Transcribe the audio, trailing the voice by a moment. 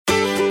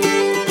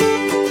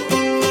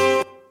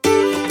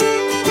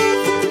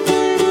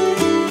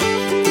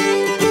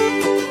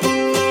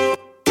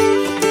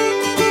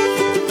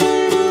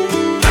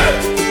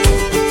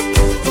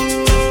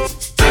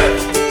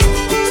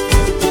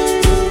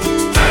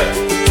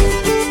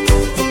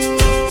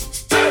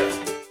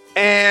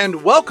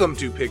Welcome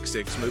to Pick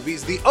 6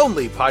 Movies, the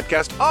only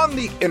podcast on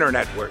the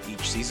internet where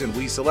each season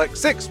we select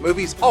 6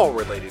 movies all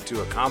related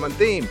to a common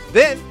theme.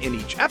 Then, in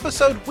each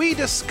episode, we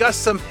discuss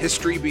some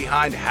history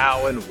behind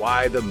how and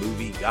why the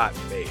movie got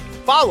made.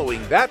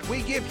 Following that,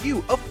 we give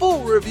you a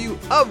full review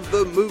of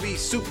the movie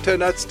soup to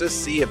nuts to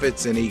see if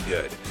it's any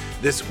good.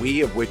 This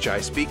we of which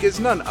I speak is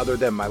none other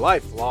than my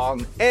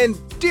lifelong and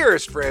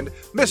dearest friend,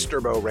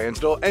 Mr. Bo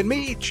Ransdell, and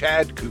me,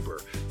 Chad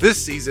Cooper.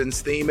 This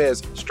season's theme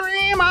is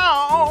Stream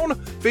On,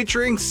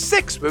 featuring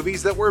 6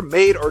 movies that were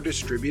made or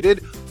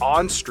distributed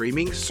on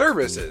streaming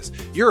services.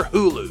 Your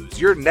Hulus,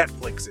 your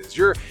Netflixes,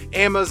 your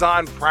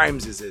Amazon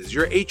Primeses,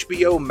 your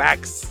HBO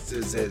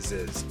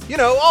Maxes. You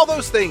know, all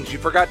those things you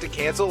forgot to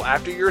cancel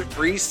after your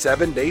free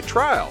 7-day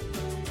trial.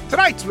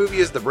 Tonight's movie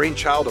is the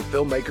brainchild of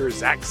filmmaker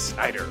Zack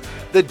Snyder,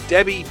 the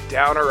Debbie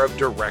Downer of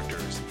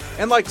directors.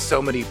 And like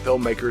so many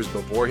filmmakers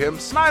before him,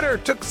 Snyder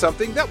took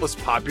something that was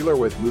popular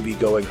with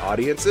movie-going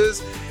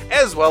audiences,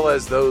 as well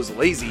as those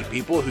lazy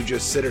people who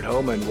just sit at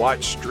home and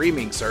watch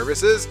streaming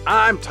services.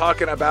 I'm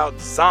talking about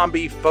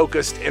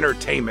zombie-focused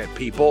entertainment,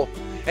 people.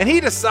 And he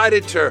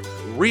decided to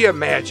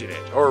reimagine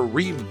it, or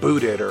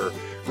reboot it, or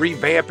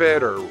revamp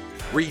it, or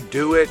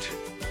redo it.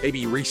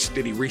 Maybe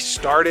did he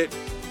restart it?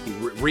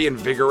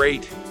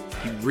 Reinvigorate?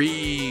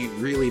 He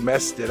really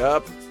messed it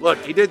up. Look,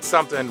 he did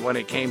something when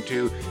it came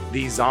to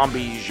the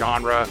zombie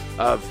genre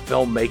of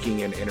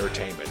filmmaking and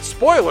entertainment.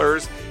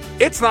 Spoilers,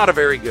 it's not a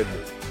very good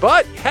movie.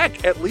 But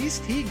heck, at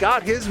least he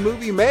got his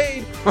movie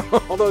made,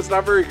 although it's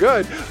not very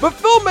good. But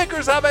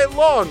filmmakers have a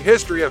long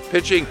history of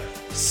pitching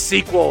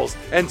sequels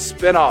and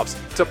spin-offs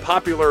to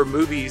popular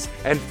movies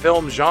and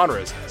film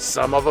genres.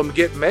 Some of them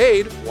get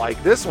made,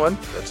 like this one,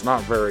 that's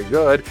not very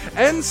good,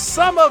 and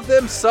some of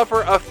them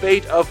suffer a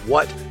fate of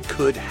what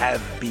could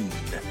have been.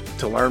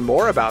 To learn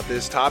more about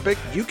this topic,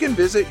 you can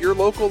visit your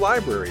local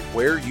library,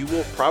 where you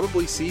will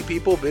probably see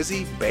people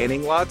busy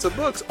banning lots of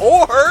books,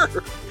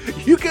 or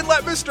you can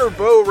let Mr.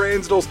 Bo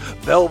Ransdell's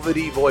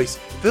velvety voice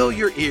fill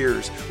your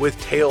ears with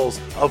tales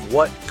of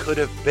what could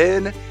have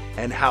been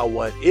and how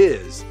what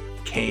is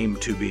came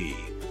to be.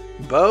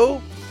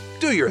 Bo,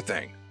 do your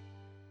thing.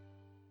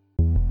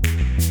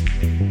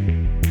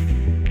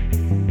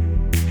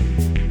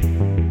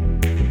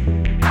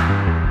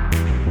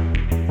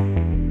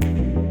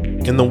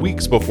 In the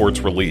weeks before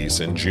its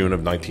release in June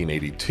of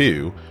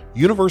 1982,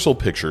 Universal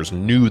Pictures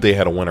knew they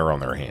had a winner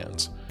on their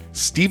hands.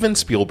 Steven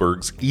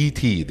Spielberg's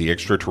E.T. the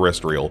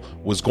Extraterrestrial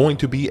was going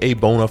to be a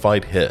bona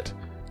fide hit.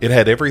 It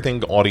had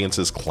everything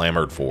audiences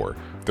clamored for.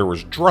 There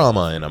was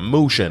drama and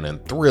emotion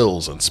and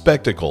thrills and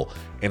spectacle,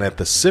 and at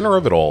the center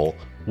of it all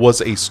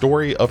was a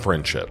story of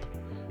friendship.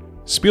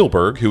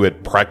 Spielberg, who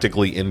had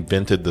practically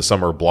invented the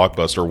summer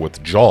blockbuster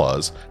with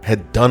Jaws,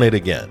 had done it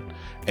again.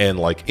 And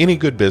like any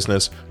good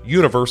business,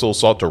 Universal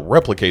sought to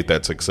replicate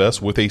that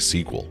success with a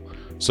sequel.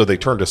 So they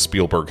turned to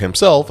Spielberg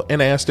himself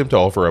and asked him to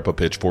offer up a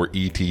pitch for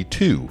E.T.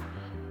 2.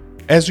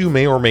 As you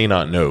may or may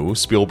not know,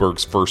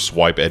 Spielberg's first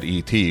swipe at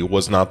E.T.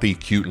 was not the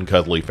cute and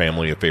cuddly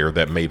family affair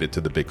that made it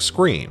to the big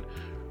screen.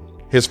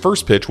 His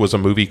first pitch was a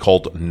movie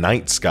called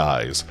Night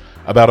Skies,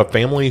 about a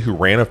family who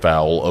ran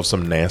afoul of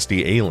some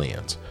nasty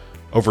aliens.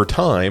 Over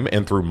time,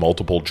 and through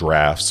multiple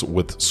drafts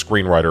with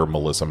screenwriter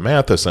Melissa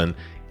Matheson,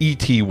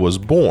 E.T. was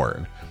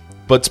born.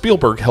 But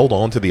Spielberg held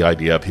on to the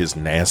idea of his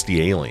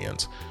nasty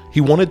aliens.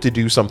 He wanted to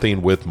do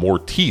something with more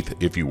teeth,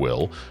 if you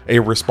will, a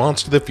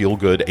response to the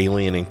feel-good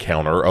alien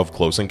encounter of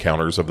Close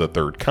Encounters of the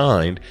Third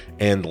Kind,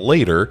 and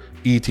later,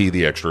 E.T.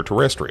 the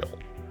Extraterrestrial.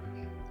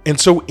 And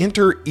so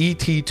enter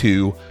E.T.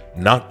 2,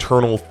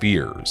 Nocturnal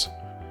Fears.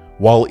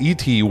 While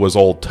E.T. was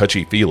all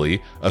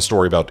touchy-feely, a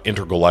story about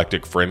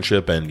intergalactic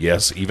friendship and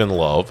yes, even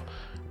love,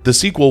 the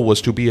sequel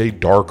was to be a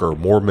darker,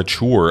 more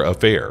mature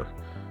affair.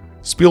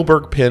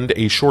 Spielberg penned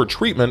a short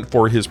treatment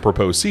for his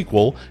proposed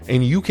sequel,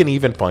 and you can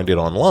even find it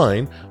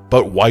online,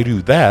 but why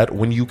do that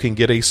when you can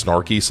get a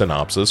snarky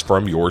synopsis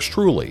from yours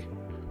truly?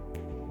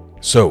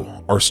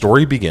 So, our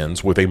story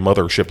begins with a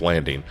mothership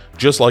landing,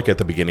 just like at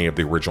the beginning of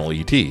the original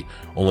E.T.,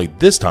 only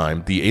this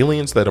time the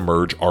aliens that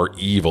emerge are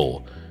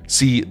evil.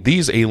 See,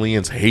 these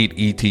aliens hate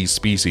E.T.'s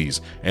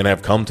species, and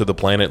have come to the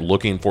planet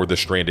looking for the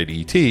stranded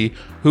E.T.,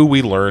 who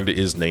we learned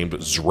is named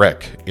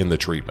Zrek in the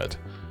treatment.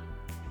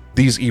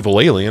 These evil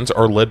aliens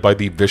are led by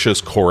the vicious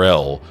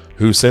Kor-El,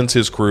 who sends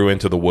his crew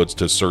into the woods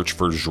to search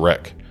for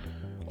Zrek.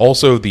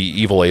 Also, the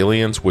evil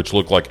aliens, which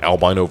look like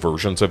albino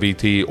versions of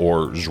E.T.,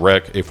 or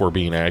Zrek if we're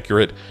being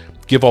accurate,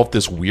 give off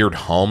this weird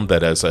hum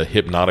that has a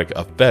hypnotic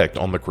effect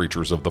on the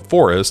creatures of the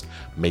forest,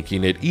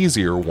 making it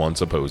easier, one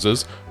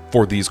supposes,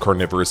 for these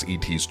carnivorous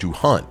ETs to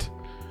hunt.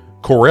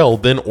 Kor-El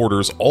then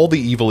orders all the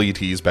evil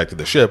ETs back to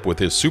the ship with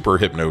his super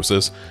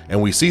hypnosis,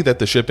 and we see that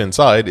the ship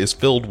inside is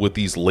filled with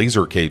these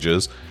laser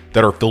cages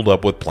that are filled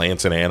up with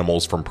plants and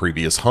animals from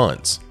previous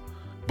hunts.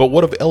 But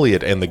what of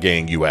Elliot and the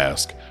gang, you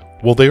ask?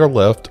 Well, they are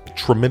left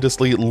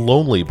tremendously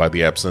lonely by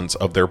the absence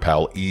of their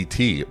pal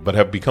E.T., but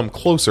have become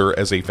closer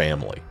as a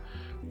family.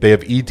 They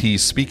have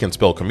E.T.'s speak and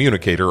spell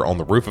communicator on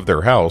the roof of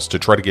their house to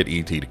try to get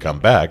E.T. to come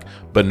back,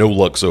 but no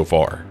luck so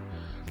far.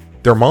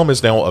 Their mom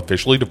is now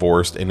officially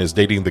divorced and is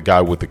dating the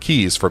guy with the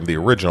keys from the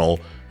original,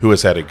 who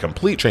has had a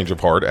complete change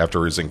of heart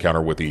after his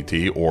encounter with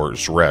E.T. or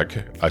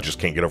Shrek. I just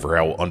can't get over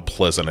how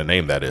unpleasant a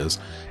name that is.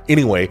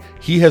 Anyway,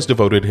 he has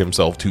devoted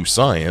himself to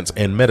science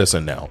and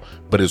medicine now,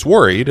 but is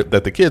worried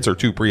that the kids are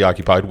too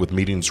preoccupied with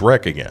meeting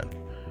Shrek again.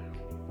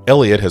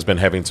 Elliot has been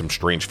having some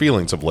strange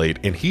feelings of late,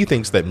 and he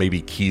thinks that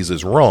maybe Keys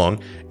is wrong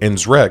and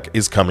Shrek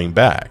is coming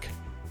back.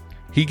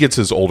 He gets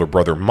his older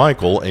brother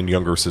Michael and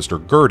younger sister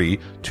Gertie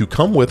to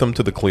come with him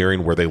to the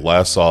clearing where they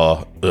last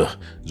saw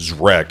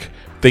Shrek,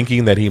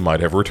 thinking that he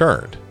might have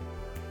returned.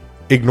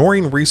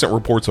 Ignoring recent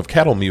reports of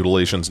cattle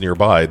mutilations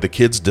nearby, the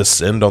kids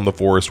descend on the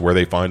forest where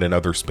they find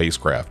another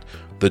spacecraft.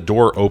 The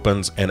door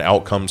opens and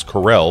out comes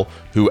Carell,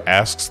 who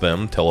asks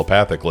them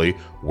telepathically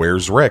where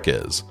Shrek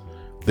is.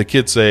 The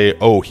kids say,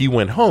 oh, he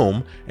went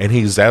home, and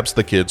he zaps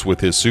the kids with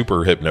his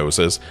super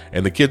hypnosis,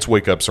 and the kids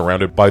wake up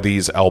surrounded by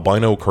these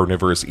albino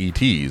carnivorous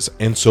ETs,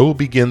 and so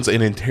begins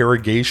an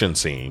interrogation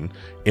scene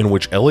in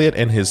which Elliot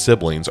and his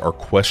siblings are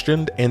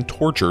questioned and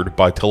tortured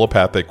by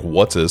telepathic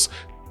Whatsis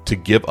to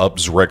give up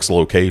Shrek's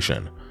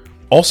location.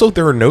 Also,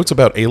 there are notes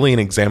about alien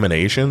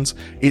examinations.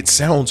 It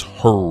sounds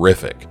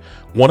horrific.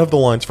 One of the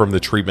lines from the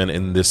treatment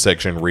in this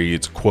section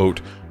reads, quote,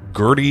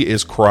 Gertie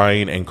is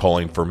crying and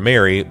calling for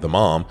Mary, the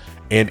mom,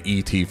 and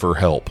E.T. for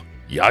help.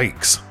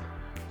 Yikes.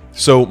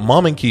 So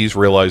Mom and Keys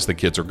realize the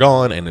kids are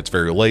gone and it's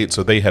very late,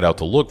 so they head out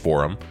to look for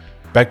them.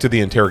 Back to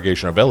the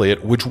interrogation of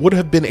Elliot, which would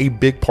have been a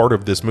big part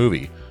of this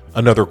movie.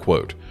 Another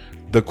quote.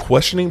 The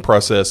questioning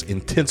process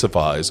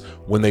intensifies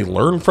when they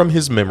learn from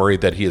his memory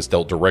that he has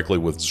dealt directly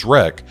with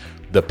Shrek.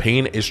 The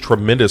pain is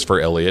tremendous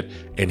for Elliot,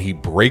 and he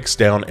breaks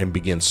down and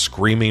begins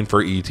screaming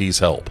for E.T.'s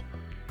help.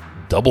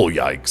 Double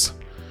yikes.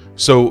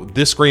 So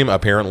this scream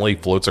apparently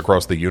floats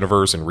across the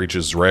universe and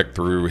reaches Shrek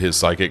through his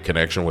psychic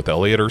connection with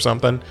Elliot or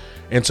something.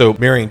 And so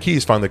Mary and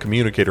Keys find the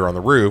communicator on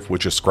the roof,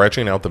 which is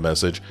scratching out the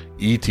message,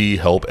 E.T.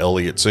 help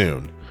Elliot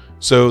soon.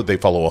 So they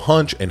follow a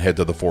hunch and head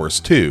to the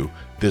forest too.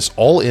 This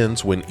all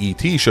ends when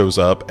E.T. shows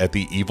up at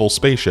the evil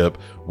spaceship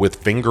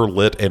with finger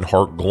lit and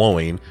heart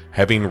glowing,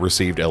 having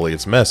received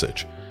Elliot's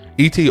message.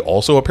 E.T.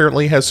 also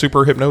apparently has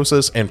super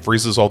hypnosis and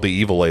freezes all the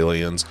evil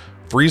aliens,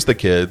 frees the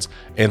kids,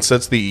 and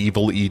sets the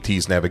evil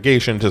E.T.'s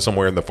navigation to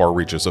somewhere in the far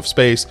reaches of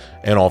space,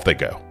 and off they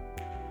go.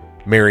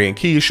 Mary and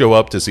Keys show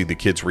up to see the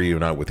kids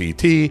reunite with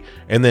E.T.,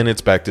 and then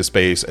it's back to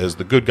space as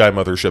the good guy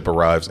mothership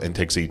arrives and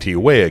takes E.T.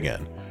 away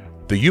again.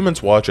 The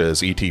humans watch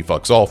as E.T.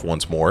 fucks off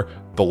once more.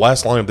 The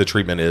last line of the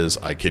treatment is,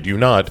 I kid you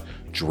not,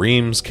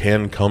 dreams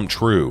can come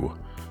true.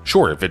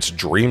 Sure, if it's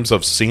dreams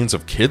of scenes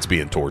of kids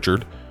being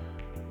tortured.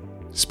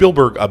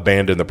 Spielberg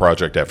abandoned the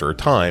project after a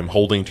time,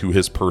 holding to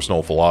his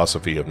personal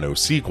philosophy of no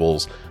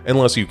sequels,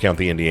 unless you count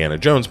the Indiana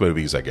Jones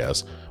movies, I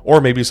guess.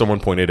 Or maybe someone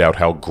pointed out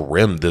how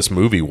grim this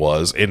movie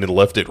was and had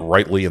left it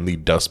rightly in the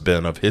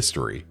dustbin of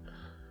history.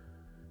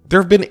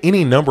 There have been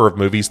any number of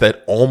movies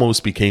that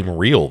almost became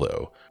real,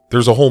 though.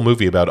 There's a whole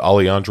movie about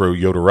Alejandro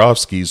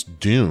Jodorowsky's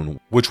Dune,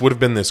 which would have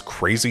been this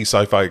crazy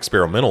sci-fi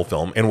experimental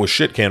film and was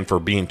shit-canned for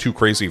being too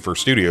crazy for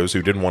studios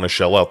who didn't want to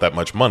shell out that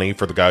much money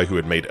for the guy who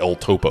had made El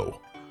Topo.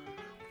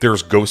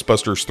 There's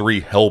Ghostbusters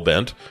 3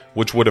 Hellbent,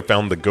 which would have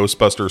found the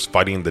Ghostbusters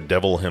fighting the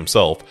devil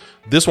himself.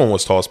 This one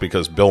was tossed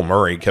because Bill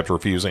Murray kept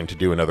refusing to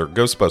do another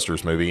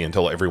Ghostbusters movie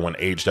until everyone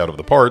aged out of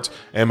the parts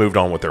and moved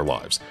on with their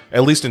lives.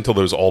 At least until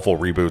those awful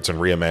reboots and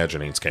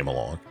reimaginings came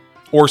along.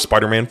 Or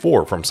Spider-Man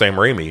 4 from Sam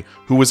Raimi,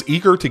 who was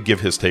eager to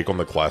give his take on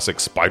the classic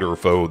spider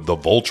foe, the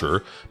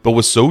Vulture, but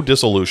was so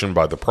disillusioned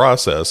by the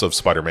process of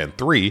Spider-Man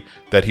 3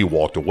 that he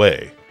walked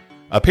away.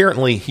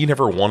 Apparently, he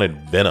never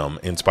wanted Venom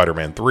in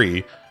Spider-Man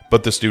 3,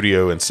 but the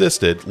studio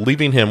insisted,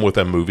 leaving him with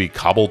a movie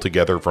cobbled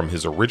together from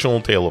his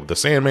original tale of the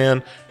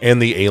Sandman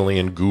and the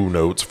alien goo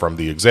notes from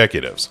the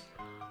executives.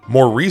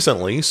 More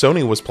recently,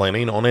 Sony was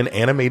planning on an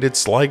animated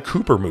Sly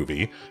Cooper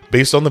movie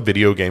based on the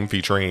video game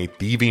featuring a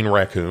thieving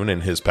raccoon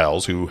and his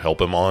pals who help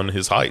him on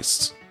his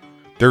heists.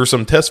 There's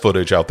some test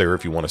footage out there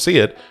if you want to see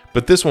it,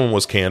 but this one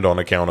was canned on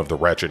account of the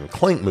Ratchet &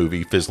 Clank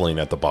movie fizzling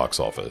at the box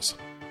office.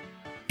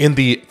 In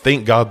the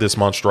thank God this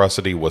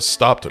monstrosity was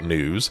stopped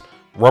news,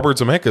 Robert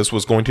Zemeckis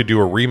was going to do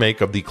a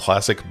remake of the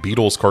classic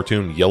Beatles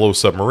cartoon Yellow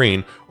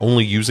Submarine,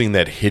 only using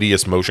that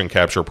hideous motion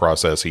capture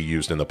process he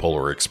used in the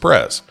Polar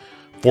Express.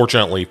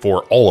 Fortunately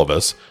for all of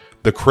us,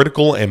 the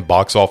critical and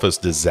box office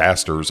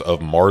disasters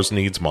of Mars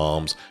Needs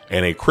Moms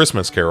and A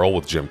Christmas Carol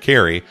with Jim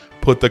Carrey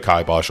put the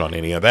kibosh on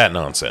any of that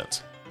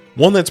nonsense.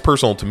 One that's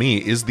personal to me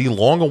is the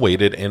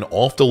long-awaited and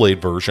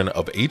oft-delayed version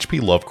of H.P.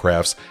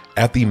 Lovecraft's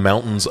At the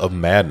Mountains of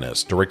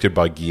Madness, directed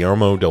by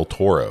Guillermo del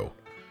Toro.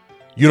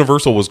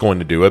 Universal was going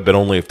to do it, but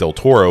only if Del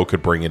Toro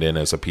could bring it in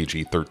as a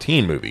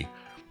PG-13 movie.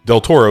 Del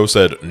Toro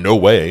said, no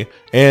way,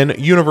 and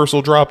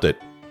Universal dropped it.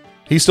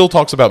 He still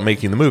talks about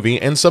making the movie,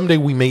 and someday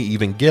we may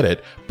even get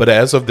it, but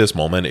as of this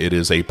moment, it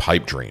is a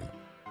pipe dream.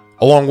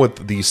 Along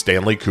with the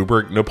Stanley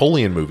Kubrick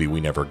Napoleon movie we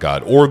never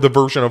got, or the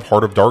version of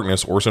Heart of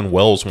Darkness Orson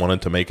Welles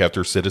wanted to make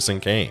after Citizen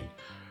Kane.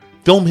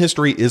 Film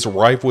history is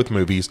rife with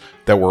movies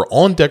that were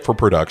on deck for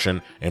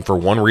production, and for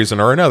one reason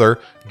or another,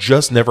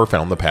 just never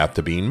found the path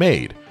to being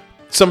made.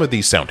 Some of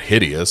these sound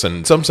hideous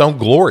and some sound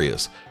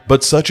glorious,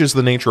 but such is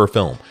the nature of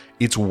film.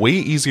 It's way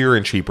easier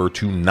and cheaper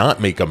to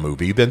not make a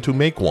movie than to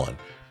make one.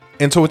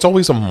 And so it's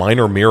always a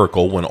minor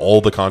miracle when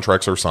all the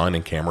contracts are signed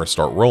and cameras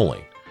start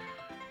rolling.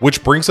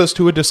 Which brings us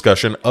to a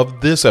discussion of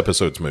this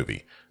episode's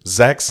movie,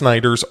 Zack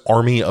Snyder's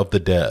Army of the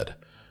Dead.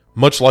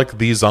 Much like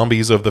the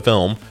zombies of the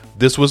film,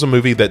 this was a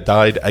movie that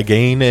died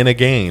again and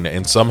again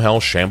and somehow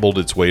shambled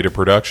its way to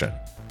production.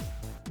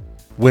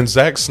 When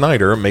Zack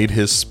Snyder made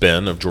his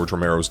spin of George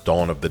Romero's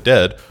Dawn of the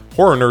Dead,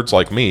 horror nerds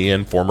like me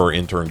and former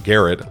intern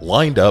Garrett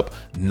lined up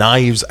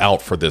knives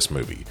out for this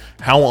movie.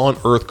 How on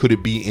earth could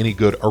it be any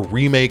good? A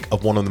remake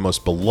of one of the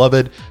most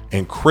beloved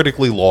and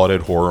critically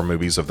lauded horror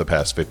movies of the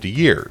past 50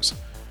 years.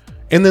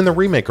 And then the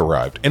remake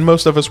arrived, and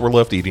most of us were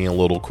left eating a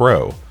little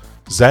crow.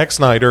 Zack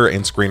Snyder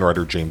and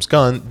screenwriter James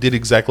Gunn did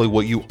exactly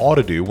what you ought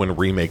to do when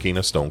remaking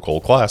a stone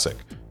cold classic.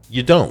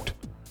 You don't.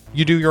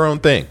 You do your own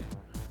thing.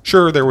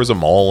 Sure, there was a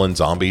mall and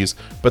zombies,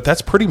 but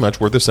that's pretty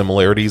much where the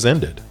similarities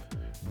ended.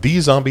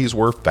 These zombies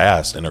were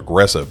fast and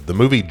aggressive, the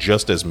movie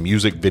just as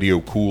music video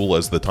cool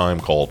as the time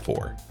called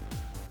for.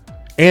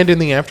 And in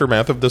the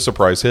aftermath of the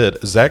surprise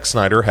hit, Zack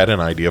Snyder had an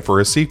idea for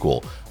a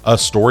sequel, a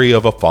story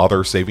of a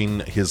father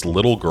saving his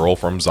little girl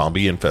from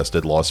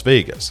zombie-infested Las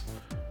Vegas.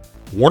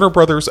 Warner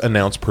Brothers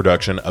announced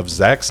production of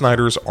Zack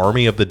Snyder's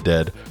Army of the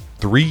Dead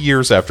 3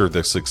 years after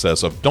the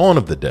success of Dawn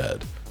of the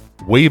Dead,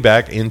 way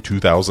back in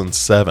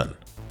 2007.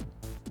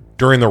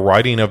 During the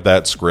writing of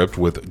that script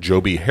with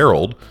Joby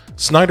Harold,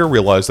 Snyder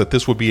realized that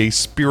this would be a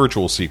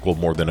spiritual sequel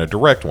more than a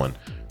direct one,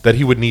 that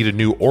he would need a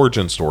new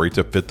origin story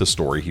to fit the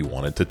story he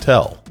wanted to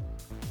tell.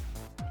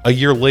 A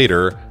year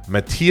later,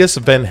 Matthias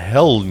Van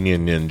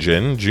Helningen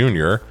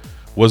Jr.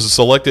 was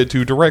selected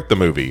to direct the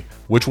movie,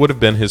 which would have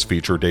been his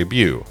feature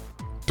debut.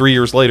 3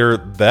 years later,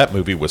 that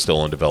movie was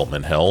still in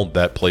development hell,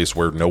 that place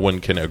where no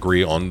one can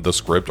agree on the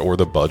script or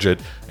the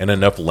budget, and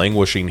enough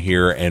languishing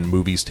here and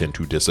movies tend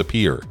to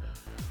disappear.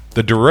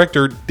 The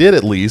director did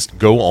at least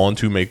go on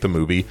to make the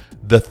movie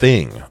The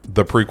Thing,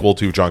 the prequel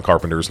to John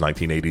Carpenter's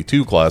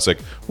 1982 classic,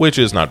 which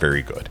is not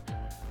very good.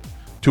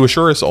 To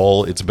assure us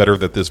all it's better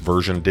that this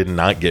version did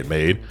not get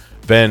made,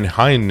 Van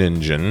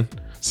Heiningen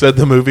said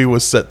the movie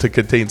was set to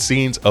contain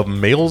scenes of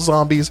male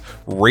zombies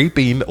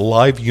raping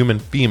live human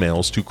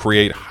females to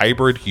create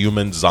hybrid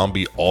human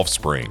zombie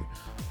offspring.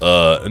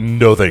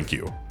 No thank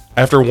you.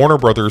 After Warner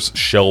Brothers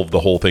shelved the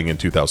whole thing in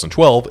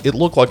 2012, it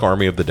looked like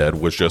Army of the Dead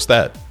was just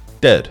that,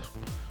 dead.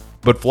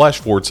 But flash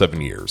forward 7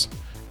 years.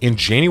 In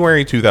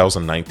January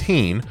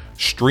 2019,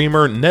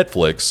 streamer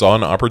Netflix saw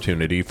an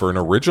opportunity for an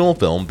original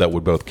film that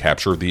would both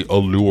capture the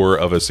allure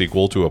of a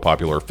sequel to a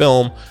popular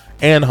film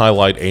and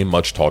highlight a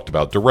much talked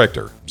about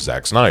director,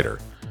 Zack Snyder.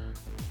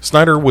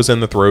 Snyder was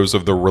in the throes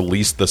of the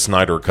Release the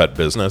Snyder Cut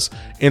business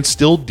and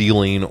still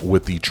dealing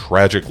with the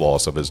tragic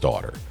loss of his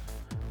daughter.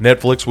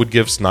 Netflix would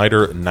give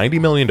Snyder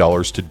 $90 million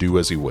to do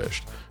as he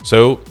wished.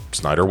 So,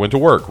 Snyder went to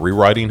work,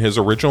 rewriting his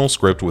original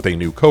script with a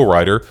new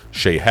co-writer,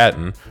 Shay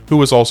Hatton, who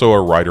was also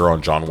a writer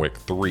on John Wick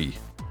 3.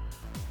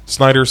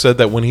 Snyder said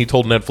that when he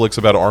told Netflix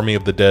about Army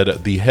of the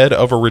Dead, the head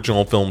of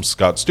original films,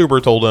 Scott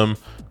Stuber, told him,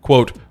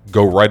 quote,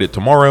 "Go write it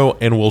tomorrow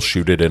and we'll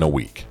shoot it in a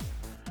week."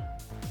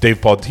 Dave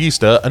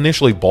Bautista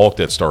initially balked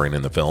at starring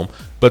in the film,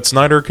 but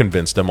Snyder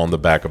convinced him on the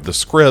back of the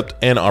script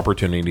and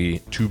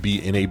opportunity to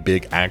be in a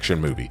big action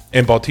movie.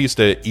 And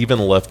Bautista even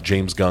left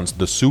James Gunn's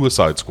The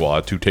Suicide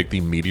Squad to take the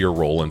meteor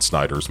role in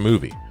Snyder's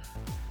movie.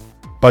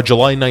 By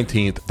July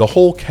 19th, the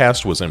whole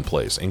cast was in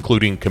place,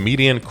 including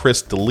comedian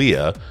Chris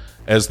D'Elia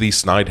as the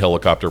Snide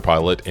helicopter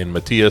pilot and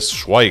Matthias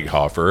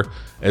Schweighöfer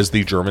as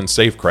the German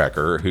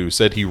safecracker, who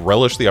said he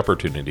relished the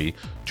opportunity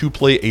to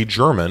play a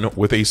German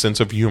with a sense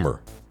of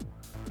humor.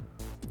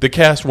 The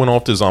cast went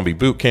off to zombie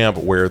boot camp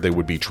where they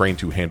would be trained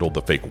to handle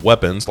the fake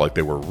weapons like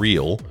they were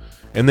real,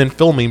 and then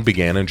filming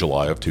began in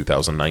July of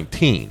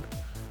 2019.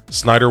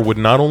 Snyder would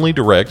not only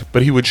direct,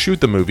 but he would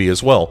shoot the movie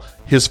as well,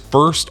 his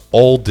first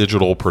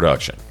all-digital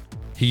production.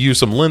 He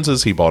used some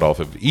lenses he bought off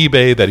of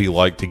eBay that he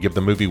liked to give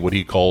the movie what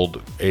he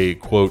called a,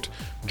 quote,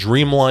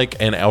 dreamlike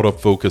and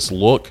out-of-focus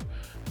look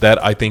that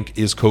I think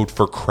is code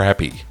for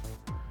crappy.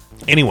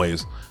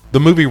 Anyways, the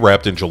movie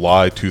wrapped in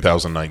July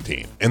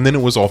 2019, and then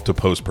it was off to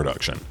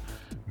post-production.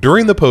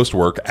 During the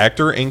post-work,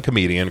 actor and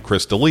comedian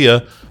Chris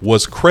D'Elia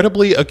was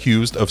credibly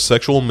accused of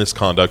sexual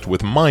misconduct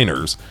with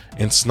minors,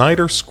 and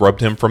Snyder scrubbed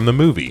him from the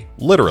movie,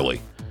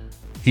 literally.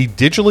 He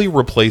digitally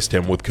replaced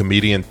him with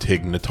comedian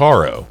Tig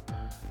Notaro.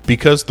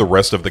 Because the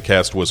rest of the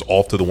cast was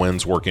off to the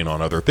winds working on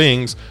other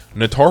things,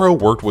 Notaro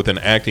worked with an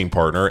acting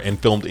partner and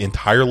filmed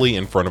entirely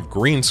in front of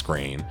green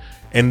screen,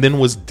 and then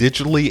was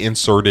digitally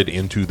inserted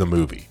into the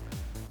movie.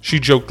 She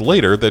joked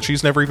later that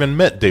she's never even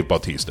met Dave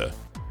Bautista.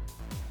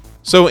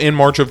 So in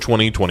March of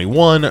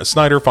 2021,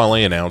 Snyder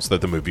finally announced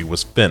that the movie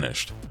was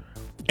finished.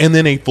 And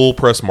then a full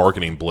press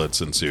marketing blitz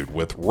ensued,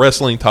 with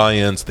wrestling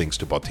tie-ins thanks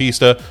to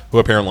Bautista, who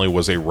apparently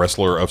was a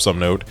wrestler of some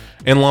note,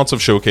 and lots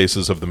of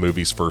showcases of the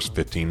movie's first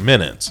 15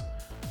 minutes.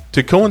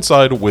 To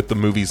coincide with the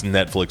movie's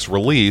Netflix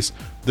release,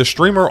 the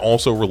streamer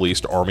also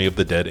released Army of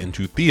the Dead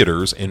into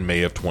theaters in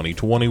May of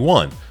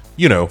 2021.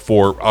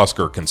 for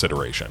Oscar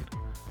consideration.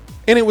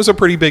 And it was a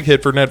pretty big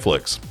hit for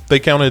Netflix. They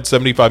counted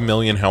 75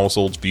 million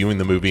households viewing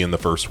the movie in the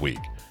first week.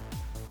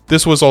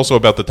 This was also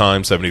about the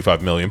time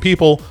 75 million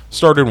people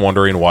started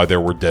wondering why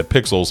there were dead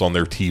pixels on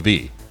their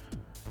TV.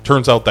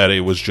 Turns out that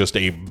it was just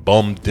a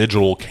bum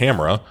digital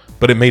camera,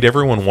 but it made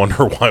everyone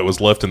wonder why it was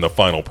left in the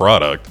final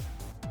product.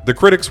 The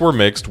critics were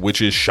mixed,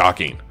 which is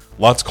shocking.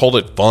 Lots called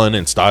it fun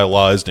and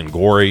stylized and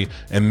gory,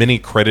 and many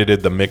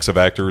credited the mix of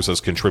actors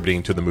as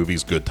contributing to the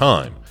movie's good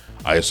time.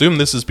 I assume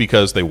this is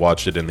because they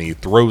watched it in the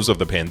throes of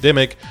the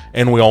pandemic,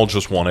 and we all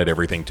just wanted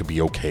everything to be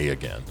okay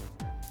again.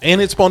 And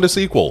it spawned a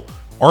sequel,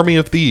 Army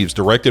of Thieves,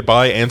 directed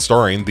by and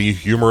starring the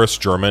humorous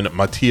German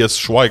Matthias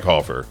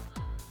Schweighöfer.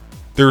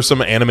 There's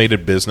some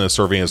animated business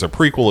serving as a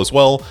prequel as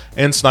well,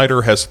 and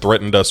Snyder has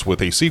threatened us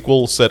with a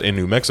sequel set in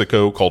New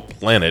Mexico called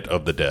Planet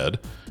of the Dead.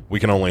 We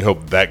can only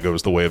hope that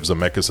goes the way of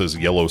Zemeckis'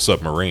 Yellow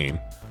Submarine.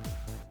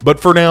 But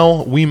for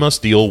now, we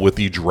must deal with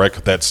the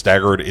dreck that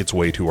staggered its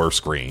way to our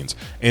screens.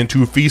 And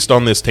to feast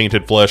on this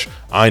tainted flesh,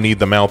 I need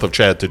the mouth of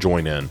Chad to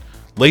join in.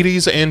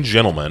 Ladies and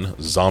gentlemen,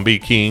 zombie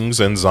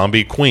kings and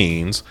zombie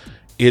queens,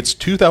 it's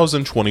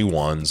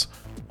 2021's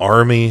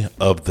Army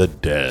of the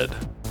Dead.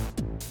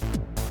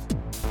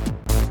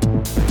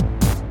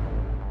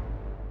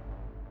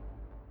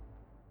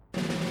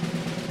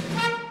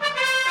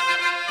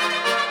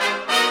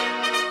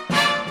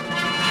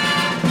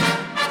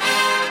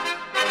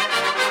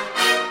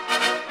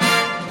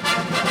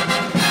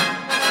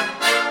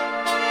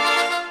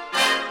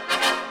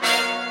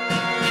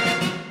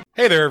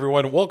 Hey there,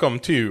 everyone. Welcome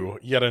to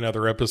yet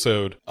another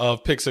episode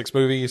of Pick Six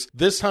Movies.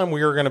 This time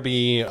we are going to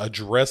be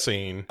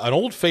addressing an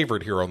old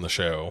favorite here on the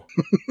show,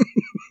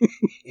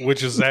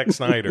 which is Zack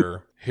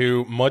Snyder,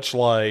 who, much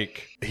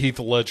like Heath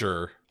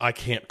Ledger, I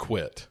can't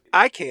quit.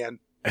 I can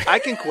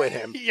quit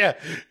him. Yeah.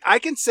 I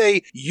can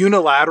say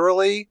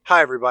unilaterally,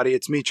 hi everybody,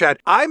 it's me, Chad.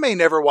 I may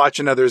never watch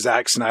another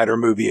Zack Snyder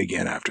movie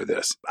again after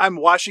this. I'm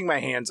washing my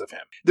hands of him.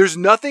 There's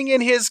nothing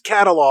in his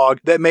catalog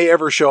that may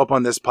ever show up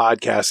on this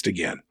podcast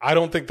again. I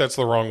don't think that's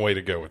the wrong way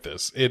to go with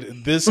this.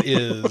 This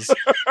is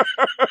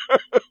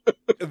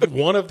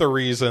one of the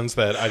reasons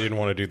that I didn't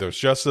want to do those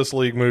Justice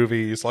League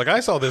movies. Like,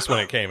 I saw this when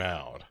it came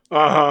out.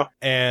 Uh-huh.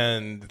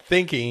 And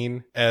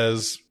thinking,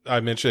 as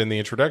I mentioned in the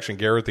introduction,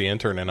 Garrett the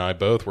intern and I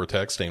both were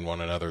texting one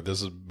another.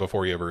 This is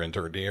before he ever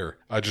interned here.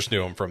 I just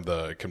knew him from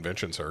the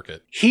convention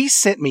circuit. He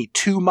sent me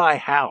to my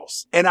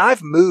house, and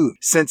I've moved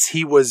since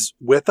he was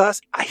with us.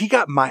 He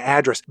got my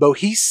address, but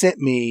he sent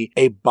me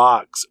a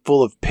box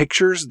full of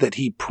pictures that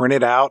he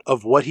printed out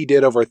of what he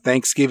did over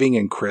Thanksgiving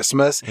and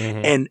Christmas,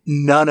 and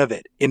none of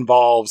it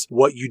involves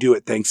what you do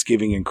at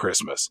Thanksgiving and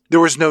Christmas. There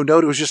was no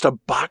note. It was just a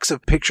box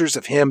of pictures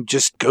of him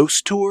just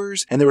ghost tours.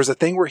 And there was a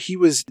thing where he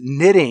was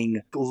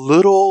knitting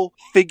little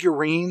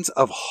figurines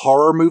of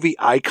horror movie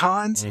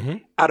icons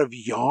out of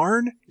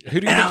yarn. Who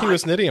do you think he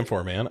was knitting them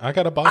for, man? I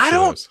got a box of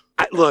those.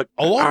 Look,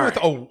 along with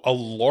a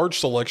large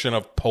selection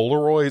of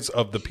Polaroids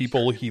of the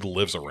people he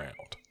lives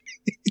around.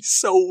 He's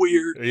so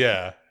weird.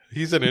 Yeah,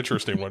 he's an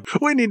interesting one.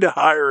 We need to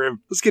hire him.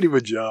 Let's get him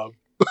a job.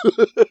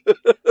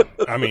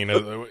 I mean,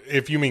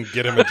 if you mean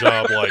get him a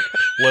job, like,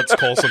 let's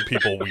call some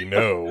people we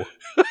know,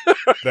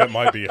 that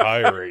might be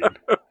hiring.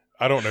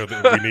 I don't know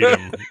that we need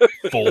him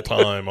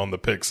full-time on the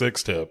Pick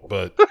Six tip,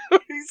 but...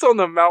 He's on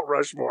the Mount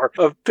Rushmore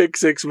of Pick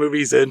Six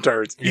Movies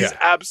interns. He's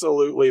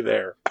absolutely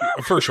there.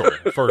 For sure.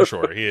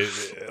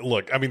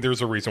 Look, I mean,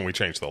 there's a reason we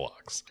changed the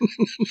locks.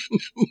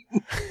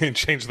 And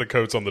changed the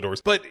coats on the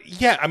doors. But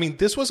yeah, I mean,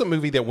 this was a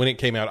movie that when it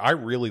came out, I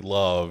really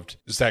loved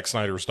Zack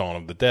Snyder's Dawn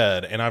of the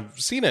Dead. And I've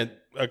seen it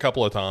a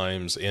couple of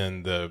times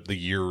in the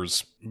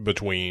years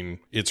between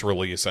its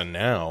release and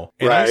now.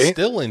 And I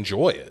still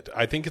enjoy it.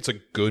 I think it's a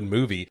good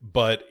movie,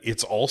 but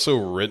it's also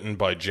written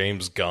by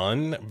James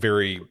Gunn,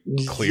 very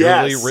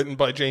clearly written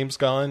by James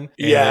Gunn.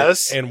 And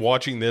and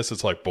watching this,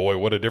 it's like, boy,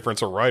 what a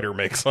difference a writer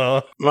makes,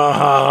 huh?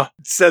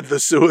 Said the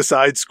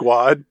Suicide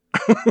Squad.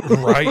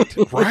 Right.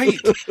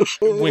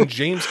 When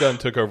James Gunn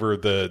took over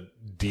the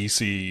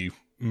DC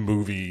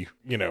movie,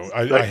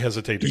 I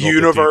hesitate to call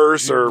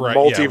universe or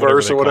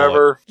multiverse or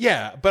whatever.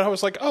 Yeah, but I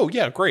was like, oh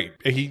yeah, great.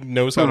 He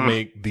knows how to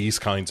make these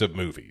kinds of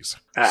movies.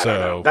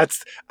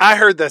 I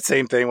heard that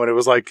same thing when it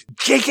was like,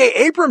 J.J.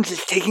 Abrams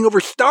is taking over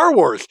Star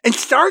Wars and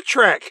Star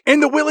Trek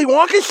and the Willy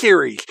Wonka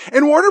series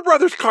and Warner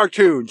Brothers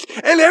cartoons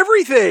and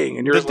everything.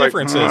 And the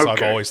difference is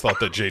I've always thought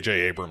that J.J.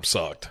 Abrams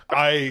sucked.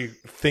 I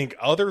think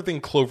other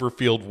than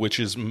Cloverfield, which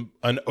is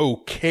an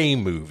okay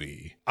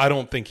movie, I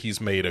don't think he's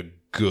made a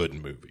good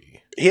movie.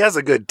 He has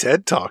a good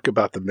TED Talk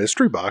about the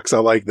Mystery Box. I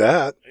like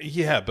that.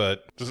 Yeah,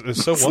 but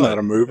so it's what? Not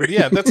a movie.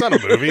 Yeah, that's not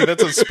a movie.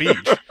 That's a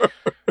speech.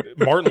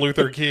 Martin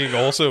Luther King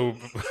also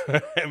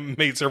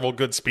made several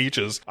good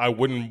speeches. I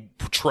wouldn't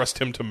trust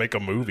him to make a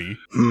movie,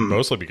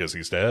 mostly because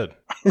he's dead.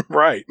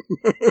 Right.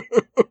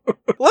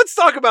 let's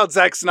talk about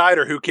Zack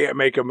Snyder, who can't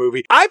make a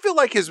movie. I feel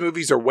like his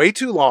movies are way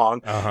too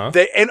long.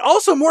 And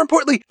also, more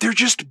importantly, they're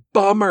just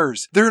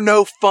bummers. They're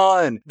no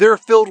fun. They're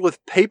filled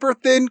with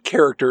paper-thin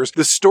characters.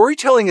 The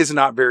storytelling is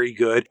not very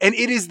good, and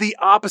it is the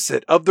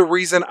opposite of the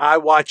reason I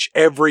watch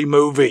every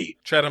movie.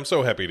 Chad, I'm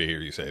so happy to hear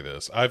you say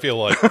this. I feel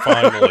like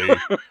finally,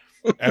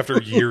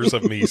 after years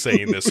of me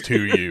saying this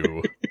to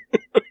you,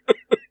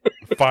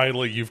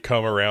 finally you've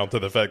come around to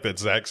the fact that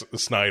Zack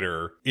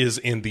Snyder is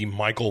in the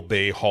Michael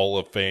Bay Hall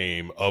of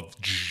Fame of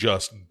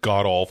just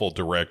god-awful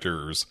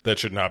directors that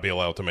should not be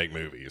allowed to make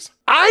movies.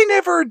 I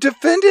never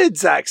defended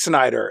Zack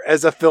Snyder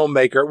as a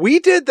filmmaker. We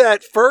did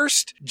that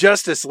first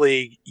Justice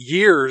League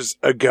years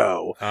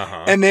ago.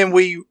 And then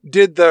we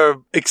did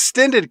the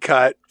extended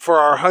cut for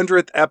our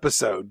 100th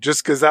episode,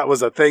 just because that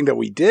was a thing that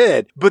we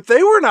did. But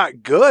they were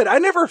not good. I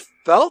never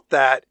felt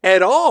that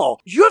at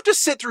all. You have to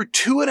sit through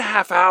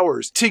 2.5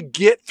 hours to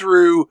get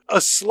through a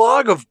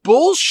slog of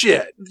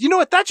bullshit. You know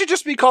what? That should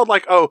just be called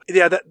like, oh,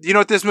 yeah, you know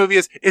what this movie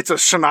is? It's a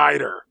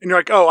Snyder. And you're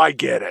like, oh, I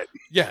get it.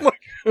 Yeah.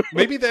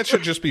 Maybe that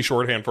should just be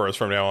shorthand for us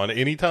from now on.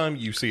 Anytime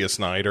you see a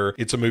Snyder,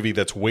 it's a movie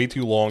that's way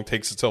too long,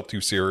 takes itself too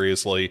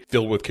seriously,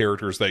 filled with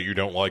characters that you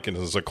don't like, and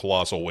is a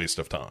colossal waste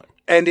of time.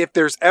 And if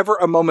there's ever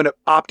a moment of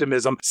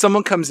optimism,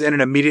 someone comes in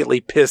and immediately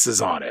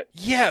pisses on it.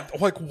 Yeah,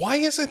 like, why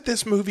isn't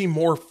this movie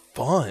more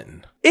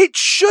fun? It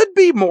should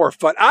be more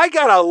fun. I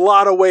got a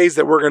lot of ways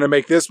that we're going to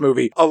make this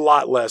movie a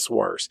lot less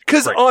worse.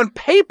 Because on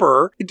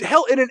paper,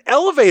 hell, in an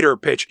elevator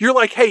pitch, you're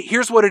like, hey,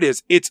 here's what it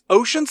is. It's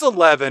Ocean's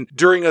 11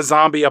 during a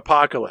zombie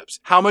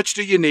apocalypse. How much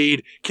do you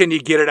need? Can you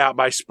get it out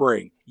by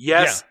spring?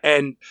 Yes, yeah.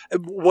 And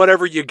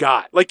whatever you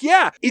got. Like,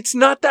 yeah, it's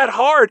not that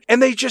hard.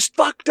 And they just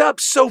fucked up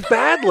so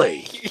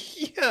badly.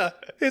 Yeah,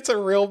 it's a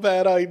real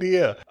bad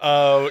idea.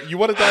 You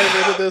want to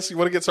dive into this? You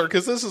want to get started?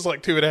 Because this is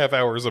like 2.5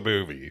 hours a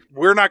movie.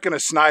 We're not going to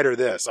Snyder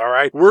this, all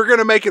right? We're going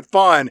to make it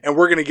fun, and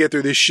we're going to get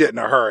through this shit in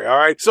a hurry, all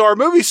right? So our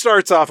movie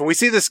starts off, and we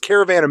see this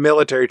caravan of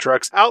military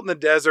trucks out in the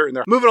desert, and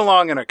they're moving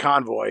along in a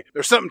convoy.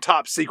 There's something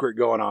top secret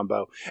going on,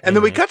 Bo. And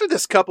then we cut to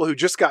this couple who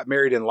just got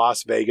married in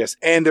Las Vegas,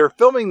 and they're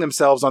filming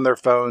themselves on their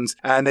phones,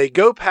 and they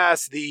go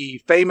past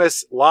the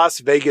famous Las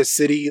Vegas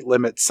city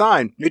limit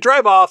sign. They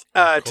drive off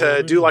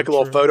to do like a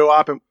little photo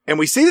op, and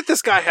we see that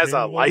this guy has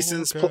a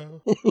license plate.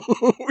 We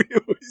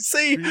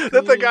see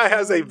that the guy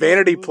has a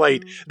vanity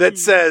plate that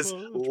says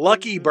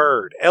Lucky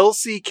Bird,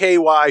 LCKYBRD.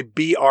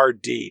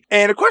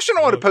 And a question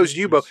I want to pose to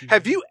you, Bo,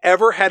 have you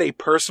ever had a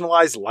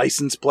personalized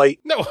license plate?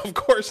 No, of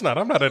course not.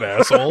 I'm not an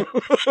asshole.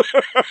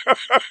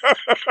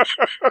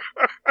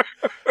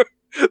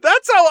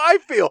 That's how I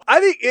feel. I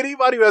think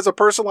anybody who has a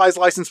personalized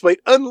license plate,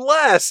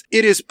 unless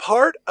it is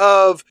part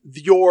of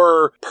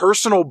your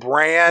personal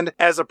brand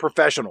as a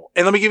professional.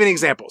 And let me give you an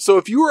example. So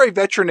if you were a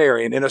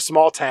veterinarian in a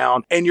small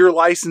town and your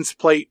license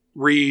plate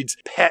reads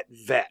pet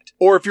vet,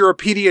 or if you're a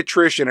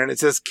pediatrician and it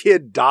says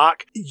kid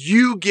doc,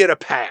 you get a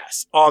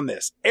pass on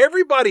this.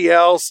 Everybody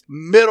else,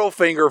 middle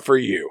finger for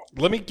you.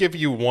 Let me give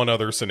you one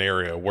other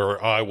scenario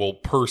where I will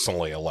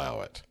personally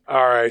allow it.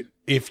 All right.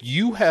 If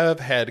you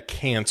have had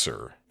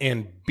cancer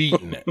and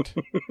beaten it,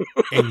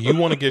 and you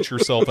want to get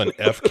yourself an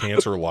F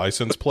cancer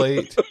license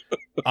plate,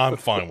 I'm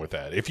fine with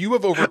that. If you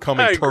have overcome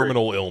a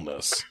terminal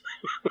illness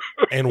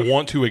and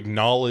want to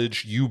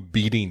acknowledge you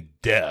beating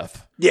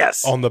death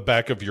on the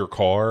back of your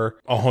car,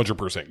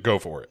 100%, go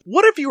for it.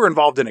 What if you were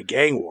involved in a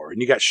gang war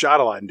and you got shot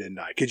a lot and didn't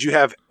die? Could you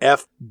have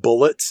F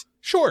bullets?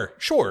 Sure.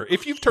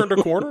 If you've turned a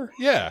corner,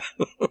 yeah.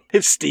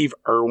 If Steve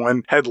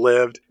Irwin had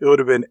lived, it would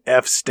have been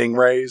F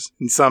stingrays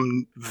in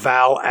some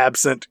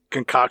vowel-absent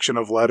concoction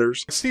of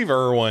letters. Steve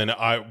Irwin,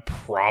 I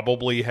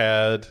probably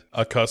had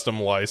a custom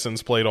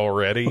license plate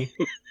already,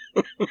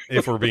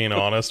 if we're being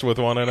honest with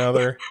one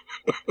another.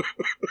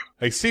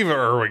 Like, Steve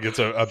Irwin gets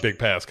a big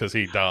pass because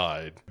he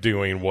died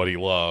doing what he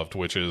loved,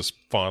 which is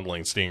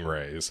fondling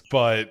stingrays.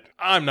 But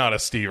I'm not a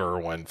Steve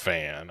Irwin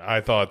fan. I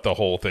thought the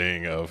whole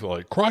thing of,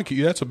 like,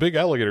 crikey, that's a big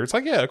alligator. It's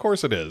like, yeah, of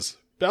course it is.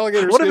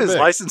 Alligators. What if his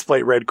license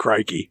plate read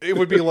crikey? It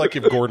would be like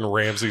if Gordon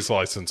Ramsay's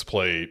license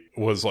plate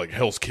was like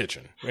Hell's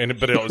Kitchen,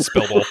 but it was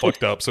spelled all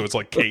fucked up, so it's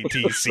like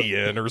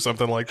KTCN or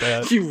something like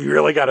that. You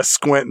really got to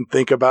squint and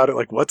think about it.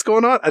 Like, what's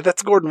going on?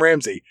 That's Gordon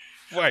Ramsay.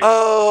 Right.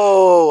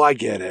 Oh, I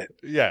get it.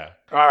 Yeah.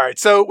 All right,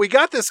 so we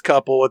got this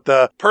couple with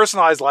the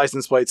personalized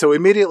license plate, so we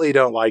immediately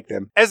don't like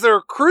them. As they're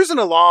cruising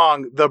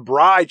along, the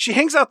bride, she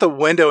hangs out the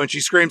window and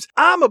she screams,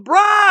 "I'm a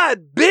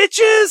bride,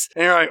 bitches!"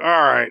 And you're like,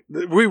 all right,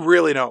 we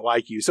really don't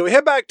like you. So we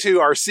head back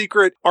to our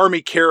secret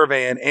army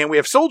caravan, and we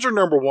have soldier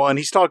number 1.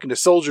 He's talking to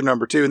soldier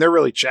number 2, and they're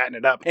really chatting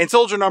it up. And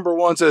soldier number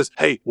 1 says,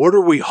 "Hey, what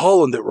are we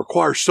hauling that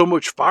requires so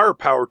much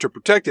firepower to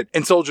protect it?"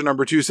 And soldier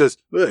number 2 says,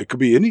 "Well, it could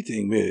be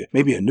anything,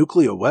 maybe a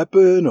nuclear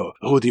weapon,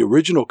 or the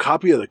original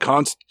copy of the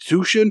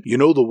Constitution,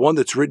 you know, the one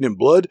that's written in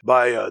blood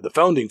by the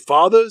founding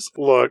fathers."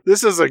 Look,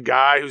 this is a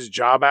guy whose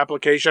job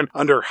application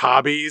under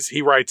hobbies,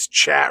 he writes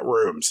chat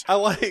rooms. I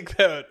like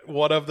that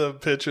one of the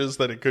pitches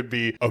that it could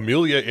be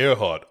Amelia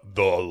Earhart,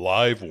 the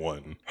live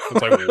one.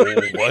 It's like,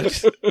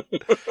 what?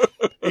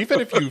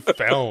 Even if you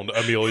found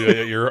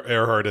Amelia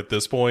Earhart at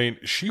this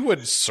point, she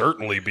would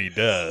certainly be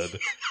dead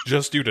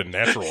just due to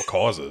natural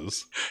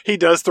causes. He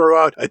does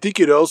throw out, I think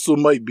it also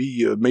might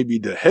be maybe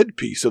the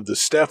headpiece of the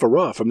Staff of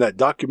Ra from that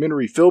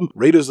documentary film,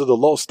 Raiders of the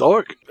Lost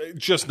Ark.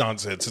 Just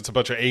nonsense. It's a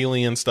bunch of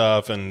alien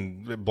stuff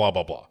and blah,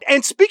 blah, blah.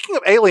 And speaking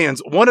of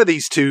aliens, one of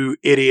these two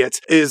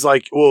idiots is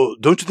like, well,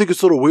 don't you think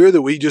it's a little weird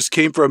that we just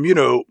came from,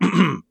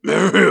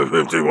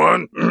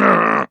 51?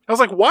 I was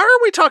like, why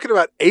are we talking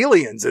about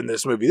aliens in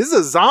this movie? This is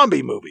a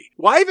zombie movie.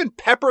 Why even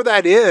pepper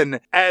that in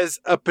as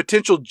a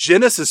potential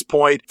genesis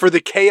point for the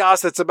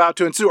chaos that's about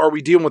to ensue? Are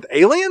we dealing with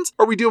aliens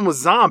or are we dealing with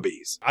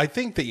zombies? I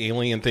think the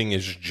alien thing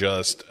is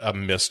just a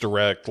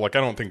misdirect. Like,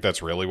 I don't think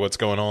that's really what's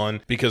going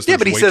on because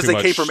but he says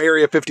they came from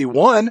Area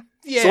 51.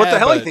 Yeah, so what the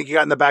hell do you think you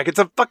got in the back? It's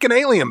a fucking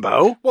alien,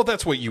 Bo. Well,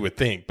 that's what you would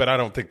think, but I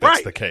don't think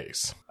that's the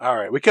case. All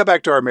right, we come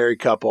back to our married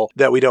couple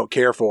that we don't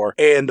care for.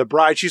 And the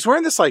bride, she's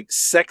wearing this like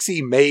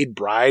sexy maid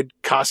bride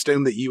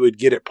costume that you would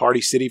get at Party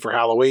City for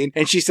Halloween.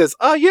 And she says,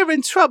 oh, you're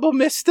in trouble,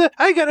 mister.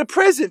 I got a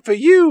present for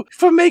you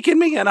for making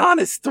me an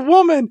honest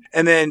woman.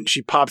 And then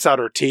she pops out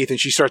her teeth and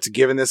she starts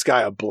giving this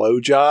guy a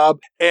blowjob.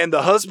 And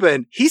the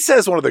husband, he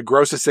says one of the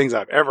grossest things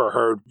I've ever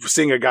heard,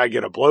 seeing a guy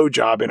get a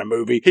blowjob in a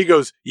movie. He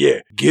goes, yeah,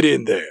 get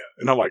in there.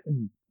 And I'm like,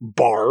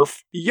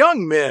 barf.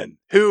 Young men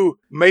who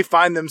may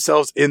find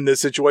themselves in this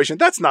situation,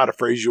 that's not a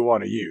phrase you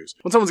want to use.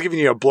 When someone's giving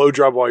you a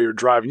blowjob while you're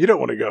driving, you don't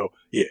want to go,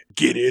 yeah,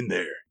 get in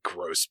there,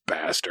 gross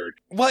bastard.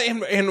 Well,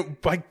 and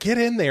by get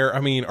in there,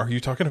 I mean, are you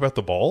talking about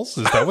the balls?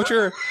 Is that what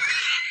you're...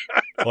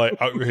 like,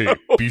 hey,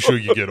 be sure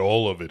you get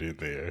all of it in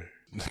there.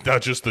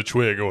 Not just the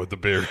twig or the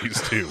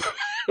berries, too.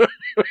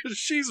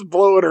 She's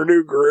blowing her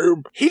new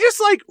groom. He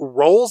just like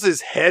rolls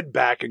his head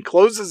back and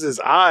closes his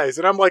eyes.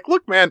 And I'm like,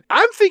 look, man,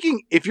 I'm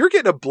thinking if you're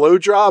getting a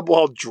blowjob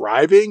while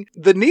driving,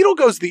 the needle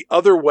goes the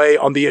other way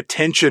on the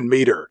attention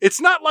meter.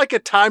 It's not like a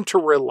time to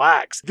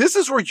relax. This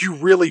is where you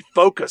really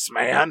focus,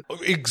 man.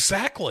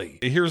 Exactly.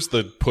 Here's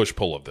the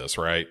push-pull of this,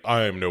 right?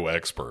 I am no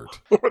expert.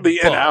 Or the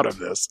in out of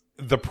this.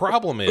 The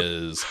problem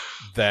is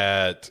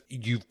that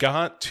you've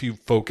got to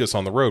focus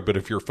on the road, but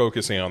if you're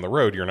focusing on the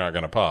road, you're not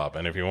going to pop.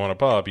 And if you want to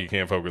pop, you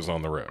can't focus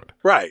on the road.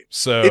 Right.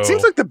 So it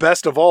seems like the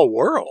best of all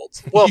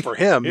worlds. Well, for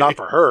him, not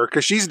for her,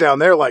 because she's down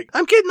there like,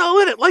 I'm getting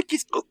all in it, like you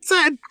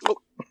said.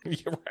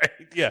 You're right.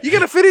 Yeah. You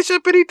gonna finish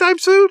up anytime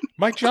soon?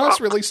 My jaw's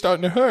really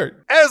starting to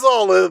hurt. As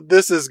all of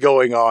this is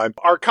going on,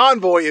 our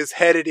convoy is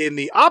headed in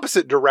the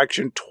opposite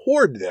direction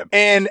toward them.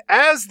 And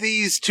as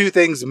these two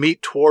things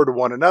meet toward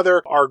one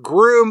another, our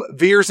groom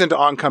veers into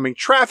oncoming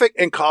traffic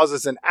and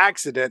causes an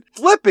accident,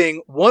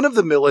 flipping one of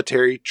the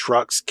military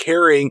trucks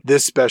carrying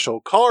this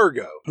special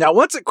cargo. Now,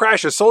 once it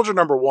crashes, soldier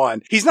number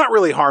one, he's not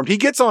really harmed. He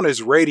gets on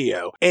his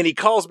radio and he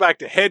calls back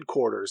to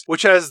headquarters,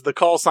 which has the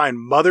call sign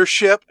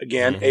Mothership,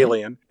 again,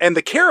 alien, and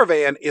the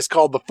caravan is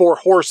called the Four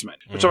Horsemen,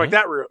 which I'm like,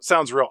 that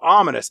sounds real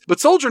ominous.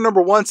 But soldier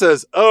number one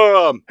says,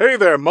 hey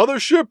there,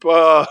 Mothership,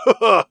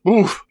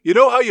 oof, you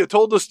know how you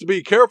told us to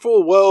be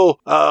careful? Well,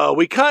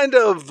 we kind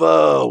of,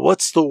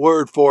 what's the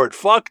word for it?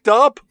 Fucked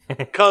up?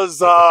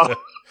 Cause,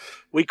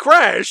 we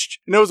crashed,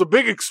 and there was a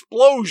big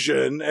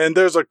explosion, and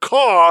there's a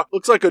car,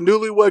 looks like a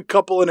newlywed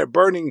couple in it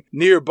burning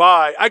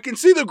nearby. I can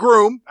see the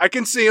groom. I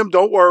can see him,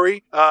 don't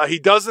worry. He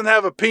doesn't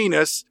have a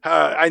penis.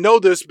 I know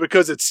this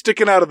because it's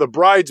sticking out of the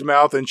bride's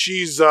mouth, and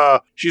she's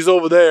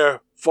over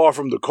there, far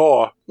from the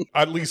car.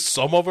 At least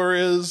some of her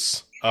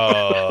is.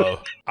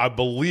 I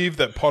believe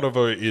that part of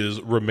her is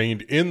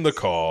remained in the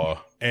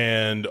car.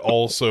 And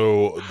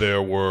also there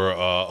were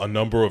a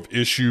number of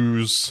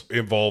issues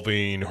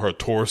involving her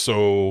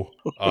torso,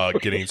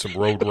 getting some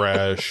road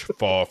rash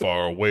far,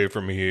 far away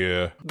from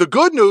here. The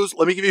good news,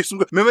 let me give you some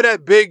good. Remember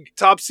that big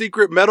top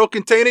secret metal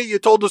container you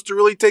told us to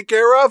really take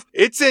care of?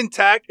 It's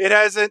intact. It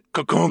hasn't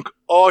kunk.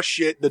 Oh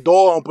shit, the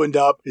door opened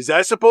up. Is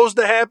that supposed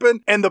to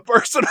happen? And the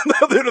person on the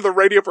other end of the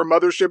radio for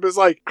Mothership is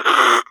like,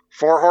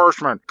 Four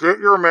Horsemen, get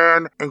your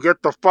men and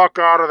get the fuck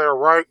out of there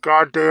right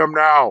goddamn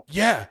now.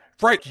 Yeah.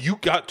 Right, you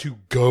got to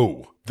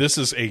go. This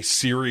is a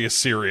serious,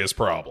 serious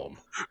problem.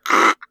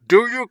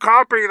 Do you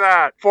copy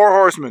that? Four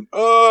Horsemen.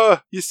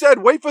 You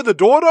said wait for the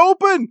door to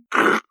open?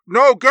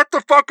 No, get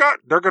the fuck out.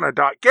 They're gonna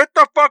die. Get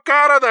the fuck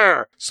out of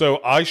there. So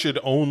I should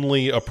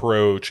only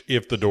approach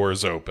if the door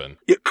is open.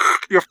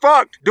 You're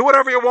fucked. Do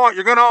whatever you want.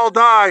 You're gonna all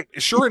die.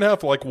 Sure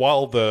enough, like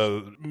while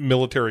the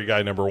military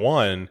guy number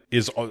one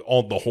is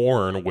on the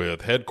horn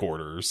with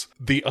headquarters,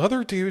 the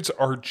other dudes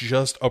are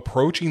just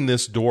approaching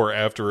this door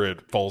after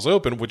it falls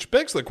open, which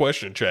begs the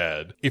question,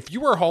 Chad, if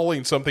you are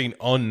hauling something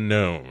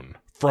unknown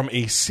from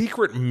a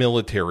secret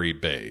military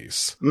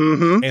base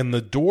and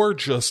the door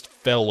just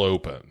fell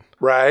open,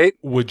 right?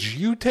 Would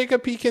you take a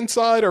peek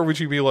inside, or would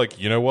you be like,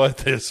 you know what?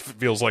 This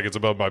feels like it's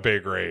above my pay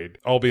grade.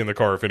 I'll be in the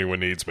car if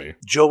anyone needs me.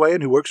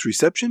 Joanne, who works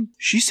reception,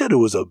 she said it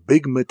was a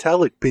big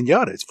metallic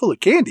piñata. It's full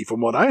of candy,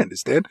 from what I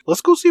understand.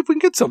 Let's go see if we can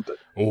get something.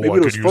 Oh, maybe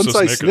those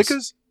fun-sized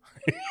Snickers.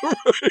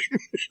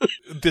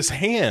 This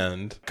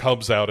hand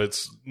comes out.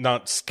 It's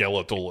not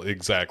skeletal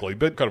exactly,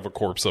 but kind of a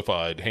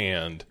corpseified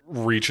hand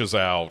reaches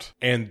out,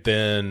 and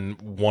then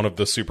one of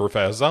the super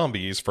fast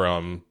zombies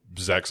from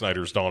Zack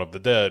Snyder's Dawn of the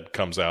Dead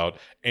comes out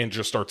and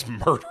just starts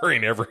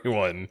murdering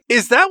everyone.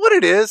 Is that what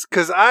it is?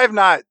 Because I've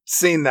not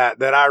seen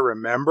that I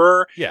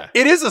remember. Yeah.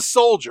 It is a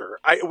soldier.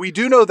 We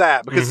do know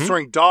that because it's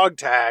wearing dog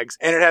tags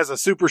and it has a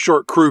super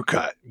short crew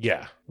cut.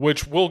 Yeah.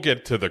 Which we'll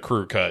get to the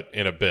crew cut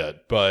in a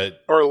bit,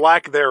 but... Or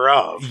lack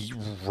thereof.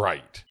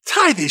 Right.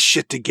 Tie this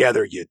shit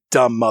together, you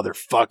dumb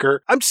motherfucker.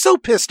 I'm so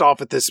pissed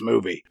off at this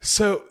movie.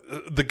 So,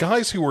 the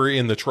guys who were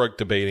in the truck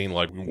debating,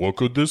 like, what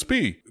could this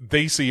be?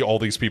 They see all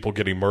these people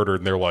getting murdered,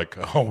 and they're like,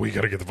 oh, we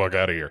gotta get the fuck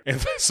out of here.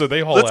 And so they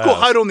haul Let's go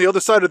hide on the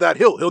other side of that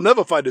hill. He'll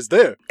never find us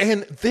there.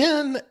 And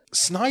then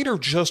Snyder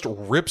just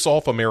rips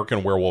off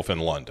American Werewolf in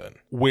London,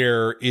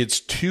 where it's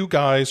two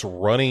guys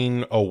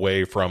running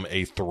away from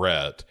a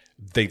threat.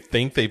 They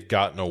think they've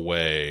gotten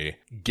away,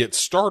 get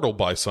startled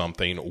by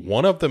something.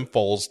 One of them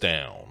falls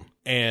down.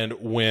 And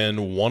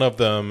when one of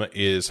them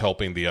is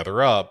helping the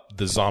other up,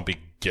 the zombie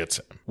gets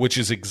him, which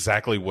is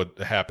exactly what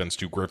happens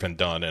to Griffin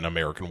Dunne in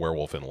American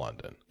Werewolf in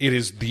London. It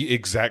is the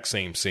exact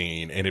same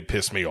scene, and it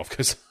pissed me off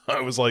because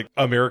I was like,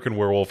 American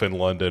Werewolf in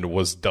London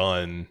was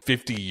done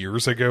 50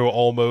 years ago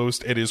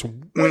almost. It is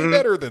way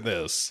better than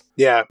this.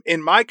 Yeah,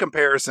 in my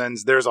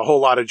comparisons, there's a whole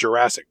lot of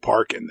Jurassic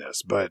Park in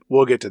this, but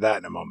we'll get to that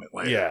in a moment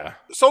later. Yeah.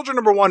 Soldier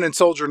number 1 and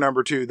Soldier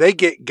number 2, they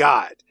get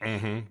got.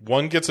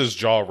 One gets his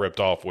jaw ripped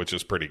off, which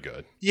is pretty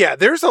good. Yeah,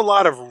 there's a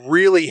lot of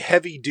really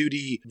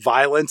heavy-duty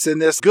violence in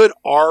this. Good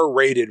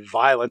R-rated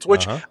violence,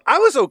 which I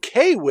was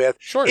okay with.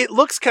 Sure. It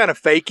looks kind of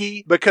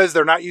fakey because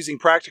they're not using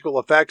practical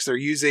effects. They're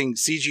using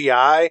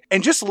CGI.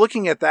 And just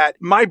looking at that,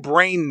 my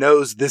brain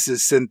knows this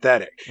is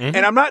synthetic.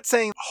 And I'm not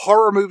saying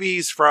horror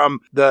movies from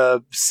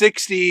the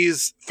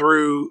 60s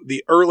through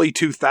the early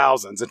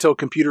 2000s until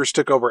computers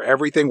took over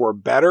everything were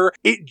better.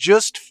 It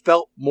just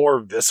felt more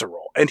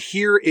visceral. And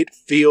here it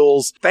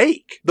feels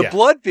fake. The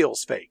blood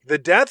feels fake. The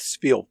deaths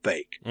feel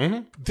fake.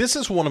 This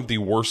is one of the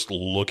worst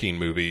looking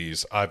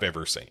movies I've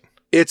ever seen.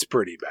 It's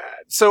pretty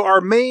bad. So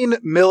our main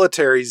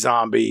military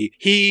zombie,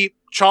 he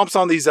chomps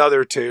on these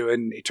other two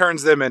and he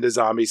turns them into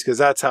zombies because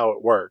that's how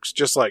it works,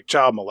 just like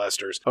child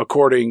molesters,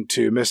 according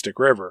to Mystic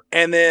River.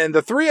 And then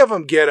the three of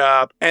them get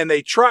up and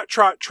they trot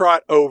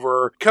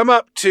over, come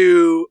up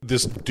to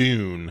this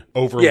dune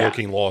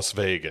overlooking Las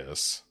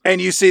Vegas. And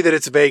you see that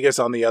it's Vegas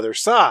on the other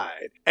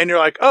side. And you're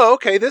like, oh,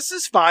 okay, this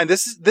is fine.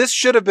 This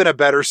should have been a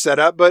better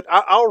setup, but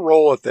I'll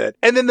roll with it.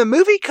 And then the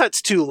movie cuts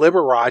to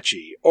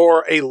Liberace,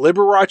 or a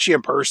Liberace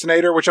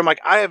impersonator, which I'm like,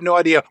 I have no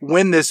idea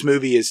when this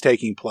movie is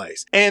taking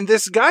place. And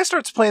this guy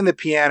starts playing the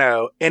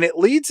piano, and it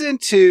leads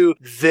into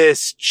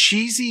this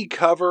cheesy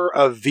cover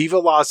of Viva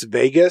Las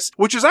Vegas,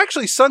 which is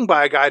actually sung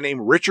by a guy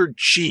named Richard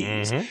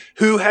Cheese,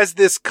 who has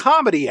this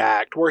comedy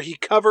act where he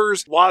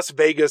covers Las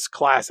Vegas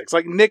classics,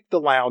 like Nick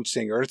the Lounge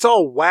Singer. And it's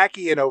all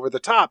wacky and over the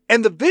top.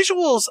 And the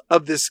visuals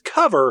of this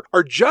cover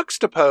are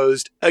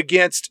juxtaposed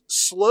against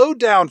slowed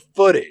down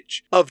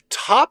footage of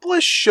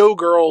topless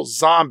showgirl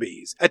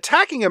zombies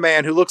attacking a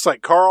man who looks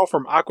like Carl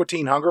from Aqua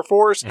Teen Hunger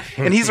Force.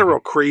 And he's a real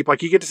creep.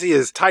 Like, you get to see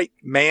his tight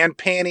man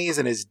panties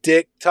and his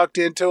dick tucked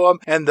into him.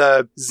 And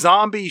the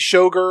zombie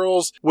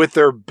showgirls with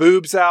their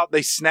boobs out,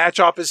 they snatch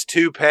off his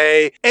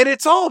toupee. And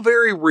it's all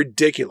very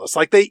ridiculous.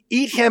 Like, they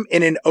eat him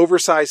in an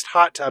oversized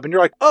hot tub. And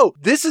you're like, oh,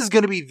 this is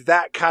going to be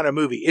that kind of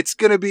movie. It's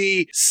going to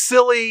be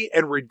silly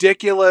and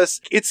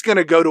ridiculous. It's going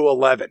to go to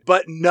 11,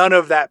 but none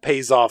of that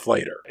pays off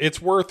later. It's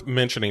worth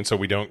mentioning so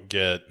we don't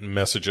get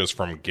messages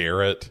from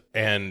Garrett,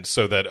 and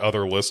so that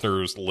other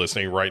listeners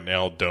listening right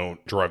now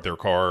don't drive their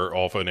car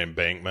off an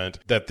embankment,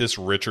 that this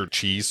Richard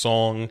Cheese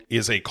song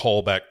is a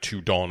callback to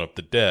Dawn of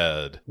the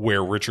Dead,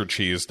 where Richard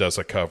Cheese does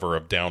a cover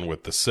of Down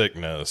with the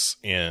Sickness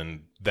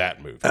in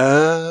that movie.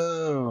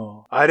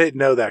 Oh, I didn't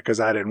know that because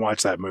I didn't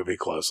watch that movie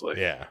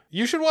closely. Yeah.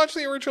 You should watch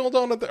the original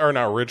Dawn of the, or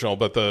not original,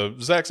 but the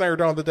Zack Snyder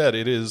Dawn of the Dead.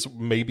 It is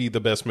maybe the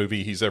best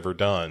movie he's ever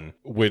done,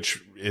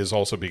 which is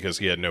also because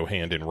he had no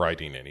hand in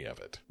writing any of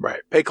it.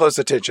 Right. Pay close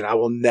attention. I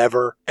will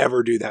never,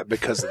 ever do that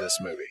because of this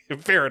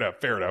movie. Fair enough.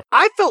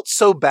 I felt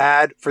so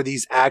bad for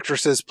these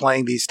actresses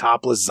playing these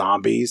topless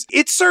zombies.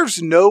 It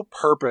serves no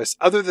purpose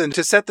other than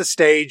to set the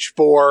stage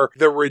for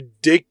the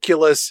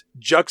ridiculous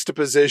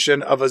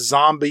juxtaposition of a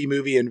zombie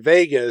movie in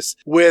Vegas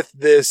with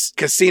this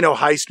casino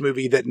heist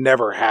movie that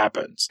never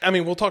happens. I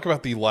mean, we'll talk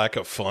about the lack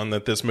of fun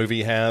that this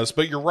movie has,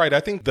 but you're right. I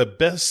think the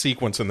best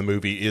sequence in the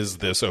movie is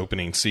this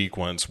opening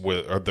sequence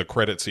or the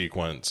credit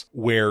sequence,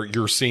 where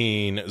you're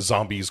seeing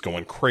zombies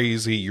going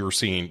crazy. You're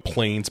seeing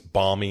planes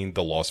bombing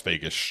the Las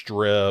Vegas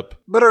Strip.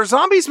 But are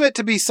zombies meant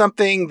to be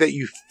something that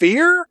you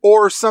fear,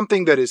 or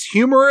something that is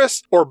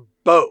humorous, or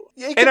both?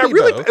 Yeah, and I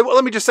really, well,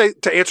 let me just say,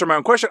 to answer my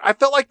own question, I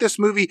felt like this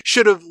movie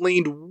should have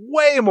leaned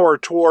way more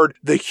toward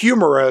the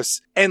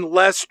humorous and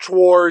less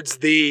towards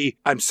the,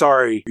 I'm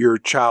sorry, your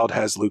child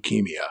has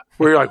leukemia.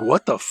 Where you're like,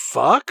 what the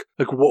fuck?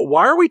 Like,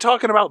 why are we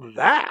talking about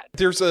that?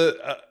 There's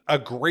a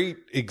great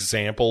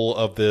example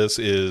of this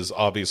is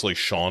obviously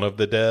Shaun of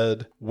the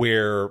Dead,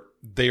 where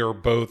they are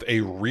both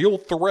a real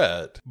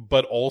threat,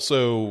 but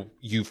also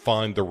you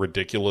find the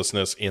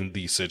ridiculousness in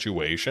the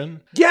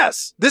situation.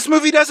 Yes. This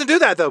movie doesn't do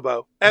that, though,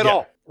 Bo, at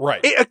all.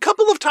 Right. A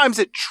couple of times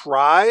it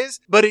tries,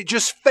 but it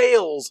just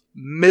fails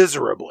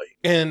miserably.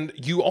 And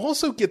you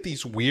also get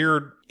these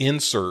weird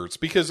inserts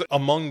because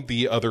among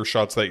the other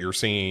shots that you're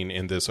seeing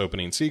in this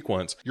opening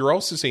sequence, you're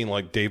also seeing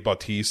like Dave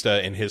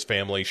Bautista and his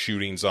family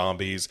shooting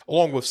zombies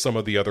along with some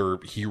of the other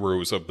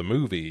heroes of the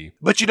movie.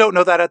 But you don't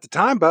know that at the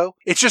time, Bo.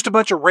 It's just a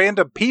bunch of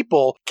random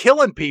people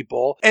killing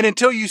people. And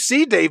until you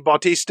see Dave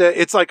Bautista,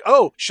 it's like,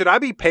 oh, should I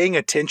be paying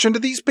attention to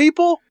these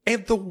people?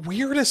 And the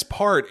weirdest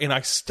part, and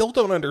I still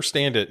don't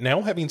understand it,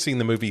 now having seen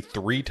the movie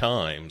 3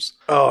 times.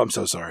 Oh, I'm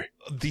so sorry.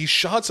 These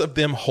shots of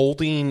them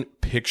holding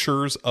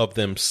pictures of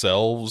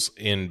themselves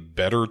in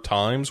better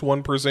times,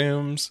 one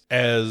presumes,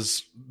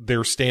 as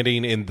they're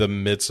standing in the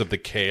midst of the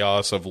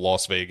chaos of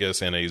Las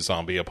Vegas in a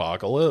zombie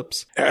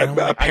apocalypse.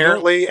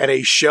 Apparently at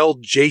a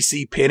shelled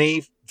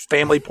JCPenney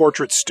family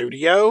portrait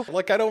studio.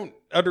 Like, I don't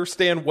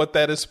understand what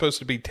that is supposed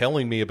to be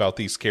telling me about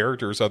these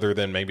characters other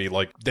than maybe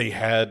like they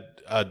had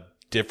a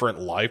different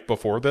life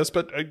before this,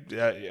 but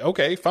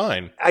okay,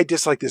 fine. I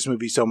dislike this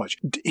movie so much.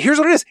 Here's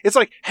what it is. It's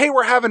like, hey,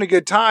 we're having a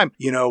good time.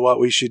 You know what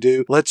we should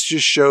do? Let's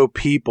just show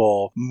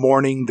people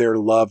mourning their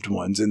loved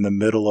ones in the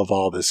middle of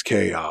all this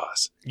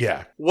chaos.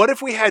 Yeah. What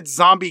if we had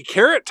Zombie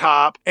Carrot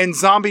Top and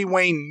Zombie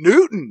Wayne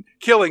Newton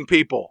killing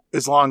people?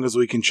 As long as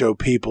we can show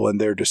people in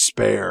their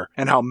despair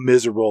and how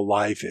miserable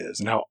life is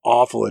and how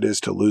awful it is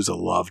to lose a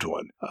loved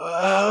one.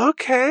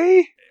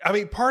 Okay. I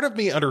mean, part of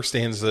me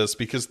understands this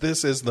because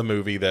this is the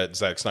movie that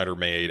Zack Snyder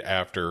made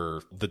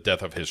after the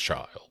death of his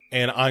child.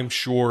 And I'm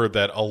sure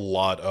that a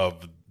lot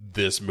of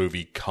this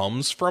movie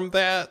comes from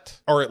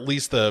that, or at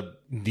least the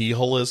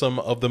nihilism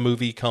of the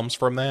movie comes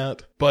from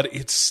that. But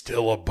it's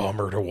still a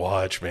bummer to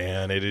watch,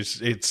 man.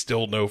 It's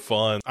still no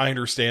fun. I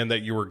understand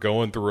that you were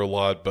going through a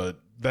lot,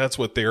 but that's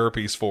what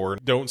therapy's for.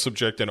 Don't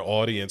subject an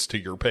audience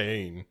to your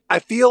pain. I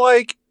feel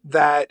like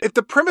that if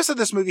the premise of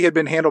this movie had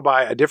been handled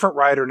by a different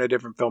writer and a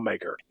different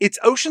filmmaker, it's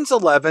Ocean's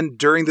 11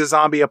 during the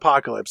zombie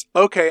apocalypse.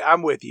 Okay,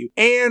 I'm with you.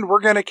 And we're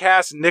going to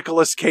cast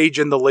Nicolas Cage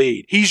in the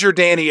lead. He's your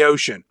Danny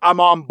Ocean. I'm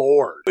on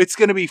board. It's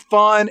going to be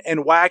fun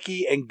and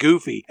wacky and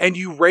goofy. And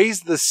you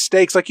raise the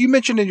stakes. Like you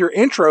mentioned in your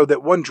intro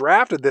that one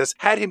draft of this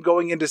had him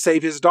going in to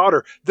save his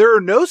daughter. There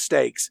are no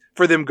stakes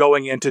for them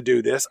going in to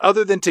do this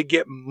other than to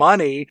get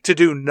money to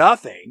do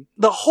nothing.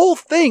 The whole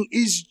thing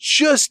is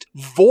just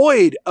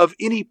void of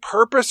any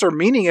purpose or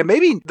meaning. And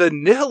maybe the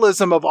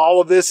nihilism of all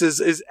of this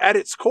is at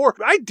its core.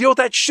 I deal with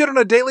that shit on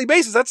a daily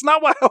basis. That's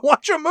not why I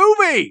watch a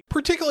movie.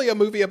 Particularly a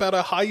movie about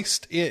a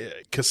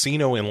heist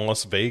casino in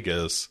Las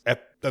Vegas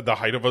at the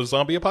height of a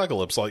zombie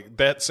apocalypse. Like,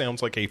 that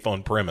sounds like a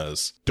fun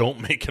premise.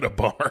 Don't make it a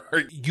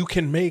bummer. You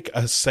can make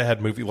a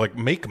sad movie, like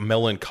make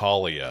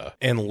Melancholia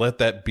and let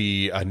that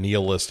be a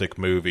nihilistic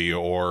movie,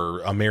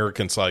 or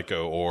American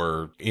Psycho,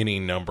 or any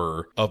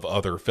number of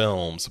other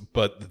films.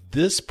 But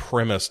this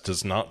premise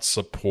does not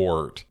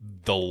support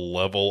the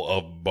level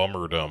of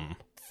bummerdom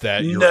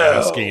that you're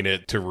asking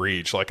it to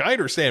reach. Like, I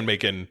understand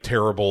making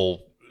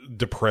terrible,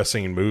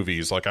 depressing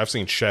movies. Like, I've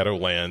seen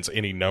Shadowlands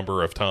any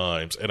number of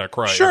times and I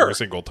cry every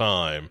single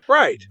time.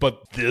 Right.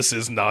 But this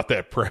is not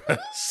that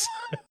premise.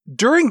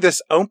 During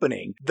this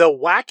opening, the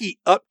wacky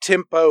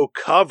up-tempo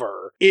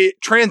cover, it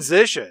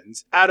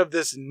transitions out of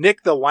this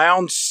Nick the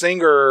Lounge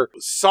Singer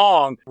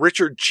song,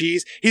 Richard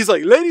Cheese. He's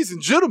like, ladies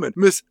and gentlemen,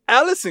 Miss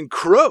Alison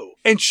Crowe.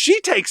 And she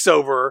takes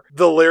over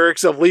the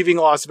lyrics of Leaving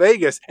Las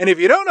Vegas. And if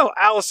you don't know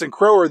Alison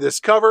Crowe or this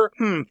cover,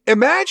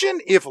 imagine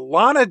if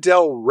Lana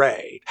Del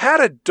Rey had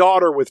a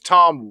daughter with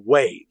Tom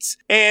Waits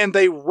and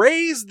they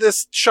raised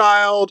this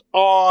child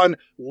on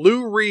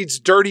Lou Reed's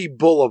Dirty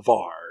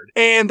Boulevard.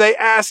 And they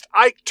asked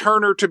Ike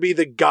Turner to be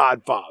the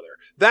godfather.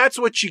 That's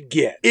what you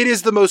get. It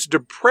is the most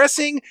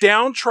depressing,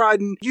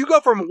 downtrodden. You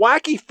go from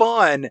wacky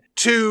fun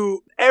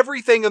to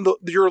everything in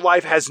your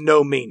life has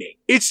no meaning.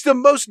 It's the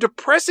most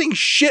depressing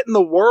shit in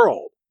the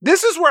world.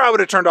 This is where I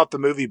would have turned off the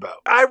movie, Bo.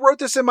 I wrote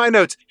this in my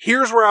notes.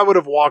 Here's where I would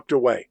have walked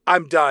away.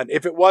 I'm done.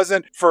 If it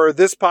wasn't for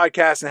this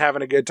podcast and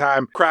having a good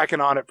time cracking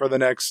on it for the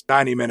next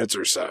 90 minutes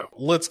or so.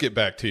 Let's get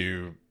back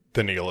to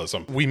the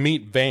nihilism. We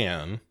meet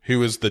Van,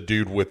 who is the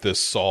dude with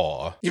this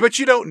saw. Yeah, but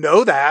you don't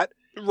know that.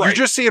 Right. You're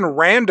just seeing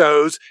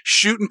randos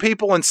shooting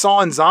people and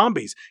sawing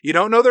zombies. You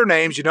don't know their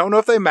names. You don't know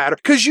if they matter.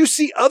 Because you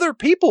see other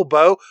people,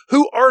 Bo,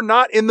 who are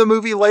not in the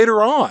movie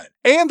later on.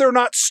 And they're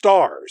not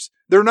stars.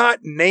 They're not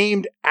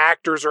named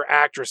actors or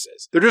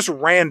actresses. They're just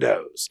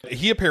randos.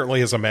 He apparently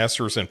has a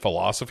master's in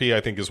philosophy,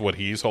 I think is what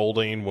he's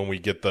holding when we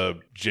get the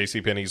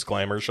JCPenney's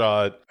glamour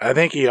shot. I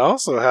think he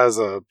also has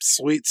a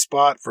sweet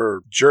spot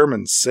for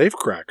German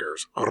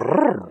safecrackers.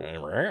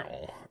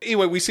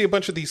 Anyway, we see a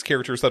bunch of these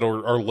characters that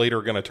are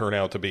later going to turn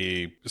out to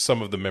be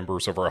some of the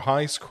members of our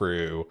heist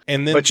crew.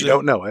 And then, but you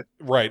don't know it.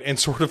 Right. And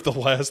sort of the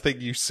last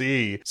thing you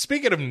see,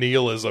 speaking of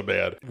nihilism,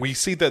 man, we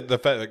see that the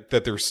fact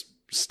that there's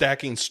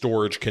stacking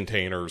storage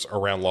containers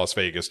around Las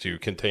Vegas to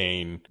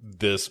contain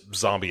this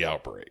zombie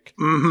outbreak.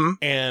 Mm-hmm.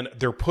 And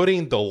they're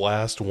putting the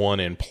last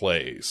one in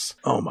place.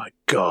 Oh my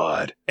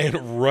God.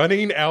 And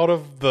running out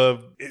of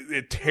the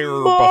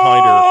terror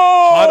behind her,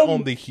 hot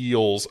on the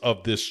heels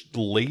of this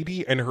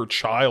lady and her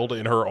child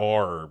in her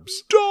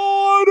arms.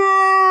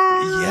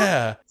 Daughter!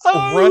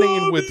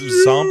 running with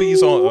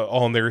zombies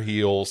on their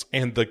heels,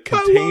 and the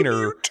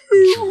container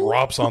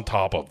drops on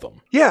top of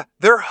them. Yeah,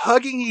 they're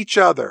hugging each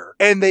other,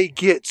 and they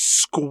get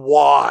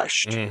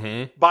squashed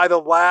by the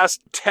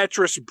last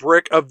Tetris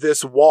brick of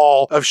this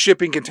wall of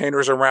shipping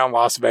containers around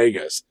Las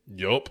Vegas.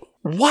 Yup.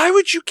 Why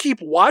would you keep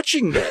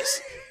watching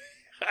this?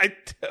 I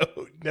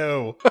don't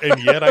know.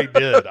 And yet I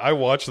did. I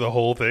watched the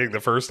whole thing the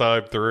first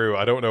time through.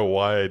 I don't know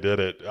why I did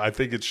it. I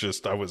think it's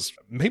just I was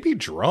maybe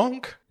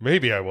drunk.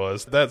 Maybe I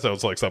was. That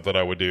sounds like something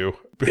I would do.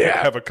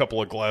 Yeah. Have a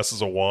couple of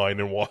glasses of wine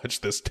and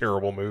watch this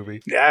terrible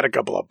movie. Yeah, I had a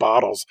couple of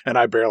bottles, and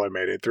I barely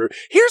made it through.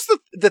 Here's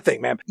the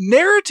thing, man.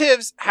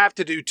 Narratives have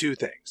to do two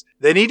things.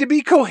 They need to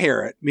be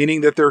coherent,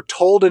 meaning that they're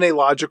told in a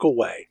logical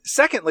way.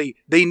 Secondly,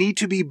 they need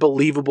to be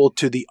believable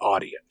to the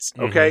audience,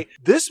 okay?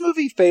 This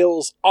movie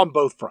fails on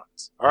both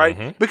fronts, all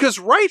right? Because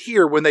right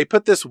here, when they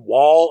put this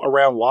wall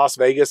around Las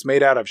Vegas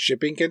made out of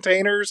shipping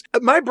containers,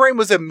 my brain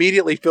was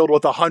immediately filled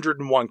with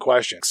 101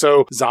 questions.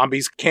 So,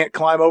 zombies can't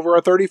climb over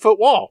a 30-foot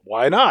wall.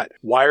 Why not?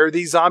 Why are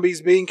these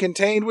zombies being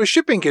contained with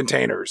shipping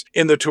containers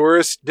in the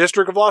tourist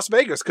district of Las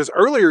Vegas? Because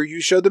earlier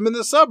you showed them in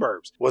the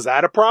suburbs. Was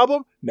that a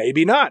problem?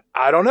 Maybe not.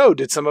 I don't know.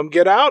 Did some of them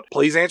get out?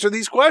 Please answer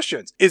these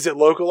questions. Is it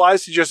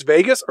localized to just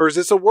Vegas, or is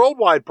this a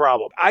worldwide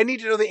problem? I need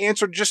to know the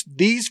answer to just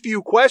these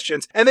few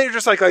questions, and they're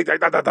just like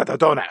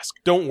don't ask.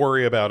 Don't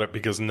worry about it,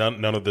 because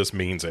none of this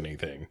means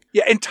anything.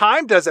 Yeah, and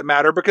time doesn't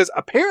matter, because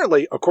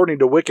apparently, according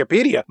to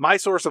Wikipedia, my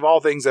source of all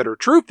things that are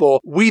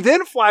truthful, we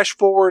then flash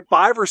forward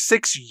 5 or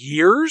 6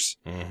 years.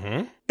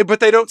 But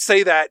they don't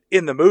say that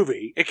in the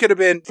movie. It could have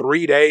been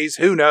 3 days,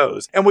 who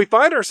knows? And we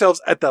find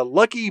ourselves at the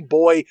Lucky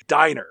Boy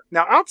Diner.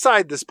 Now,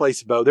 outside this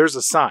place, Bo, there's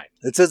a sign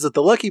that says that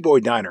the Lucky Boy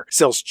Diner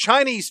sells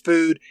Chinese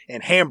food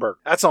and hamburger.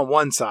 That's on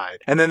one side.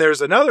 And then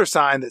there's another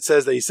sign that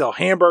says they sell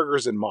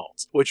hamburgers and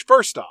malts, which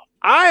first off,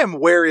 I am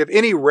wary of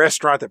any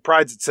restaurant that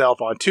prides itself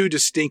on two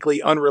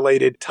distinctly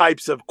unrelated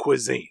types of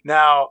cuisine.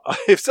 Now,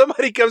 if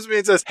somebody comes to me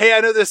and says, hey,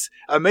 I know this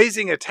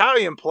amazing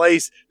Italian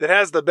place that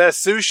has the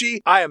best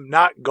sushi, I am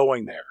not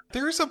going there.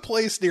 There's a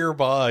place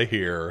nearby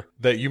here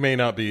that you may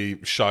not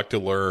be shocked to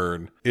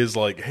learn is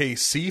like, hey,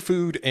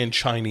 seafood and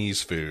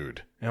Chinese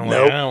food. And I'm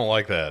like, I don't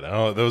like that.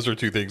 Those are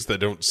two things that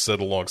don't sit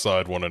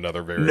alongside one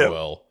another very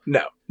well.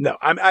 No.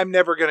 I'm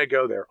never going to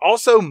go there.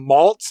 Also,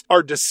 malts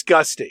are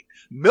disgusting.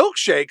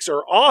 Milkshakes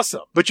are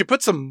awesome, but you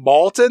put some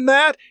malt in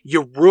that,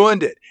 you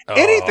ruined it.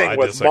 Anything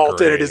with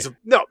malt in it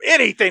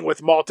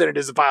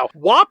is vile.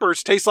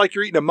 Whoppers taste like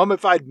you're eating a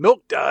mummified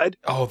milk dud.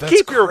 Oh, that's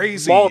Keep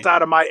crazy. your malt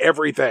out of my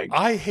everything.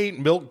 I hate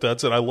milk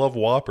duds and I love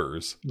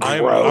Whoppers.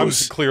 I'm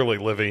clearly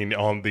living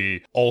on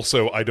the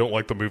also I don't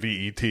like the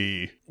movie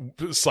E.T.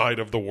 side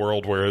of the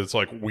world, where it's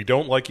like, we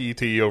don't like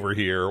E.T. over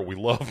here. We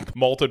love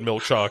malted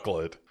milk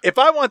chocolate. If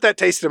I want that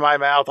taste in my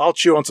mouth, I'll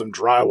chew on some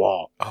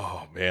drywall.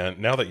 Oh man,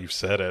 now that you've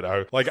said it,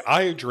 I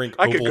drink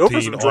I could go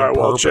for some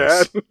drywall,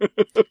 Chad.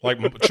 Like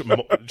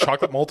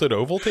chocolate malted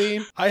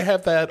Ovaltine. I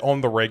have that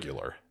on the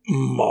regular.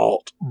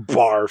 Malt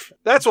barf.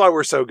 That's why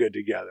we're so good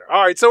together.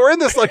 All right, so we're in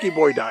this Lucky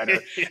Boy Diner,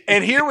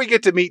 and here we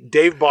get to meet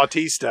Dave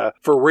Bautista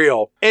for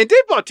real. And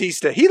Dave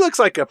Bautista, he looks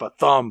like if a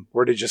thumb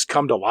were to just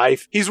come to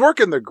life. He's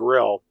working the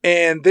grill,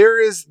 and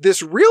there is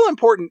this real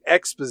important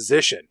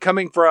exposition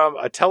coming from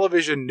a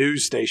television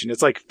news station.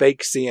 It's like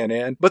fake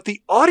CNN, but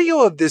the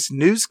audio of this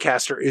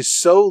newscaster is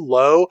so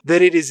low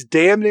that it is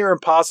damn near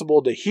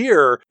impossible to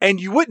hear,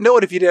 and you wouldn't know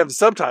it if you didn't have the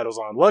subtitles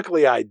on.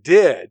 Luckily, I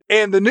did.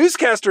 And the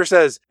newscaster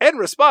says, in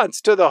response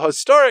to the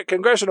historic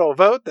congressional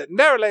vote that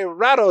narrowly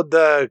rattled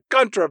the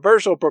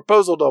controversial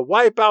proposal to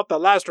wipe out the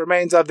last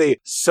remains of the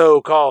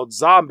so-called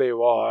zombie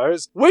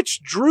wars,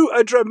 which drew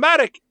a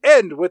dramatic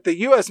end with the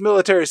U.S.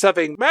 military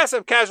suffering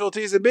massive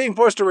casualties and being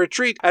forced to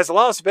retreat as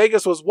Las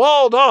Vegas was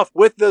walled off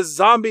with the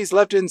zombies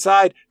left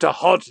inside to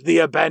haunt the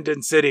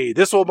abandoned city.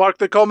 This will mark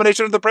the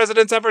culmination of the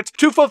president's efforts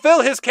to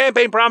fulfill his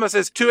campaign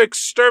promises to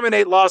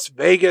exterminate Las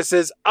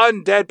Vegas's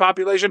undead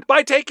population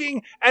by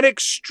taking an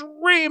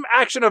extreme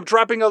action of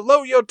dropping a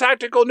low-yield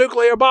tactical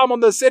nuclear bomb on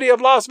the city of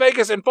Las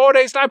Vegas in 4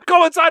 days' time,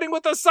 coinciding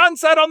with the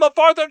sunset on the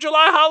 4th of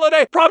July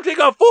holiday, prompting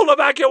a full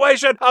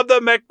evacuation of the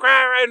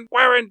McCarran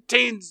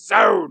quarantine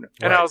zone.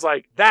 And I was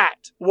like,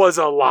 that was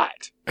a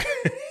lot.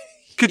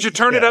 Could you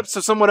turn it up so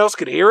someone else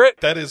could hear it?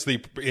 That is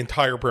the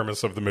entire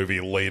premise of the movie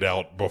laid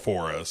out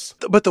before us.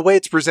 But the way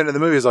it's presented in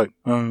the movie is like,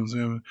 and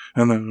then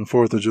the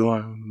 4th of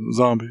July,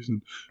 zombies,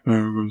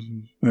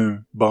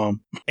 and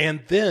bomb.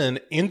 And then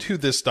into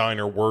this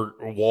diner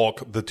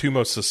walk the two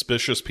most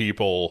suspicious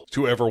people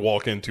to ever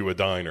walk into a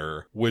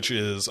diner, which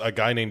is a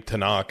guy named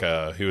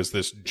Tanaka, who is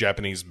this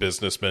Japanese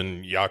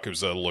businessman,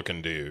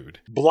 Yakuza-looking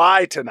dude.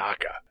 Bly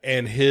Tanaka.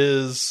 And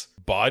his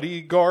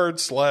bodyguard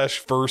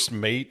 / first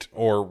mate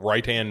or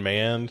right-hand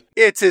man.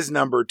 It's his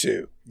number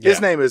 2.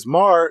 His name is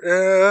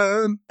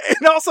Martin.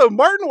 And also,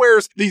 Martin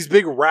wears these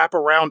big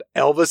wraparound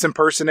Elvis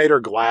impersonator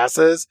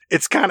glasses.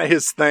 It's kind of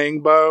his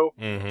thing, Bo.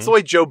 It's the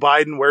way Joe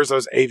Biden wears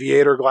those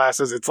aviator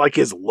glasses. It's like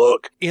his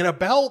look. In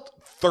about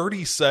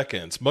 30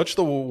 seconds, much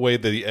the way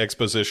the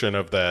exposition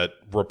of that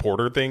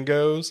reporter thing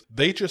goes,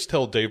 they just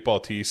tell Dave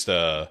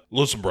Bautista,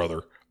 listen,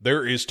 brother,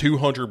 there is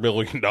 $200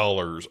 million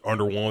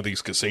under one of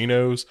these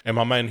casinos. And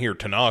my man here,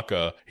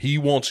 Tanaka, he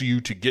wants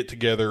you to get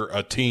together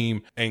a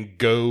team and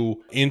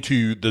go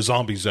into the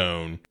zombie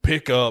zone,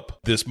 pick up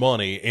this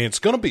money. And it's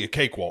going to be a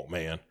cakewalk,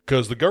 man,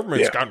 because the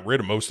government's gotten rid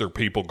of most of their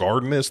people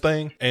guarding this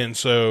thing. And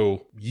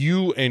so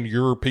you and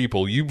your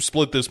people, you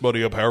split this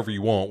money up however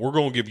you want. We're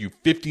going to give you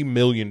 $50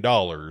 million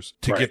to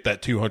get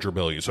that $200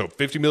 million. So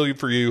 $50 million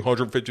for you,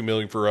 $150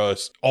 million for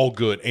us, all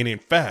good. And in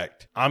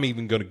fact, I'm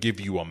even going to give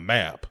you a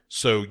map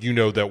so you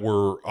know that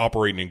we're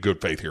operating in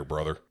good faith here,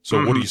 brother.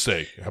 So what do you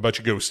say? How about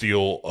you go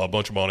steal a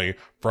bunch of money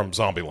from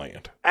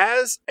Zombieland?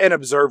 As an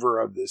observer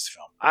of this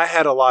film, I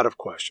had a lot of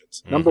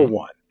questions. Number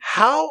one,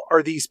 how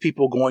are these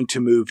people going to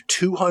move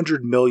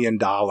 $200 million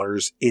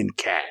in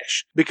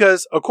cash?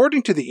 Because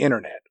according to the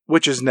internet,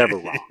 which is never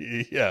wrong,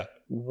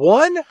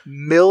 $1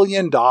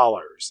 million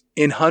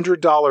in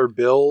 $100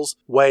 bills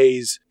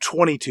weighs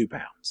 22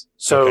 pounds.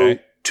 So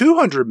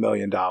 $200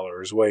 million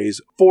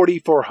weighs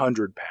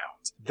 4,400 pounds.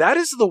 That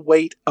is the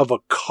weight of a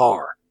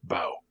car,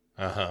 Bo.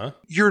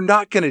 You're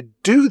not going to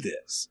do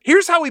this.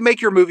 Here's how we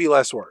make your movie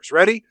less worse.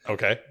 Ready?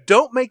 Okay.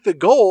 Don't make the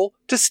goal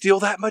to steal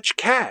that much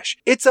cash.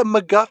 It's a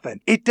MacGuffin.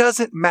 It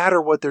doesn't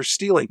matter what they're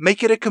stealing.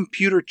 Make it a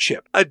computer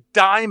chip, a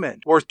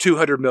diamond worth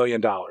 $200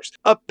 million,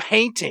 a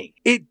painting.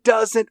 It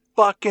doesn't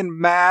fucking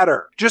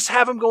matter. Just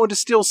have them going to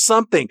steal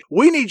something.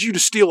 We need you to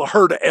steal a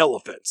herd of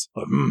elephants.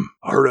 A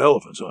herd of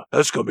elephants, huh?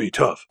 That's going to be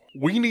tough.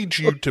 We need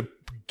you to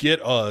get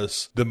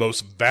us the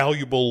most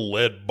valuable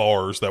lead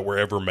bars that were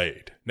ever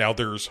made. Now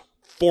there's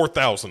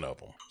 4,000 of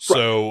them.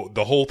 So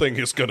the whole thing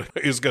is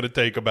gonna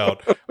take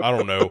about, I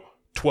don't know,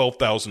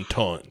 12,000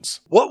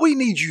 tons. What we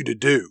need you to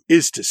do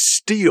is to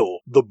steal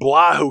the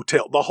Bly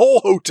Hotel, the whole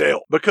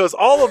hotel, because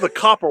all of the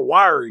copper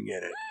wiring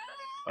in it,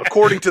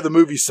 according to the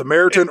movie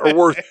Samaritan, are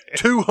worth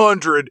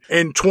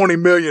 $220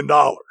 million.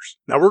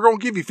 Now we're going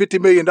to give you $50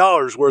 million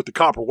worth of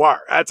copper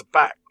wire. That's a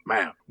fact.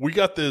 Man, we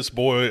got this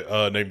boy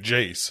named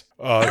Jace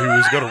who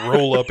is going to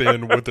roll up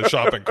in with the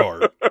shopping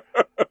cart.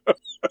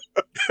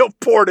 He'll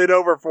port it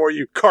over for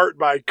you cart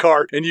by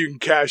cart and you can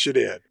cash it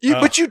in.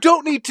 But you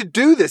don't need to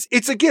do this.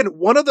 It's, again,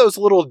 one of those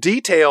little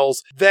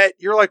details that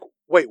you're like,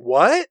 wait,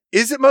 what?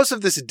 Isn't most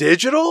of this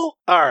digital?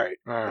 All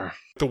right.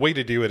 The way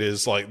to do it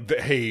is like,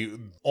 hey,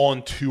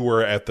 on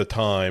tour at the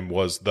time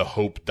was the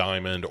Hope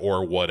Diamond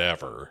or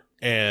whatever.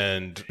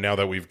 And now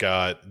that we've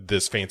got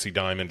this fancy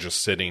diamond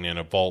just sitting in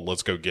a vault,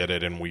 let's go get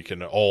it and we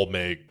can all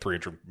make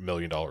 $300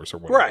 million or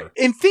whatever. Right.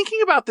 And thinking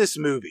about this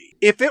movie,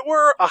 if it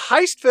were a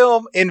heist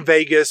film in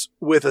Vegas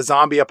with a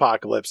zombie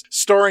apocalypse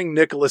starring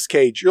Nicolas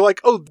Cage, you're like,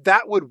 oh,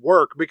 that would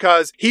work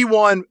because he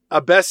won a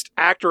Best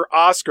Actor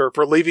Oscar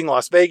for Leaving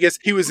Las Vegas.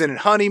 He was in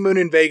Honeymoon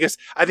in Vegas.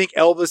 I think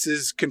Elvis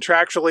is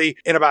contractually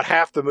in about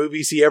half the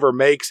movies he ever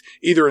makes,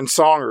 either in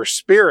song or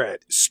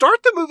spirit.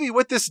 Start the movie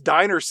with this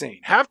diner scene.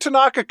 Have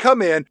Tanaka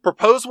come in,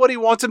 propose what he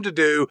wants him to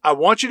do. I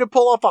want you to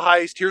pull off a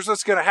heist. Here's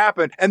what's going to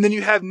happen. And then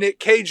you have Nick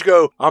Cage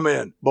go, I'm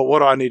in, but what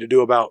do I need to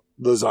do about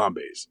the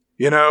zombies?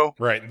 You know?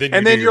 Right.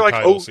 Then you're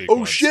like,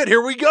 oh shit,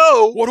 here we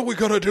go. What are we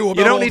going to do about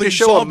You don't need to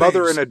show zombies? A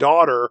mother and a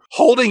daughter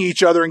holding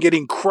each other and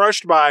getting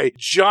crushed by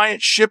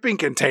giant shipping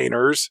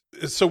containers.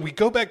 So we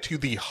go back to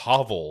the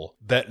hovel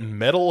that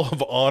Medal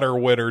of Honor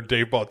winner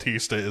Dave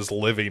Bautista is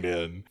living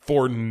in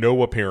for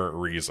no apparent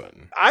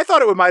reason. I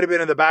thought it might have been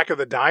in the back of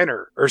the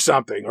diner or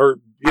something, or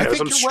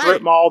some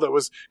strip mall that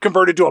was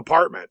converted to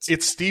apartments.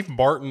 It's Steve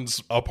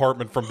Martin's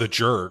apartment from The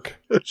Jerk.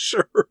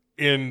 Sure.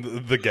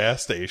 In the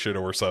gas station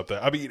or something.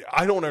 I mean,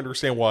 I don't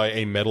understand why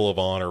a Medal of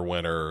Honor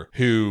winner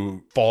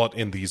who fought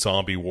in the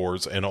zombie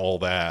wars and all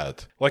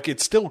that, like,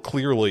 it's still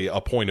clearly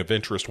a point of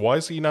interest. Why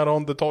is he not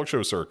on the talk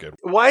show circuit?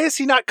 Why is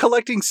he not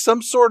collecting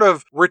some sort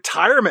of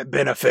retirement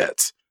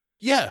benefits?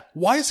 Yeah,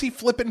 why is he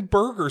flipping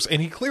burgers?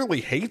 And he clearly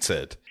hates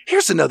it.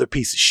 Here's another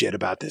piece of shit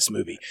about this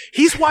movie.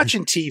 He's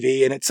watching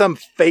TV and it's some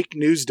fake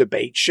news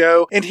debate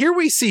show. And here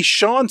we see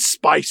Sean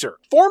Spicer,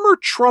 former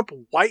Trump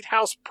White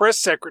House press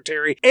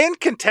secretary and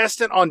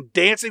contestant on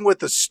Dancing with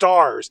the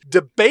Stars,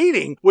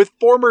 debating with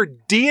former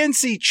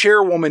DNC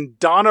chairwoman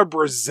Donna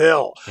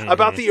Brazile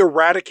about the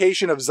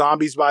eradication of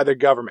zombies by the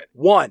government.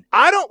 One,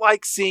 I don't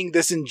like seeing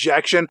this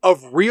injection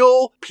of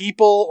real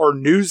people or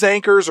news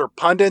anchors or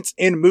pundits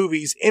in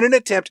movies in an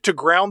attempt to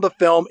ground the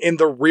film in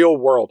the real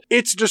world.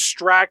 It's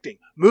distracting.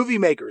 Movie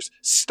makers,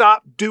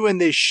 stop doing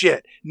this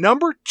shit.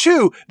 Number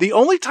two, the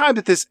only time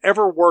that this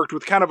ever worked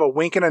with kind of a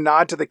wink and a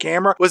nod to the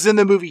camera was in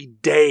the movie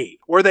Dave,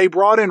 where they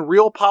brought in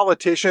real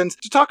politicians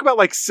to talk about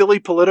like silly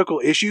political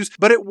issues,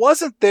 but it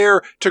wasn't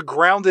there to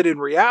ground it in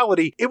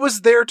reality. It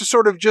was there to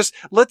sort of just,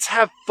 let's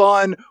have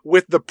fun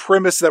with the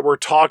premise that we're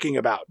talking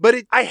about. But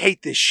I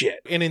hate this shit.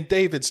 And in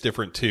Dave, it's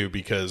different too,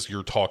 because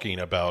you're talking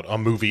about a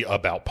movie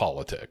about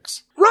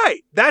politics.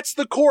 Right. That's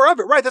the core of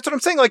it. Right. That's what I'm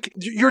saying. Like,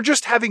 you're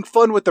just having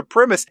fun with the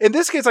premise. In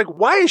this case, like,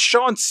 why is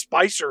Sean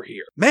Spicer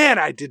here? Man,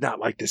 I did not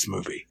like this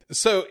movie.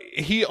 So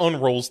he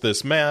unrolls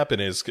this map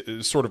and is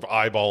sort of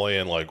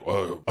eyeballing like,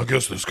 I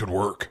guess this could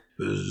work.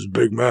 This is a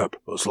big map.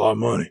 That's a lot of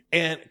money.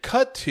 And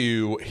cut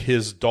to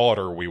his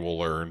daughter, we will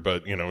learn,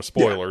 but,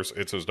 spoilers,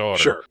 it's his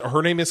daughter. Sure.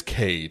 Her name is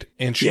Cade,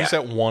 and she's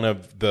at one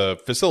of the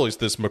facilities,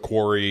 this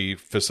Macquarie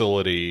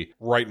facility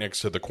right next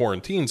to the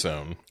quarantine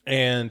zone.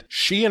 And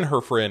she and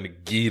her friend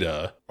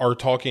Geeta are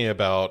talking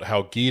about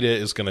how Geeta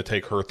is going to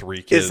take her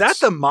 3 kids. Is that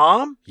the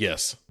mom?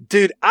 Yes.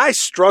 Dude, I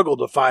struggled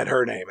to find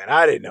her name, and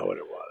I didn't know what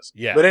it was.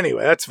 Yeah. But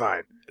anyway, that's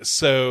fine.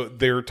 So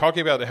they're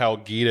talking about how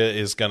Geeta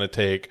is going to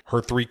take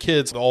her 3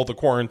 kids. All the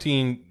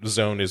quarantine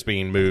zone is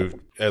being moved,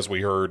 as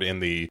we heard in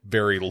the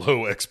very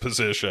low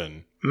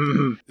exposition.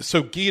 Mm-hmm.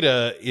 So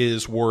Geeta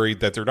is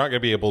worried that they're not going to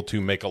be able to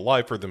make a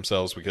life for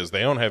themselves because they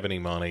don't have any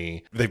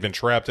money. They've been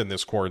trapped in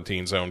this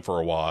quarantine zone for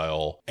a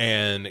while.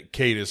 And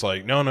Kate is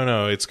like,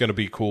 no, it's going to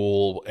be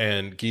cool.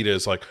 And Geeta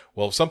is like,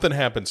 well, if something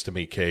happens to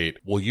me, Kate,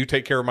 will you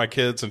take care of my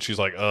kids? And she's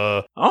like,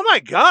 Oh my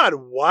God,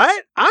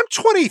 what? I'm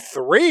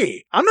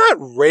 23. I'm not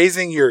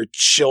raising your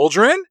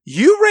children.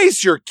 You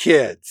raise your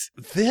kids.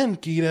 Then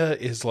Geeta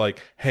is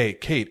like, hey,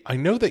 Kate, I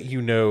know that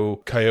you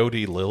know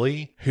Coyote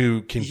Lily,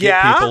 who can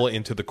get people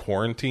into the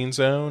quarantine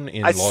zone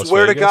in Las Vegas. I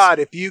swear to God,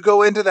 if you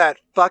go into that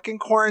fucking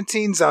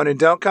quarantine zone and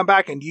don't come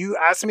back and you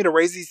ask me to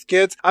raise these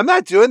kids, I'm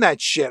not doing that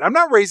shit. I'm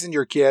not raising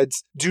your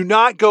kids. Do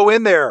not go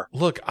in there.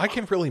 Look, I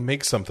can really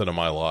make something of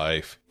my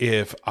life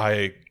if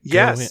I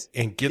go in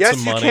and get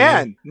some money. Yes, you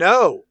can.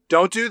 No,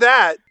 don't do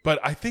that. But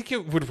I think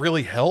it would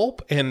really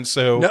help. And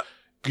so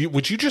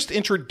would you just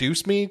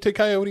introduce me to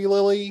Coyote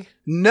Lily?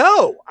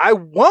 No, I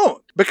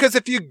won't. Because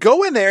if you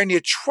go in there and you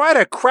try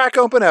to crack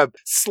open a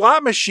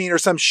slot machine or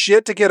some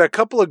shit to get a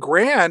couple of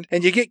grand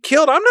and you get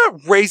killed, I'm not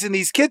raising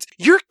these kids.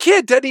 Your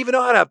kid doesn't even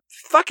know how to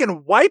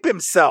fucking wipe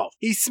himself.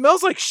 He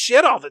smells like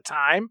shit all the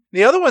time.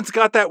 The other one's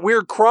got that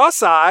weird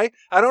cross eye.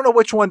 I don't know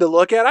which one to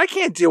look at. I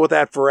can't deal with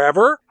that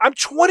forever. I'm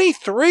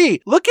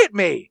 23. Look at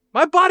me.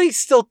 My body's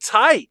still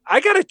tight.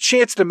 I got a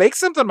chance to make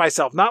something of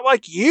myself. Not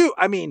like you.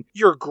 I mean,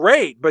 you're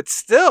great, but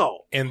still.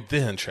 And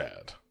then,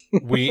 Chad,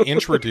 we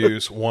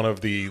introduce one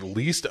of the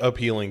least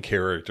appealing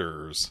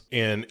characters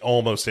in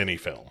almost any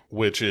film,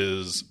 which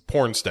is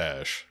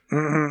Pornstash,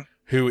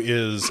 who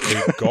is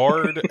a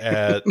guard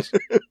at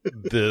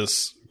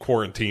this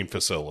quarantine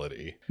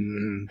facility,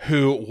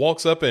 who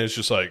walks up and is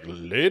just like,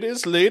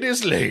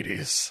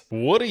 ladies,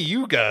 what are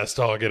you guys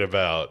talking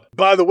about?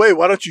 By the way,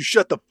 why don't you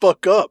shut the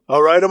fuck up?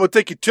 All right, I'm gonna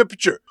take your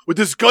temperature with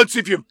this gun, see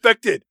if you're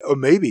infected. Or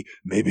maybe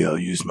I'll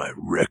use my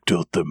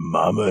rectal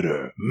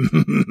thermometer.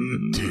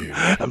 Dude.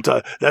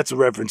 That's a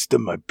reference to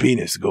my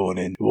penis going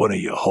in one of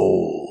your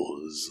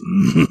holes.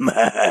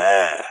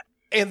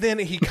 And then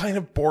he kind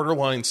of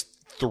borderline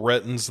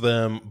threatens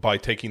them by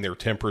taking their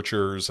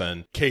temperatures,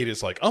 and Kate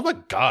is like, oh my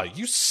God,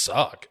 you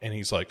suck. And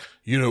he's like,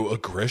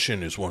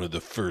 aggression is one of the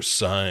first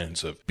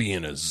signs of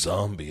being a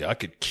zombie. I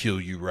could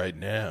kill you right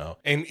now.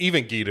 And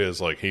even Geeta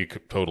is like, he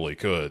totally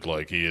could.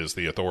 Like, he is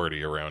the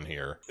authority around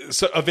here.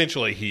 So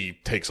eventually he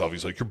takes off.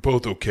 He's like, you're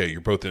both okay.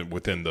 You're both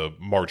within the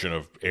margin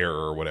of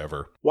error or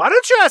whatever. Why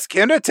don't you ask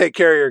him to take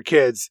care of your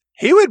kids?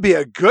 He would be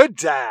a good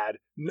dad.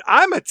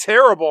 I'm a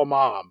terrible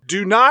mom.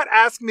 Do not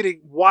ask me to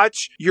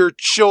watch your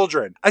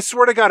children. I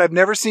swear to God, I've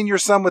never seen your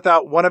son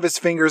without one of his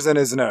fingers in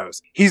his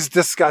nose. He's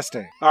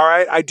disgusting. All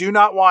right? I do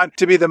not want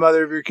to be the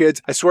mother of your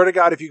kids. I swear to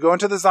God, if you go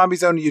into the zombie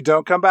zone and you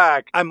don't come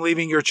back, I'm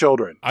leaving your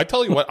children. I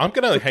tell you what, I'm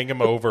going to hang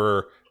him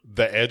over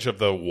the edge of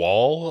the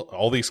wall,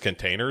 all these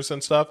containers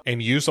and stuff,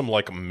 and use them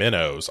like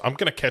minnows. I'm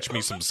going to catch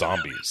me some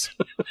zombies.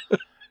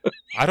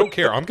 I don't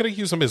care. I'm going to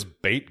use them as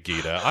bait,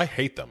 Geeta. I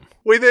hate them.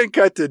 We then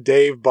cut to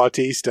Dave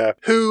Bautista,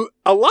 who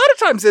a lot of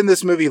times in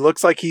this movie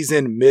looks like he's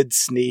in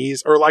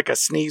mid-sneeze or like a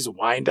sneeze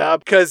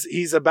wind-up because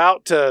he's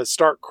about to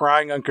start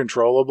crying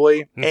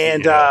uncontrollably.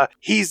 And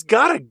he's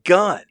got a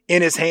gun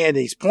in his hand.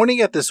 And he's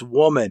pointing at this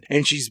woman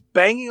and she's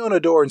banging on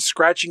a door and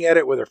scratching at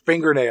it with her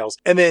fingernails.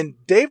 And then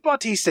Dave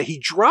Bautista, he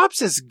drops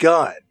his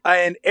gun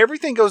and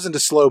everything goes into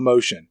slow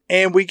motion.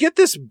 And we get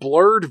this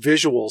blurred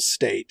visual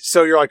state.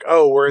 So you're like,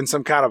 oh, we're in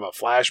some kind of a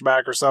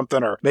flashback or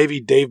something, or maybe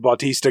Dave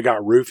Bautista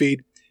got roofied.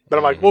 But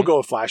I'm like, we'll go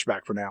with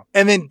flashback for now.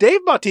 And then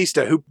Dave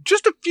Bautista, who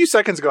just a few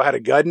seconds ago had a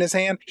gun in his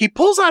hand, he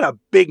pulls out a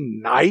big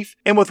knife.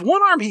 And with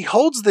one arm, he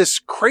holds this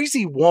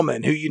crazy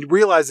woman who you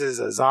realize is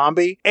a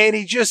zombie. And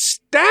he just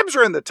stabs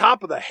her in the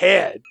top of the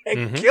head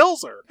and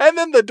kills her. And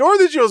then the door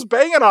that she was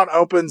banging on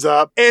opens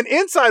up. And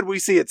inside we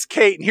see it's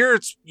Kate. And here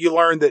you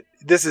learn that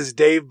this is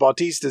Dave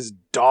Bautista's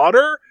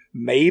daughter.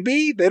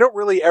 Maybe. They don't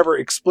really ever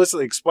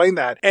explicitly explain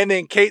that. And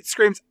then Kate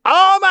screams,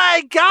 oh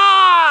my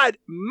God,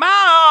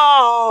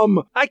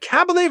 Mom! I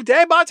can't believe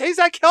Dave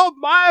Bautista killed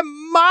my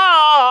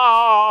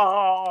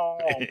mom!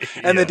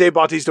 And then Dave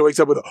Bautista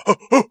wakes up with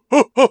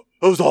it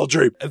was all a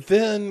dream.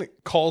 Then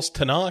calls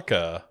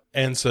Tanaka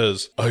and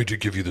says, I hate to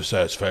give you the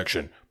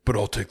satisfaction, but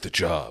I'll take the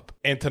job.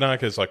 And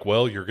Tanaka is like,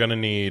 well, you're going to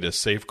need a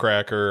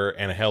safecracker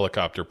and a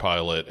helicopter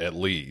pilot at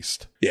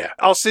least. Yeah.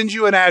 I'll send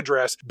you an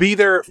address. Be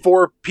there at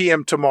 4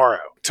 p.m. tomorrow.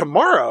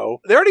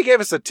 Tomorrow? They already gave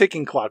us a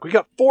ticking clock. We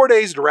got 4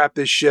 days to wrap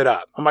this shit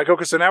up. I'm like,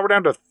 okay, so now we're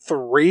down to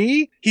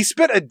 3? He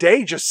spent a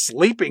day just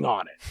sleeping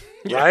on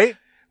it, right?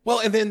 Well,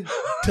 and then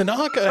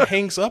Tanaka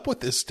hangs up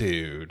with this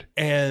dude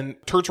and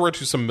turns around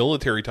to some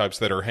military types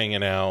that are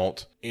hanging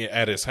out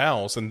at his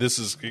house. And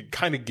it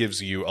kind of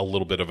gives you a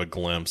little bit of a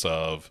glimpse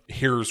of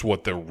here's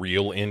what the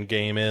real end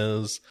game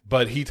is.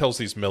 But he tells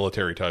these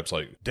military types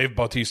like, Dave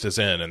Bautista's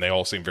in, and they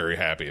all seem very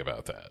happy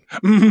about that.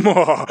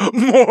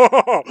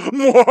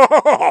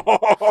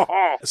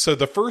 So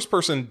the first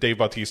person Dave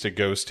Bautista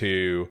goes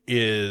to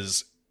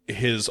is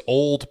his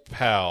old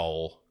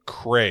pal,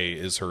 Cray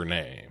is her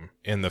name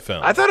in the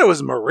film. I thought it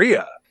was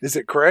Maria. Is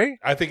it Cray?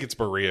 I think it's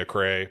Maria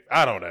Cray.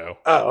 I don't know.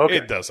 Oh, okay.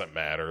 It doesn't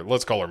matter.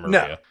 Let's call her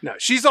Maria. No.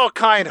 She's all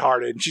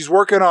kind-hearted. She's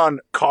working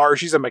on cars.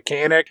 She's a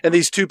mechanic. And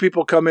these two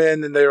people come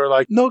in and they were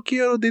like, no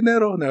quiero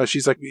dinero. No,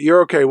 she's like,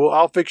 you're okay. Well,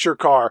 I'll fix your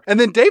car. And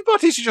then Dave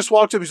Bautista just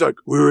walks up. He's like,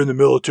 we were in the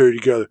military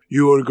together.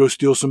 You want to go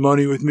steal some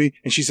money with me?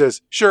 And she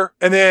says, sure.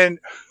 And then...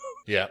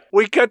 yeah.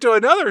 We cut to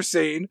another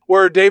scene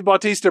where Dave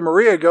Bautista and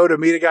Maria go to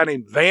meet a guy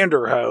named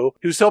Vanderho,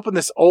 who's helping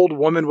this old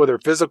woman with her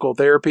physical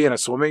therapy in a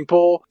swimming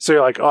pool. So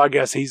you're like, oh, I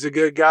guess he's a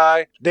good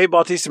guy. Dave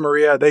Bautista and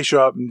Maria, they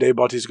show up and Dave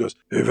Bautista goes,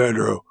 hey,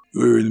 Vanderho,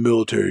 we were in the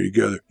military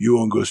together. You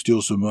want to go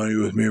steal some money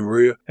with me and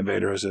Maria? And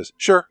Vanderho says,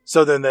 sure.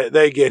 So then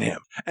they get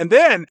him. And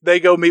then they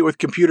go meet with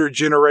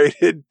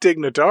computer-generated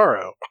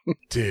Tignataro.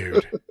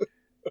 Dude.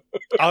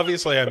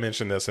 Obviously, I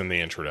mentioned this in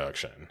the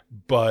introduction,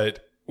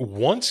 but...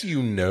 once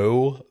you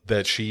know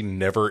that she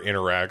never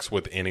interacts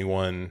with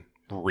anyone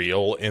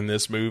real in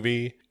this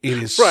movie, it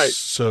is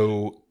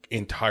so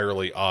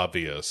entirely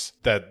obvious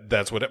that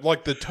that's what...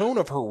 like, the tone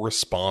of her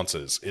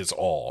responses is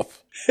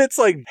off. It's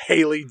like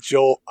Haley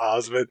Joel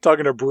Osment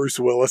talking to Bruce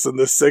Willis in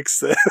The Sixth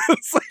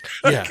Sense.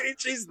 Okay,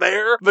 she's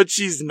there, but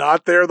she's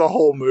not there the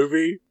whole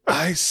movie.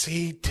 I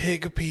see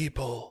Tig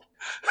people.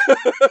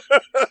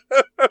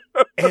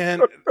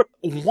 And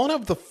one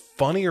of the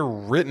funnier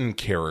written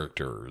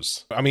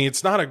characters, I mean,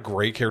 it's not a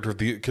great character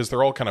because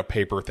they're all kind of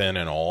paper thin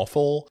and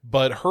awful,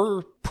 but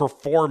her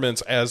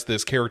performance as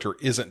this character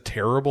isn't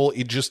terrible.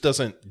 It just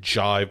doesn't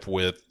jive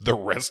with the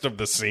rest of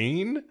the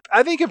scene.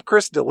 I think if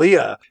Chris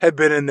D'Elia had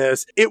been in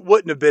this, it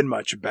wouldn't have been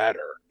much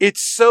better.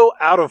 It's so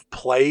out of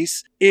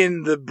place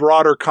in the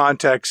broader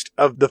context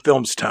of the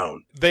film's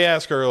tone. They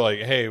ask her like,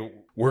 hey,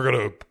 we're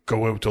going to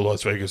go out to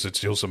Las Vegas and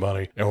steal some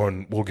money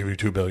and we'll give you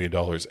 $2 million.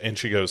 And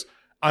she goes,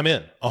 I'm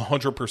in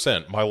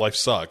 100%. My life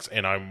sucks,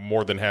 and I'm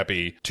more than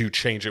happy to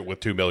change it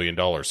with $2 million.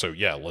 So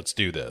yeah, let's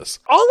do this.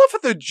 All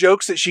of the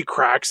jokes that she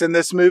cracks in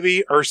this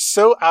movie are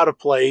so out of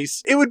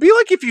place. It would be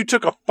like if you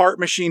took a fart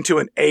machine to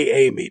an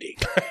AA meeting.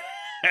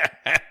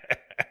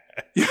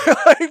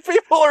 Like,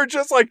 people are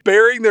just like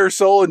bearing their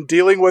soul and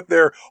dealing with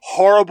their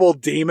horrible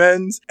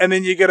demons, and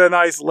then you get a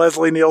nice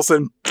Leslie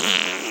Nielsen.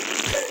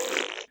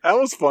 That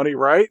was funny,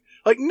 right?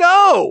 Like,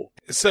 no!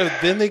 So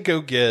then they go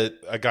get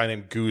a guy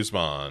named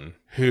Guzman,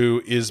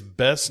 who is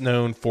best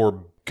known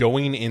for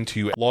going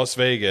into Las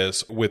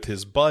Vegas with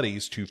his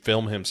buddies to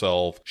film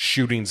himself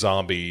shooting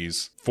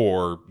zombies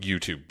for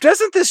YouTube.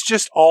 Doesn't this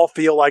just all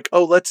feel like,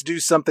 oh, let's do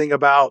something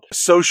about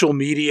social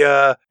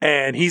media,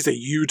 and he's a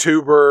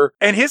YouTuber,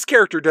 and his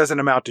character doesn't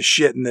amount to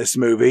shit in this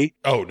movie?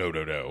 Oh,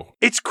 no.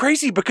 It's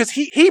crazy because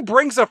he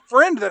brings a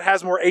friend that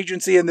has more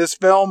agency in this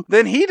film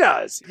than he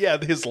does. Yeah,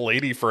 his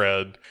lady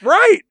friend.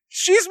 Right.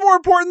 She's more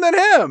important than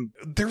him.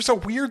 There's a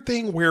weird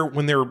thing where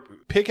when they're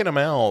picking him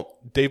out,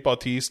 Dave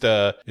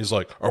Bautista is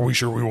like, are we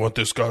sure we want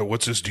this guy?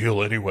 What's his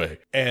deal anyway?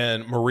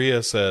 And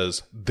Maria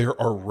says, there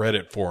are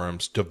Reddit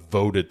forums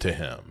devoted to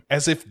him.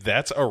 As if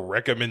that's a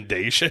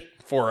recommendation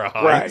for a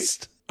heist.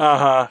 Right.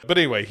 Uh-huh. But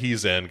anyway,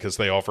 he's in because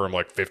they offer him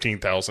like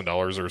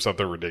 $15,000 or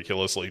something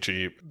ridiculously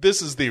cheap.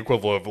 This is the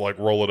equivalent of like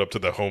rolling up to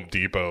the Home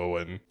Depot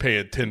and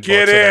paying $10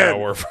 an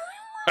hour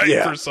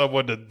for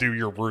someone to do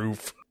your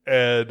roof.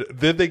 And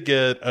then they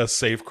get a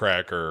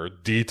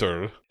safecracker,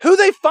 Dieter. Who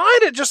they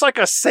find at just like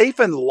a safe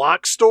and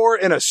lock store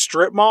in a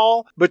strip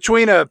mall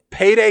between a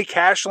payday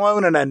cash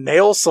loan and a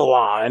nail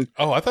salon.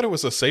 Oh, I thought it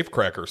was a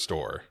safecracker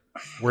store.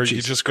 Where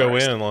Jesus you just go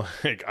Christ. In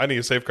like, I need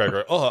a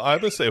safecracker. Oh,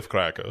 I'm a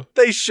safecracker.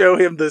 They show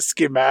him the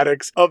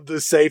schematics of the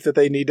safe that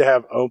they need to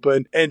have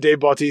open. And Dave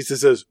Bautista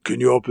says,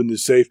 can you open the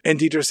safe? And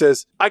Dieter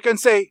says, I can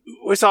say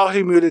with all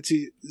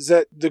humility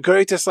that the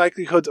greatest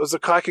likelihood of the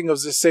cracking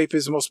of the safe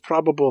is most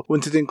probable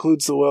when it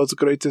includes the world's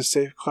greatest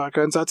safe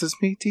cracker. And that is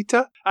me,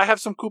 Dieter. I have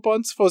some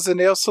coupons for the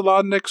nail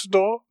salon next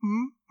door.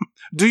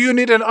 Do you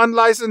need an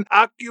unlicensed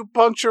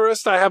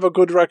acupuncturist? I have a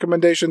good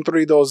recommendation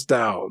 3 doors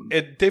down.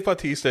 And Dave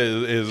Bautista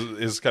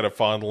is kind of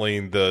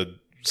fondling the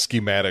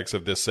schematics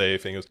of this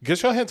safe and goes,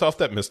 get your hands off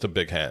that, Mr.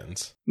 Big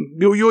Hands.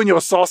 You and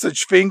your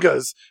sausage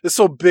fingers. It's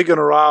so big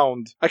and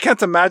round. I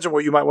can't imagine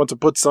where you might want to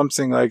put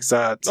something like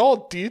that.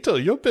 Oh,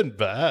 Dieter, you've been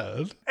bad.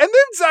 And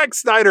then Zack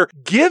Snyder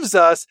gives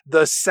us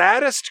the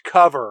saddest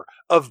cover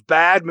of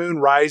Bad Moon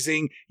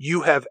Rising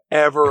you have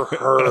ever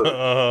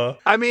heard.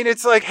 I mean,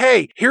 it's like,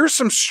 hey, here's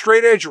some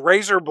straight edge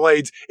razor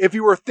blades if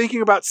you were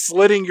thinking about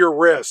slitting your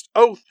wrist.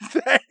 Oh,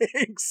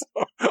 thanks,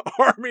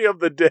 Army of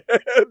the Dead.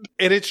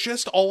 And it's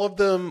just all of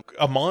them,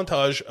 a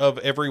montage of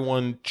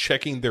everyone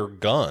checking their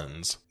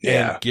guns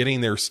Yeah. and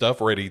getting their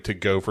stuff ready to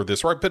go for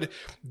this, right? But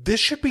this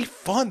should be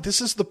fun.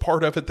 This is the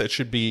part of it that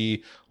should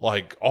be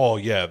like, oh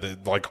yeah,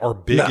 like our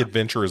big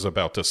adventure is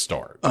about to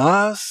start.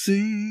 I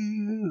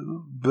see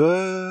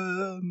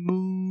bad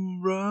moon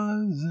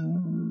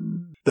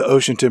rising. The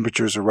ocean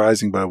temperatures are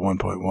rising by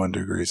 1.1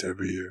 degrees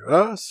every year.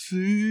 I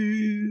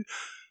see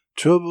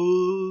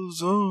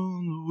troubles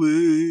on the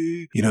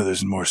way. You know,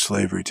 there's more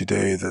slavery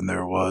today than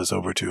there was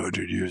over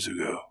 200 years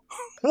ago.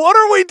 What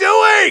are we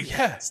doing?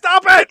 Yeah.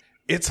 Stop it!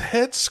 It's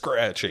head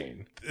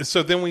scratching.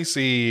 So then we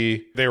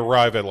see they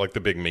arrive at like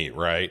the big meet,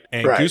 right?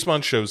 And Right.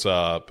 Guzman shows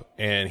up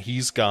and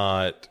he's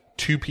got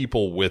 2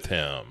 people with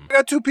him. I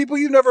got 2 people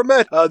you've never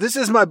met. This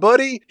is my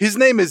buddy. His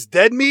name is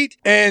Dead Meat.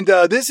 And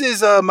this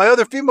is my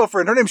other female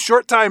friend. Her name's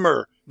Short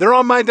Timer. They're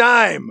on my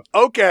dime.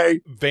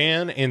 Okay.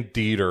 Van and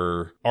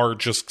Dieter are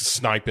just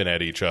sniping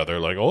at each other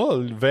like,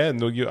 oh, Van,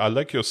 no, I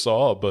like your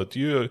saw, but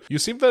you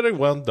seem very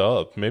wound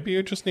up. Maybe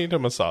you just need a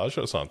massage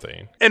or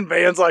something. And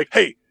Van's like,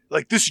 hey,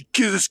 like this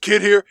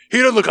kid here, he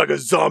doesn't look like a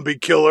zombie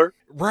killer.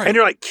 Right. And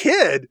you're like,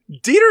 kid?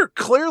 Dieter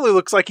clearly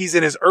looks like he's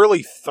in his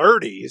early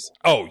 30s.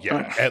 Oh,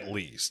 yeah, at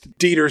least.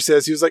 Dieter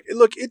says, he was like,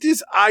 look, it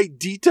is I,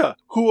 Dieter,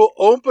 who will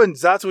open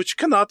that which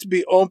cannot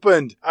be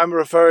opened. I'm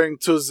referring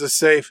to the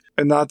safe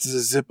and not the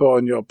zipper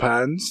on your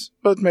pants.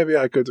 But maybe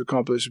I could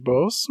accomplish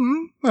both.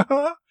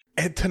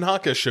 And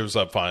Tanaka shows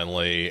up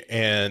finally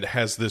and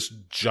has this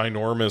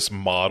ginormous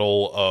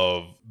model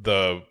of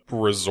the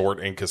resort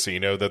and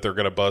casino that they're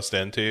going to bust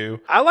into.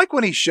 I like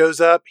when he shows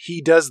up,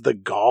 he does the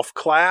golf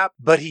clap,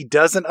 but he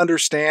doesn't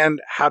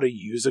understand how to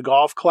use a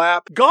golf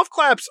clap. Golf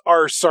claps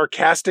are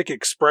sarcastic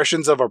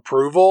expressions of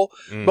approval,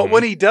 but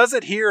when he does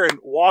it here and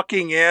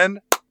walking in,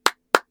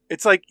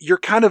 it's like you're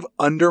kind of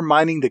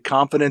undermining the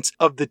confidence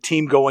of the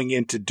team going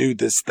in to do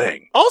this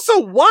thing.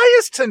 Also, why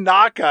is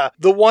Tanaka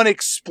the one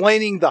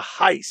explaining the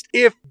heist?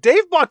 If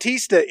Dave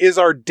Bautista is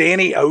our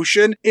Danny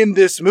Ocean in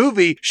this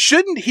movie,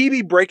 shouldn't he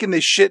be breaking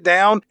this shit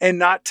down and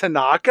not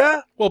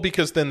Tanaka? Well,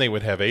 because then they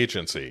would have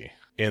agency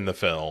in the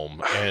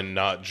film and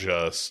not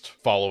just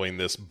following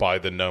this by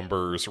the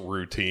numbers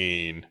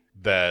routine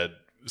that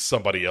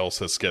somebody else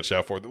has sketched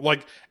out for them.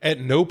 Like, at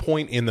no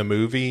point in the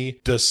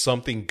movie does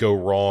something go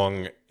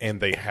wrong and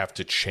they have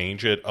to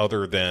change it,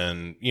 other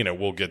than, you know,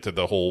 we'll get to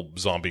the whole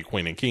zombie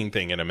queen and king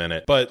thing in a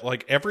minute. But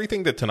like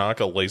everything that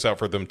Tanaka lays out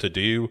for them to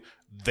do,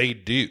 they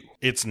do.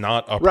 It's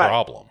not a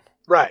problem.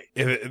 Right.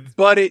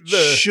 But it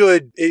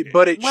should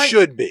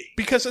be.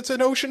 Because it's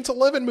an Ocean's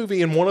 11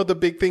 movie, and one of the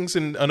big things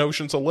in an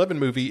Ocean's 11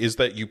 movie is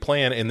that you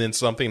plan and then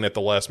something at the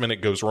last minute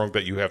goes wrong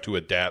that you have to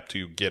adapt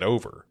to get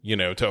over, you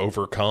know, to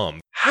overcome.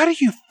 How do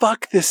you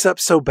fuck this up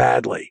so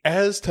badly?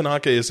 As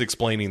Tanaka is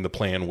explaining the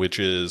plan, which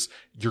is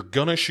you're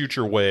gonna shoot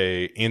your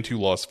way into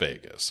Las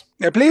Vegas.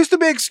 Now, please to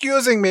be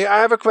excusing me, I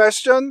have a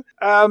question.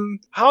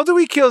 How do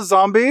we kill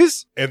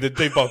zombies? And then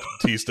Dave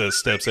Bautista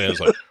steps in and is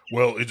like,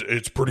 well,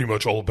 it's pretty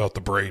much all about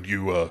the brain.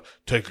 You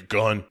take a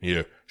gun,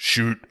 you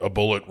shoot a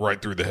bullet right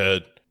through the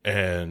head,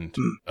 and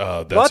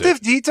that's what it.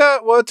 if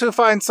Dieter were to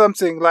find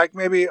something like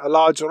maybe a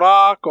large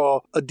rock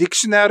or a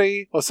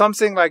dictionary or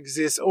something like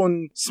this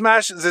and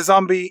smash the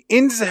zombie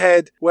in the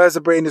head where the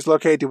brain is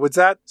located? Would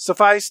that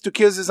suffice to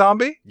kill the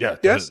zombie? Yeah,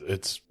 Yes?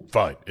 it's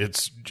fine.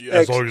 It's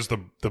as long as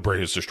the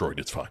brain is destroyed,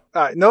 it's fine.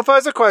 All right, no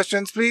further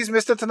questions. Please,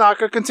 Mr.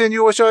 Tanaka,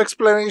 continue with your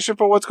explanation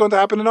for what's going to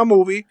happen in our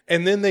movie.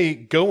 And then they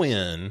go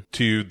in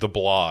to the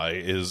Bly,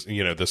 is,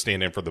 you know, the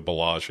stand-in for the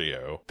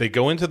Bellagio. They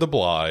go into the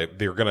Bly.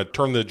 They're going to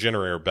turn the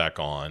generator back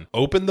on,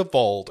 open the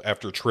vault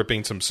after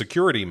tripping some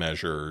security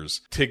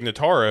measures. Tig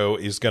Notaro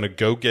is going to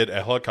go get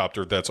a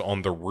helicopter that's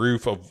on the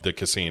roof of the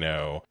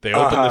casino. They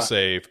open the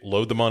safe,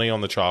 load the money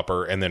on the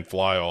chopper, and then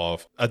fly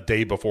off a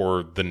day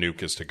before the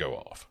nuke is to go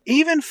off.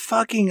 Even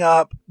fucking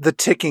up the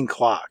ticking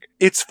clock.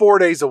 It's 4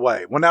 days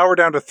away. Well, now we're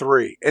down to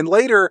 3. And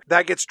later,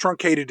 that gets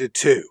truncated to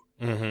 2.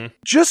 Mm-hmm.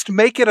 Just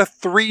make it a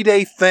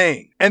 3-day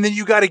thing. And then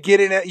you got to get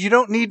in it. You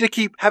don't need to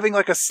keep having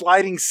like a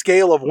sliding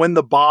scale of when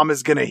the bomb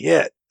is going to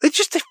hit. They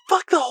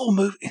fuck the whole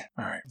movie.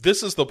 All right.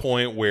 This is the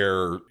point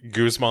where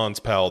Guzman's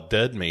pal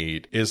Dead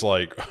Meat is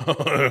like,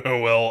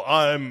 well,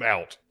 I'm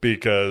out,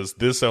 because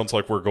this sounds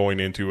like we're going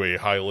into a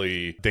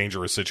highly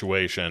dangerous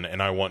situation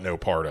and I want no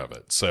part of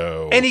it.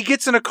 So, And he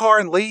gets in a car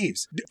and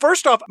leaves.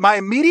 First off, my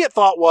immediate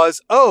thought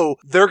was, oh,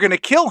 they're going to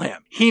kill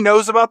him. He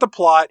knows about the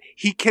plot.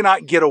 He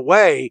cannot get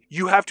away.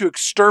 You have to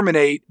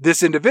exterminate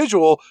this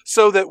individual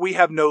so that we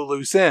have no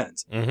loose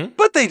ends. Mm-hmm.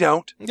 But they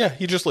don't. Yeah,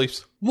 he just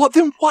leaves. Well,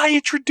 then why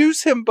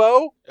introduce him,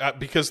 Bo?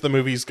 Because the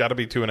movie's got to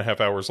be 2.5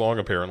 hours long,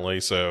 apparently,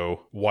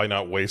 so why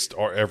not waste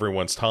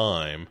everyone's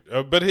time?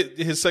 But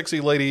his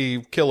sexy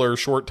lady killer,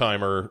 Short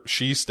Timer,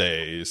 she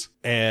stays.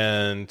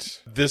 And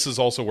this is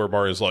also where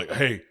Mario's like,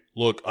 hey,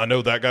 look, I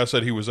know that guy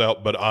said he was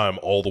out, but I'm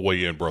all the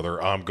way in,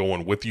 brother. I'm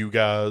going with you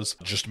guys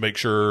just to make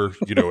sure,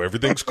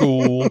 everything's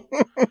cool.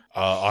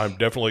 I'm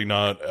definitely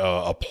not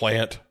a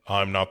plant.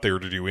 I'm not there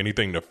to do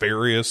anything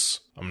nefarious.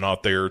 I'm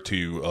not there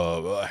to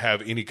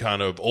have any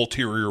kind of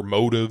ulterior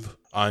motive.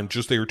 I'm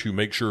just there to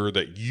make sure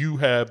that you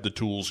have the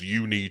tools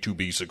you need to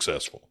be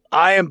successful.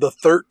 I am the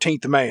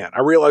 13th man.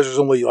 I realize there's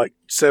only like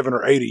 7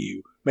 or 8 of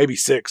you. Maybe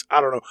 6.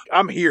 I don't know.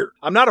 I'm here.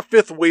 I'm not a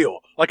fifth wheel.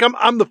 Like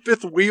I'm the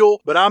fifth wheel,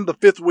 but I'm the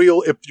fifth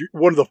wheel if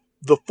one of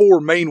the 4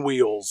 main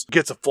wheels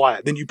gets a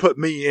flat. Then you put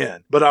me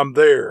in, but I'm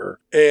there.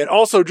 And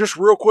also, just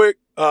real quick,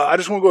 I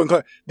just want to go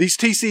and these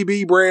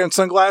TCB brand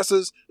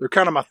sunglasses, they're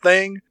kind of my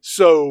thing.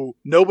 So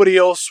nobody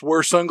else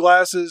wears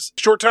sunglasses.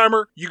 Short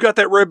timer, you got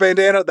that red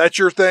bandana. That's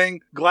your thing.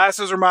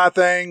 Glasses are my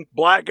thing.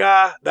 Black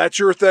guy, that's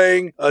your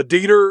thing.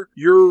 Dieter,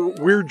 you're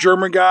weird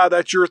German guy.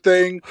 That's your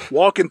thing.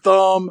 Walking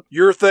thumb,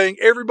 your thing.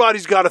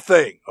 Everybody's got a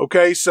thing.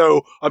 Okay.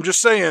 So I'm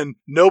just saying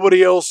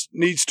nobody else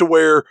needs to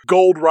wear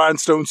gold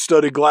rhinestone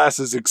studded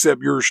glasses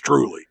except yours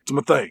truly. It's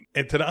my thing.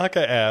 And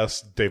Tanaka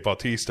asked Dave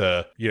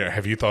Bautista,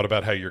 have you thought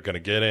about how you're going to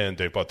get in?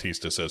 Dave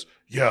Bautista says,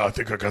 yeah, I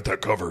think I got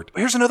that covered.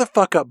 Here's another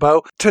fuck up,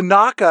 Bo.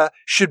 Tanaka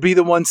should be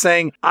the one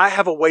saying, I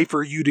have a way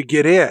for you to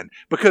get in.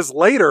 Because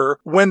later,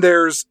 when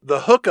there's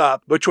the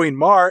hookup between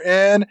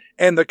Martin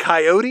and the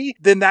Coyote,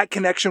 then that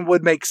connection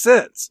would make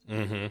sense.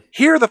 Mm-hmm.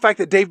 Here, the fact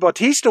that Dave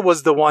Bautista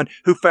was the one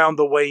who found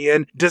the way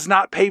in does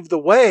not pave the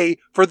way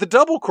for the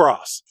double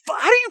cross.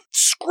 How do you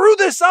screw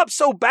this up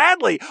so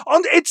badly?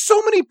 It's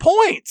so many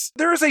points.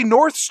 There is a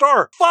North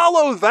Star.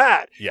 Follow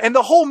that. Yeah. And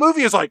the whole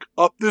movie is like,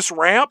 up this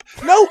ramp?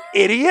 No,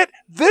 idiot.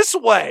 This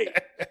way.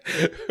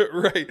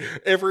 Right.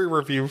 Every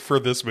review for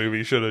this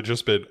movie should have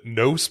just been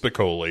no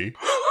Spicoli.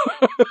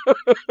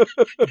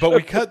 But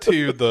we cut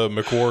to the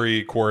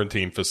Macquarie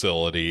quarantine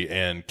facility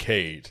and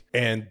Kate,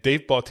 and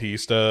Dave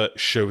Bautista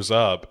shows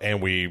up,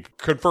 and we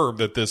confirm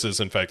that this is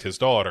in fact his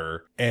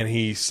daughter, and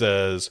he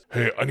says,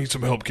 hey, I need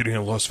some help getting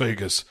in Las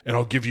Vegas, and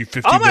I'll give you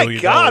 $50 million. Oh my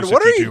God,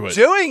 what are you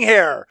doing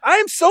here? I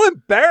am so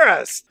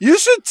embarrassed. You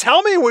should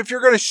tell me if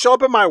you're going to show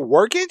up at my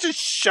work. You just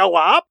show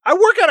up. I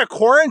work out of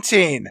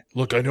quarantine.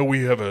 Look, I know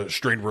we have a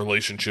strained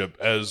relationship,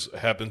 as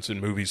happens in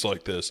movies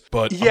like this,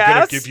 but yes? I'm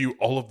going to give you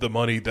all of the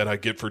money that I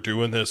get for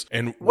doing this,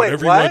 and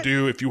whatever you want to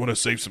do, if you want to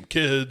save some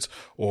kids,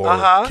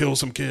 or kill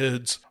some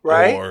kids,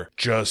 right? Or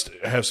just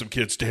have some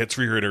kids dance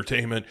for your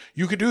entertainment,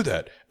 you could do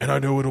that. And I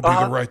know it'll be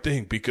the right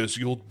thing, because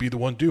you'll be the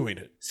one doing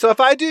it. So if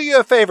I do you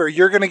a favor,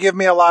 you're going to give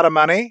me a lot of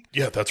money?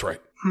 Yeah, that's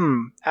right.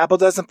 Apple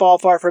doesn't fall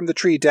far from the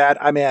tree, Dad.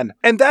 I'm in.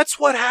 And that's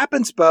what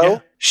happens, Bo. Yeah.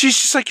 She's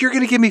just like, you're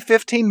going to give me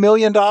 $15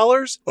 million?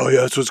 Oh,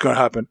 yeah, that's what's going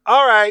to happen.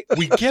 All right.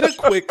 We get a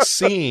quick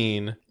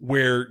scene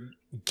where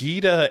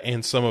Geeta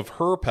and some of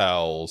her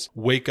pals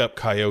wake up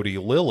Coyote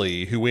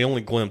Lily, who we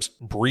only glimpsed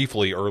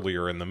briefly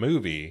earlier in the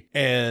movie,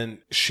 and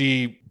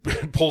she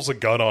pulls a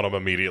gun on him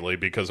immediately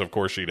because of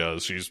course she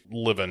does. She's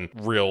living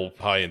real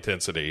high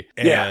intensity.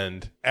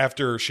 And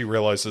after she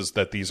realizes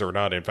that these are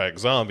not in fact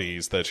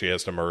zombies that she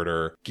has to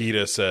murder,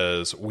 Geeta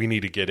says, we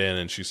need to get in.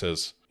 And she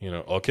says,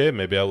 okay,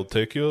 maybe I will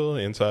take you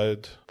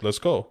inside. Let's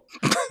go.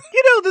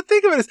 The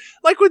thing of it is,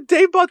 like with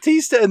Dave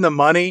Bautista and the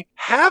money,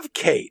 have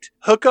Kate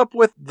hook up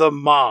with the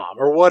mom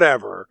or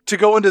whatever to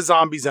go into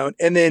Zombie Zone.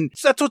 And then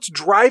that's what's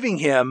driving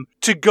him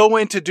to go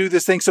in to do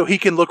this thing so he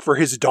can look for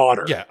his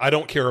daughter. Yeah, I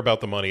don't care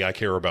about the money. I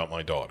care about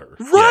my daughter.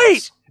 Right.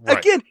 Yes, right.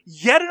 Again,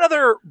 yet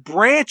another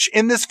branch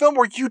in this film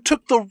where you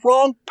took the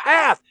wrong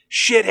path,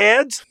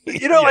 shitheads.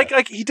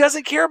 Like he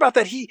doesn't care about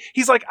that.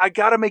 He's like, I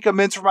gotta make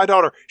amends for my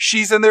daughter.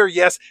 She's in there.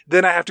 Yes.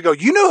 Then I have to go.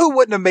 You know who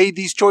wouldn't have made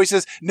these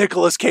choices?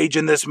 Nicolas Cage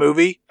in this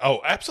movie.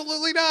 Oh,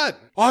 absolutely not.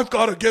 I've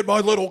got to get my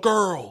little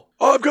girl.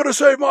 I'm gonna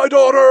save my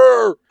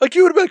daughter. Like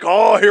you would have been like,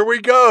 oh, here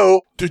we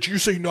go. Did you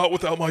see Not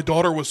Without My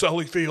Daughter with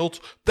Sally Fields?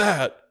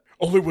 That.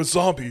 Only with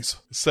zombies.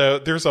 So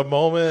there's a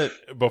moment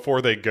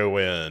before they go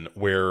in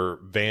where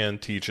Van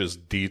teaches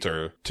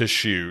Dieter to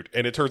shoot,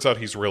 and it turns out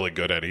he's really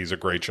good at it. He's a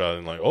great shot,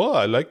 and like, oh,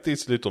 I like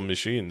this little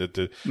machine that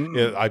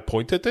I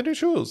pointed at the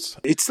shoes.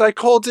 It's like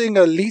holding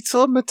a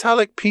little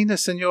metallic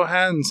penis in your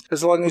hands.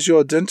 As long as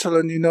you're dental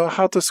and you know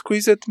how to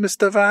squeeze it,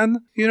 Mr. Van,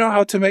 you know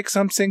how to make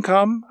something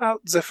come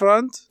out the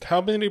front. How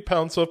many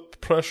pounds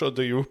of pressure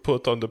do you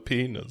put on the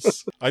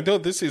penis? I know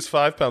this is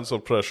 5 pounds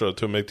of pressure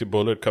to make the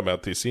bullet come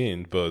out this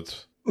end,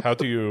 but how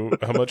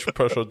much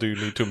pressure do you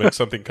need to make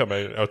something come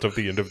out of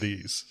the end of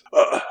these?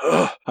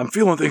 I'm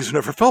feeling things I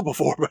never felt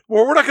before, but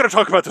we're not going to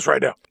talk about this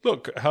right now.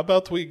 Look, how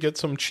about we get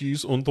some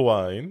cheese and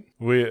wine?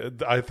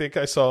 I think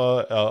I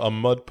saw a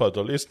mud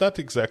puddle. It's not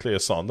exactly a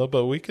sauna,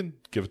 but we can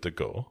give it a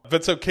go.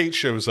 But so Kate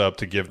shows up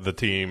to give the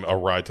team a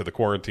ride to the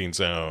quarantine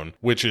zone,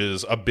 which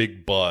is a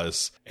big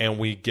bus, and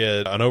we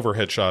get an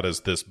overhead shot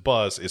as this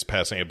bus is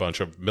passing a bunch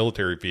of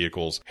military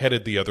vehicles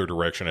headed the other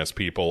direction as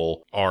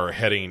people are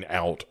heading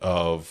out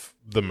of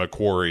the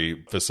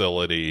Macquarie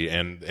facility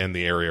and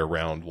the area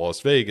around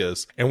Las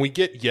Vegas. And we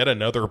get yet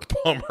another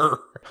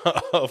bummer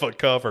of a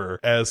cover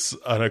as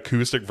an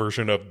acoustic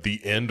version of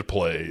The End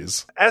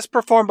plays. As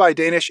performed by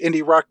Danish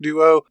indie rock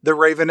duo The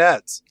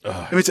Ravenettes.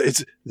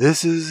 It's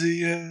This is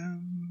the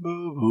end,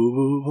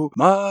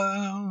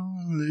 my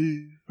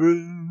only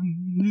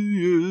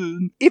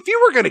friend. If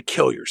you were going to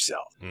kill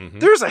yourself,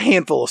 there's a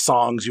handful of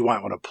songs you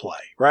might want to play,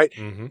 right?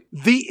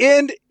 The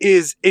End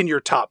is in your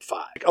top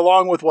 5,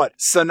 along with what?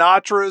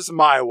 Sinatra's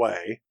My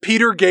Way,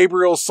 Peter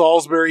Gabriel's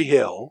Salisbury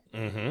Hill,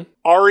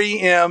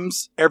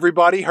 REM's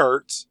Everybody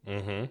Hurts,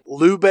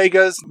 Lou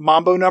Bega's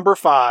Mambo No.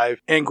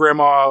 5, and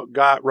Grandma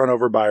Got Run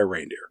Over by a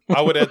Reindeer.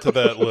 I would add to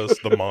that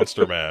list the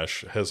Monster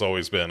Mash has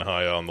always been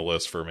high on the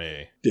list for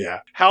me.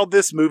 Yeah. How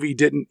this movie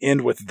didn't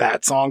end with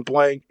that song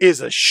playing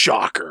is a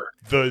shocker.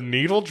 The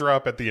needle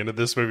drop at the end of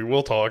this movie,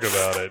 we'll talk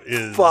about it,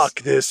 is...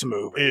 Fuck this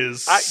movie.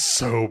 Is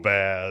so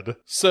bad.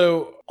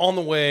 So, on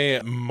the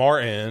way,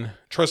 Martin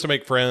tries to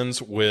make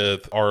friends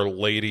with our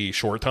lady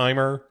short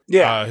timer.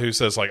 Yeah. Who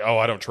says, like, oh,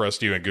 I don't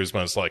trust you. And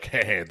Guzman's like,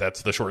 hey,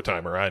 that's the short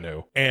timer I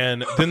know.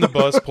 And then the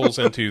bus pulls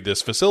into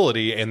this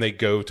facility and they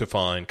go to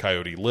find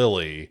Coyote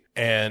Lily.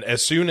 And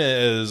as soon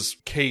as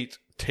Kate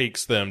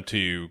takes them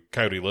to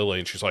Coyote Lily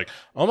and she's like,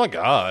 oh my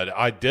God,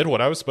 I did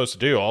what I was supposed to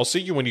do. I'll see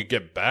you when you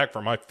get back for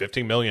my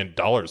 $15 million,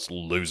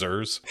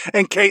 losers.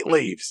 And Kate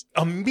leaves.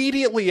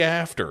 Immediately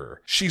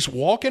after, she's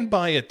walking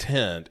by a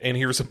tent and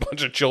hears a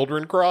bunch of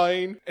children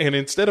crying. And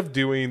instead of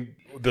doing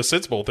the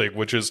sensible thing,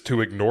 which is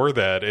to ignore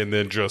that and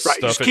then just stuff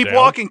just it keep down.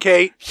 walking,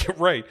 Kate.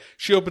 Right.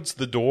 She opens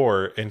the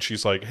door and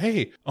she's like,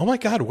 hey, oh my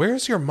God,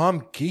 where's your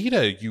mom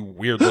Gita, you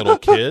weird little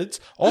kids?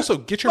 Also,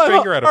 get your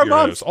finger out of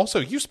your nose. Also,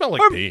 you smell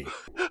like pee.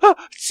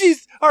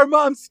 Our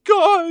mom's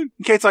gone.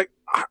 And Kate's like,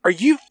 are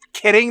you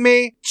kidding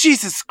me?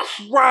 Jesus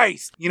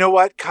Christ. You know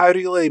what?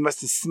 Coyote Lily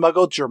must have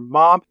smuggled your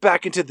mom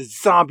back into the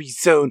zombie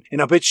zone, and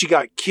I bet she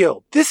got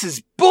killed. This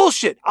is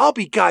bullshit. I'll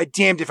be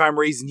goddamned if I'm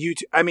raising you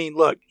to... I mean,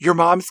 look, your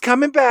mom's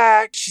coming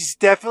back. She's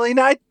definitely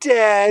not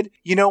dead.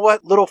 You know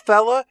what, little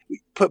fella?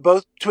 Put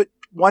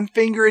one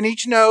finger in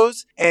each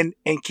nose and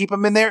keep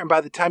them in there. And by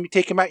the time you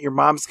take them out, your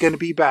mom's going to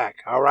be back.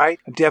 All right?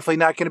 I'm definitely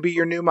not going to be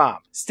your new mom.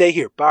 Stay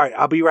here. All right.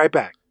 I'll be right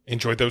back.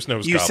 Enjoy those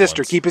nose You goblins.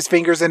 sister, keep his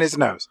fingers in his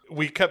nose.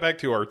 We cut back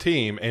to our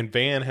team, and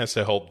Van has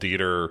to help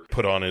Dieter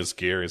put on his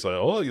gear. He's like,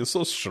 oh, you're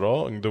so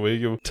strong. The way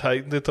you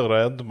tighten it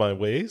around my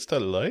waist, I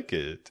like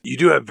it. You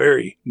do have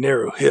very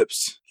narrow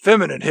hips.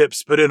 Feminine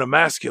hips, but in a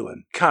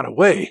masculine kind of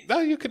way. Now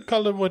you can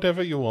call them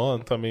whatever you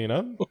want. I mean,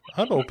 I'm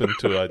open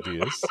to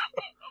ideas.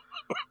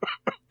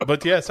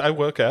 But yes, I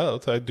work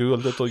out. I do a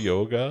little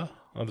yoga.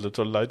 A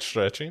little light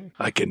stretching.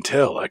 I can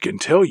tell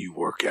you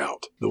work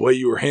out. The way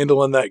you were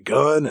handling that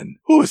gun and...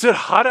 Oh, is it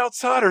hot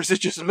outside or is it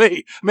just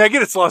me? I mean, I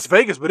get it's Las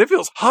Vegas, but it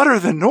feels hotter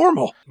than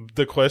normal.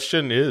 The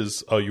question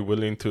is, are you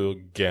willing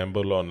to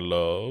gamble on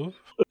love?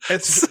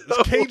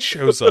 Kate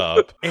shows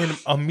up and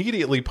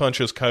immediately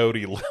punches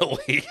Coyote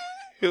Lily.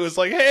 It was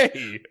like,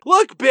 hey.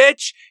 Look,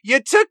 bitch,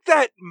 you took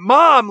that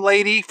mom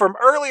lady from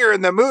earlier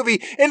in the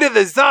movie into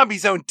the zombie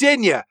zone,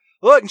 didn't you?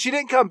 Look, and she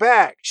didn't come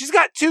back. She's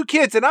got 2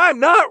 kids, and I'm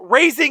not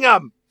raising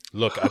them.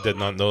 Look, I did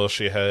not know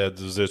she had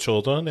the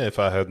children. If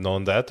I had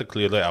known that,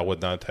 clearly I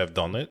would not have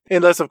done it.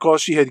 Unless, of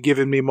course, she had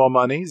given me more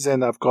money,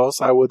 then, of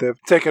course, I would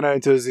have taken her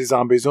into the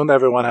zombie zone.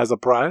 Everyone has a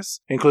price,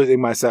 including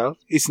myself.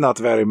 It's not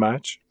very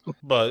much.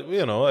 But,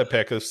 you know, a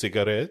pack of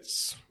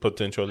cigarettes,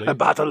 potentially. A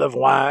bottle of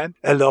wine,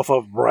 a loaf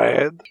of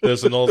bread.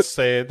 There's an old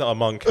saying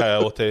among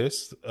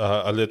coyotes,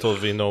 a little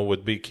vino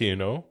would be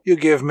kino. You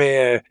give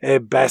me a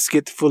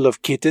basket full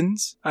of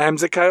kittens? I am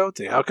the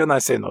coyote. How can I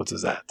say no to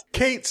that?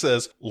 Kate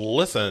says,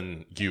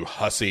 listen, you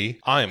hussy,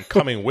 I am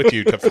coming with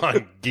you to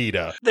find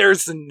Gita.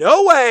 There's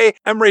no way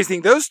I'm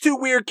raising those 2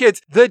 weird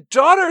kids. The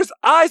daughter's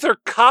eyes are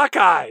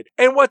cockeyed.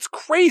 And what's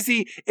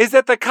crazy is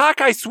that the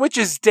cockeye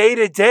switches day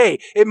to day.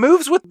 It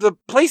moves with the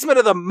placement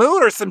of the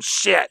moon or some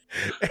shit.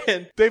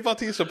 And Dave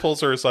Bautista pulls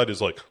her aside and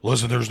is like,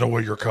 listen, there's no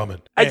way you're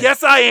coming. I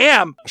guess I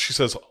am. She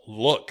says,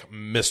 look,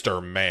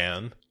 Mr.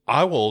 Man,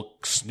 I will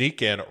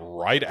sneak in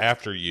right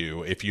after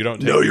you if you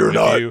don't take me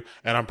with you.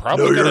 And I'm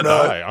probably going to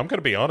die. I'm going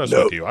to be honest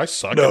with you. I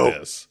suck at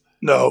this.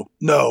 No.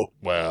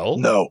 Well,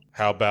 no.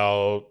 How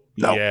about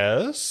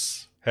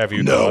yes? Have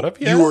you no, thought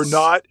of yes? You are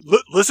not.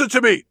 Listen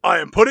to me. I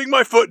am putting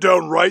my foot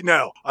down right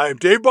now. I am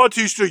Dave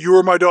Bautista. You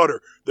are my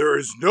daughter. There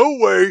is no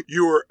way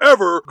you are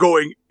ever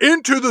going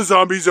into the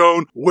zombie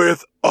zone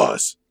with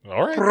us.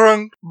 All right.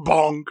 Brung,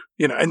 bong.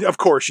 You know, and of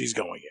course she's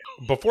going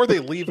in. Before they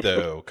leave,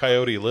 though,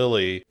 Coyote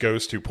Lily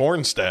goes to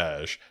Porn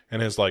Stash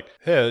and is like,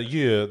 hey,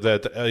 you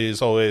that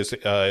is always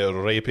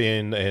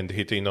raping and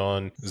hitting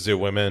on the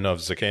women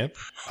of the camp.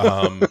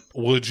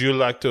 Would you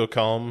like to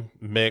come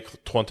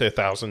make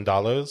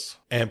 $20,000?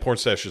 And Porn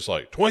Stash is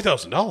like,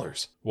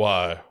 $20,000?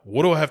 Why,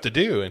 what do I have to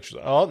do? And she's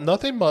like, oh,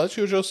 nothing much.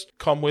 You just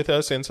come with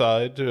us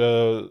inside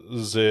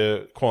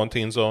the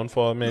quarantine zone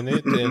for a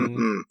minute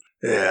and...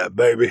 yeah,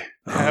 baby.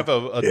 Have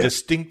a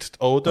distinct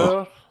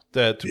odor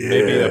that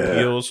maybe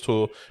appeals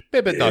to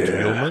maybe not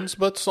humans,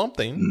 but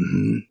something.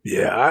 Mm-hmm.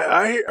 Yeah,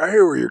 I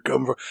hear where you're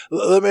coming from.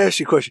 Let me ask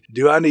you a question.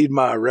 Do I need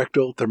my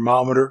rectal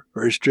thermometer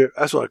for a strip?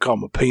 That's what I call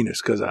my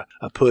penis, because I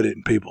put it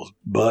in people's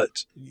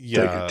butts.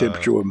 Yeah. Take a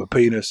temperature with my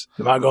penis.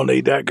 Am I going to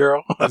need that,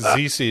 girl?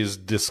 This is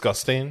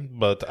disgusting,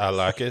 but I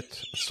like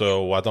it.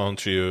 So why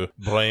don't you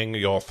bring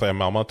your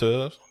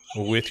thermometer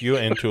with you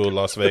into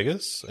Las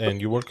Vegas, and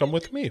you will come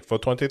with me for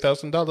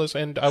 $20,000,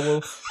 and I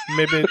will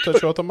maybe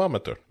touch your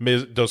thermometer.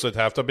 Does it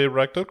have to be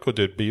rectal? Could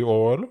it be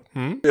oral?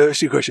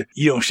 Ask you a question.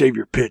 You don't shave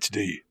your pits,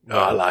 do you? No.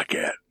 I like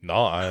that. No,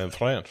 I am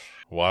French.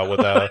 Why would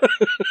I?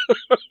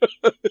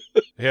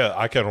 Yeah,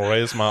 I can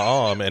raise my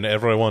arm, and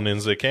everyone in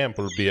the camp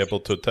will be able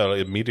to tell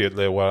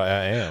immediately where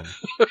I am.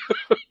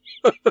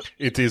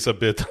 It is a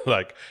bit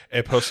like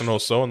a personal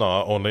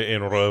sonar, only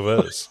in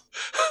reverse.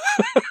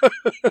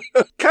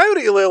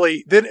 Coyote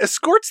Lily then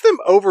escorts them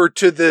over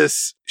to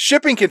this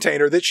shipping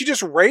container that she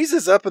just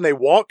raises up and they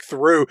walk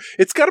through.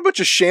 It's got a bunch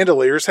of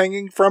chandeliers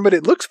hanging from it.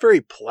 It looks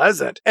very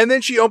pleasant. And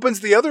then she opens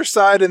the other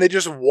side and they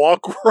just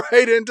walk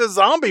right into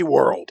Zombie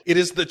World. It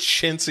is the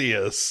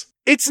chintziest.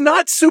 It's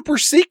not super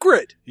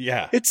secret.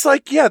 Yeah. It's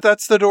like, yeah,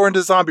 that's the door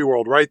into Zombie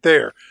World right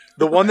there.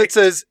 The one that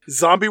says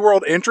Zombie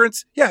World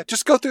entrance, yeah,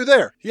 just go through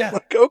there. Yeah.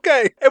 Like,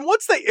 okay. And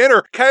once they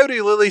enter,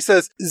 Coyote Lily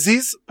says,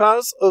 these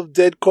piles of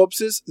dead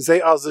corpses, they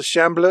are the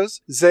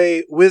shamblers.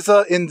 They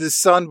wither in the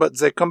sun, but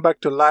they come back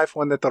to life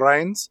when it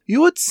rains.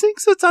 You would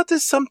think that that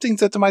is something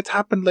that might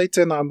happen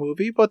later in our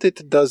movie, but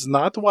it does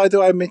not. Why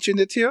do I mention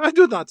it here? I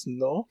do not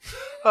know.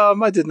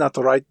 I did not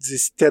write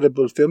this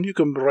terrible film. You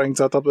can bring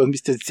that up with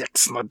Mr. Zack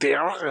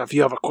Snyder if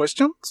you have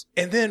questions.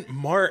 And then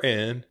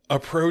Martin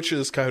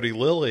approaches Coyote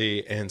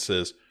Lily and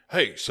says,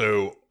 hey,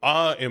 so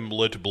I am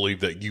led to believe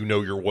that you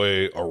know your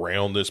way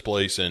around this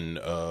place, and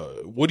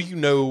what do you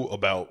know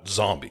about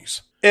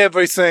zombies?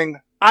 Everything.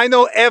 I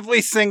know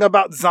everything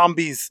about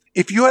zombies.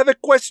 If you have a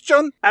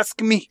question, ask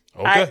me.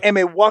 Okay. I am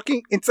a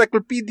walking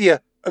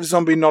encyclopedia of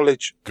zombie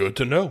knowledge. Good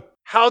to know.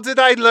 How did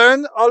I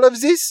learn all of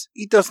this?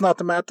 It does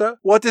not matter.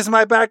 What is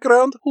my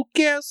background? Who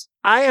cares?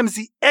 I am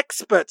the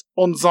expert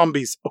on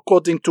zombies,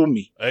 according to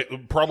me.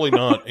 Probably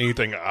not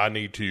anything I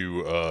need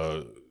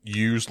to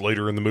use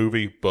later in the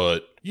movie,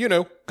 but, you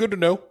know, good to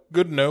know.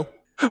 Good to know.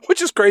 Which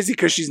is crazy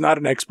because she's not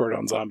an expert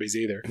on zombies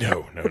either.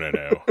 No.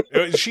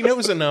 She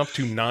knows enough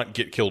to not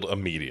get killed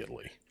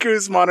immediately.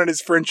 Guzman and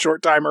his friend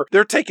Short Timer,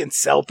 they're taking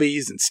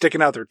selfies and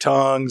sticking out their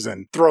tongues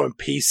and throwing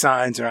peace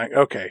signs. And like,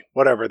 okay,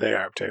 whatever they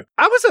are up to.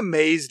 I was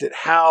amazed at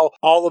how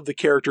all of the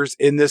characters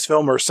in this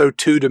film are so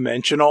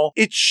two-dimensional.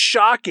 It's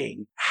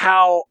shocking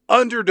how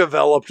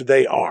underdeveloped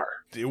they are.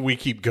 We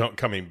keep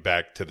coming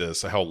back to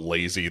this, how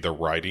lazy the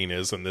writing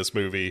is in this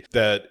movie,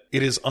 that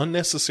it is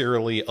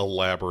unnecessarily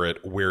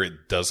elaborate where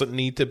it doesn't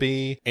need to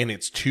be, and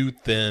it's too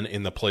thin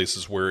in the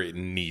places where it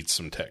needs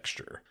some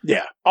texture.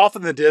 Yeah. Off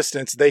in the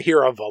distance, they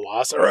hear a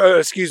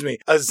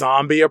a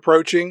zombie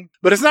approaching,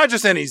 but it's not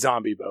just any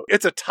zombie boat.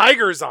 It's a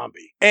tiger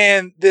zombie.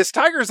 And this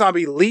tiger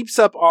zombie leaps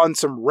up on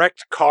some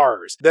wrecked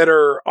cars that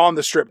are on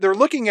the strip. They're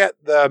looking at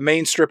the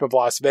main strip of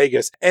Las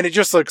Vegas, and it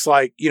just looks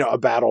like, a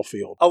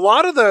battlefield. A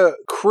lot of the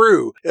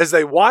crew, as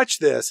they watch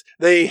this,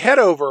 they head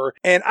over,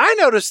 and I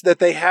noticed that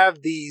they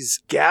have these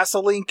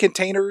gasoline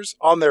containers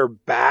on their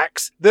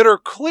backs that are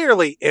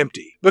clearly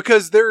empty,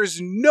 because there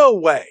is no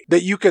way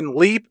that you can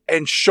leap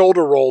and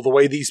shoulder roll the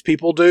way these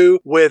people do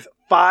with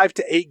 5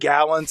 to 8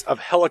 gallons of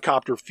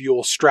helicopter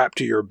fuel strapped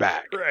to your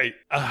back. Right.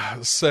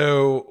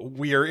 So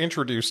we are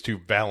introduced to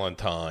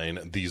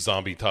Valentine, the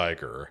zombie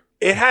tiger.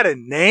 It had a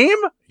name?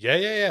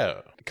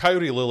 Yeah.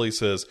 Coyote Lily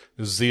says,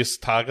 this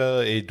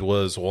tiger, it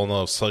was one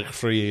of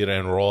Siegfried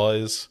and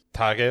Roy's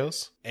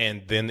tigers,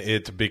 and then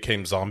it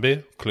became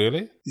zombie,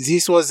 clearly.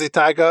 This was the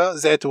tiger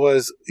that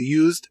was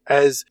used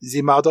as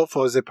the model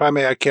for the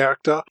primary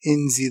character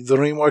in the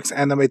DreamWorks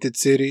animated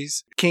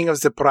series, King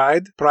of the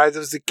Pride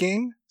of the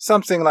King.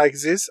 Something like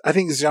this. I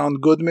think John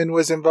Goodman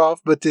was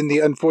involved, but in the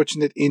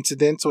unfortunate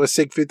incident where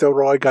Siegfried and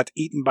Roy got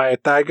eaten by a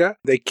tiger,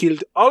 they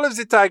killed all of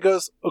the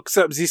tigers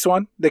except this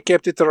one. They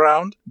kept it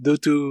around due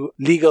to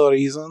legal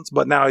reasons,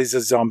 but now he's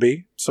a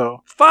zombie.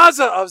 So,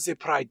 Father of the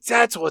Pride,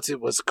 that's what it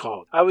was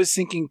called. I was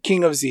thinking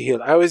King of the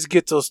Hill. I always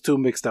get those two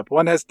mixed up.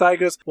 One has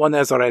tigers, one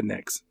has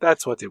rednecks.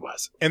 That's what it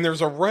was. And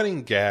there's a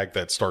running gag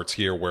that starts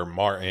here where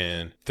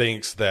Martin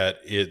thinks that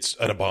it's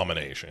an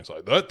abomination. It's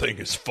like, that thing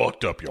is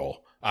fucked up,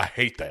 y'all. I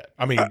hate that.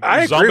 I mean,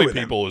 I zombie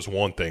people is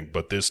one thing,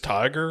 but this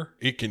tiger,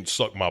 it can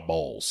suck my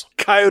balls.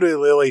 Coyote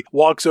Lily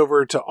walks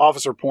over to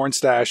Officer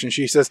Pornstache and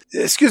she says,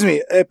 excuse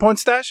me,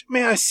 Pornstache,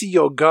 may I see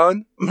your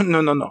gun?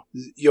 No.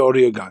 Your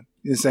real gun.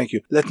 Yes, thank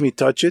you. Let me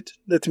touch it.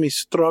 Let me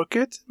stroke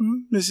it.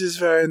 This is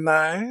very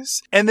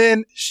nice. And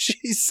then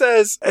she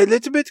says, a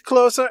little bit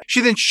closer.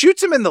 She then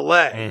shoots him in the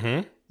leg.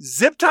 Mm-hmm.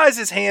 zip ties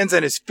his hands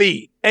and his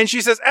feet. And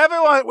she says,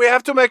 everyone, we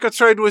have to make a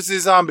trade with the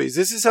zombies.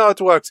 This is how it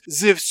works.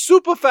 The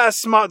super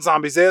fast, smart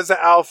zombies, they're the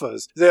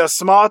alphas. They are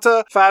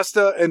smarter,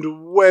 faster,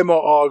 and way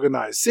more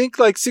organized. Think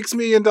like $6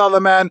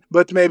 million man,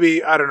 but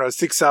maybe, I don't know,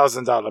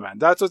 $6,000 man.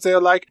 That's what they're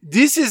like.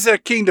 This is their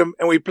kingdom,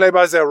 and we play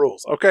by their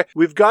rules, okay?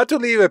 We've got to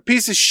leave a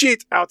piece of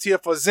shit out here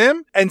for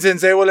them, and then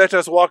they will let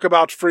us walk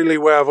about freely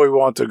wherever we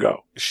want to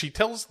go. She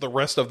tells the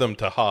rest of them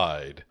to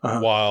hide,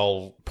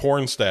 while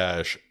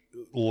Pornstache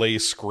lay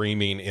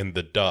screaming in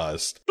the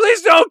dust.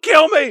 Please don't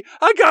kill me!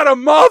 I got a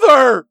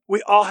mother!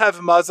 We all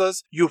have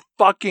mothers, you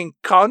fucking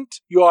cunt.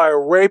 You are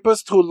a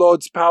rapist who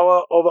lords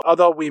power over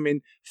other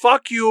women.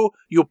 Fuck you,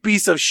 you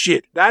piece of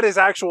shit. That is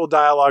actual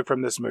dialogue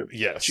from this movie.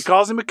 Yes. She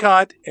calls him a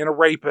cunt and a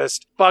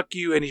rapist. Fuck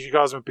you, and she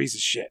calls him a piece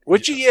of shit.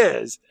 Which he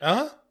is.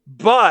 Uh-huh.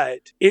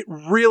 But it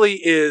really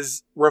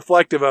is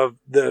reflective of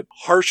the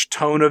harsh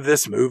tone of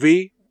this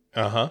movie.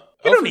 Uh-huh.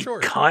 You don't need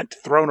cunt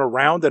thrown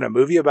around in a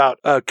movie about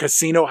a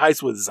casino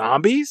heist with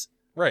zombies.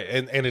 Right,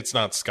 and it's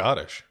not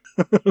Scottish.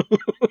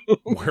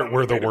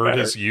 where the word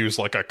is used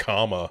like a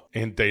comma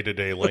in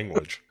day-to-day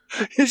language.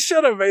 It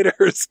should have made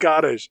her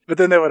Scottish, but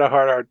then they would have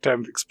had a hard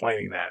time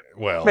explaining that.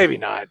 Well, maybe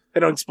not. They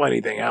don't explain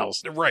anything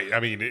else. Right. I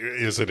mean,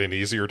 is it an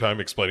easier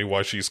time explaining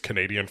why she's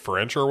Canadian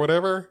French or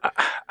whatever?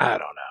 I don't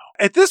know.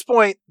 At this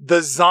point,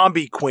 the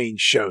zombie queen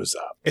shows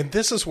up. And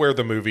this is where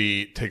the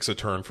movie takes a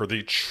turn for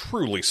the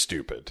truly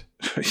stupid.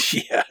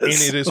 Yes. And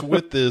it is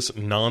with this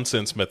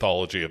nonsense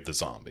mythology of the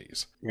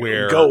zombies,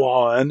 where go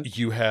on.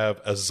 You have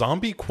a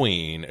zombie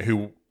queen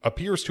who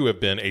appears to have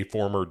been a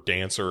former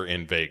dancer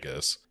in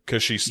Vegas,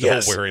 because she's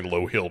still wearing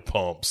low-heeled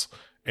pumps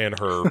and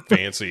her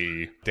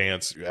fancy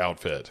dance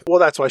outfit. Well,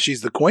 that's why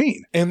she's the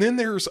queen. And then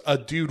there's a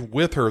dude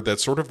with her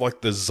that's sort of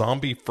like the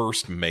zombie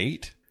first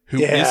mate, who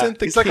isn't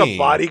the king. He's like a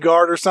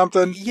bodyguard or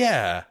something.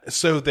 Yeah.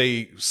 So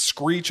they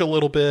screech a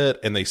little bit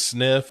and they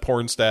sniff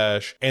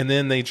Pornstache, and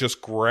then they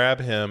just grab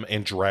him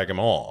and drag him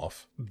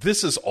off.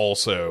 This is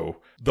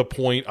also the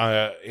point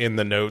in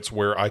the notes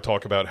where I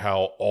talk about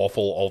how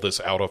awful all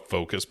this out of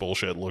focus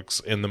bullshit looks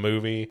in the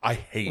movie.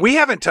 We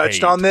haven't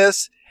touched on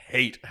this.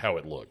 Hate how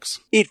it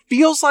looks. It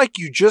feels like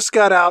you just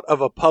got out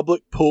of a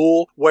public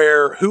pool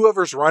where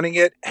whoever's running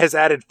it has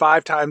added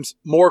 5 times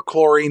more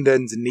chlorine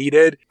than's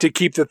needed to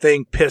keep the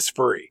thing piss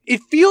free.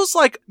 It feels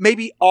like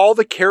maybe all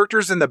the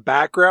characters in the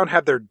background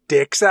have their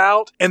dicks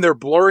out and they're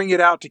blurring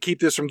it out to keep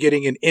this from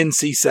getting an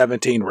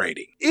NC-17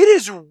 rating. It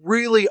is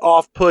really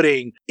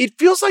off-putting. It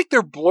feels like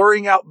they're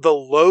blurring out the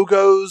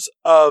logos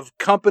of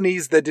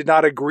companies that did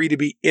not agree to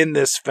be in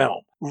this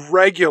film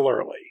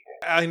regularly.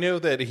 I know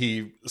that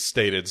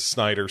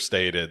Snyder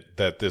stated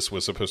that this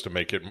was supposed to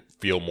make it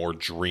feel more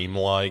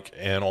dreamlike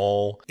and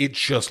all. It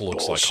just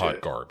looks like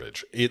hot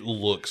garbage. It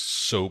looks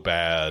so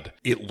bad.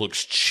 It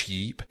looks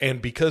cheap.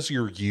 And because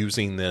you're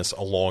using this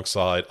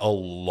alongside a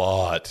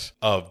lot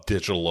of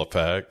digital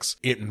effects,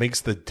 it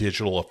makes the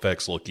digital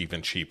effects look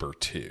even cheaper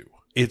too.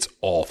 It's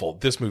awful.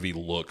 This movie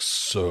looks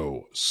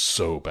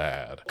so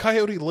bad.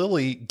 Coyote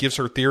Lily gives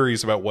her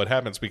theories about what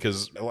happens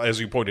because, as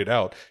you pointed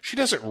out, she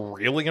doesn't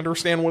really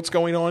understand what's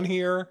going on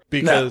here.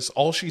 Because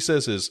all she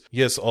says is,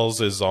 yes, all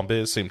the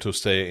zombies seem to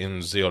stay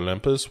in the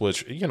Olympus,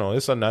 which,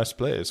 is a nice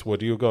place.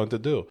 What are you going to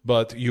do?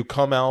 But you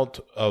come out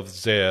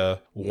of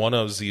there, one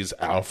of these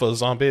alpha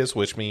zombies,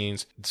 which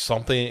means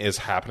something is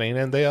happening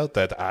in there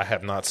that I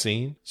have not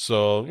seen.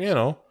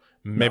 So,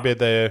 maybe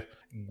they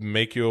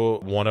make you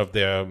one of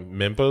their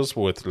members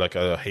with like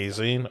a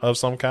hazing of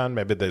some kind.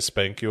 Maybe they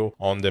spank you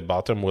on the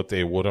bottom with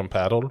a wooden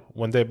paddle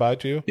when they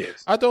bite you.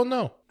 Yes. I don't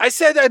know. I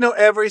said I know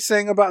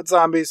everything about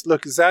zombies.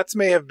 Look, that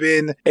may have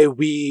been a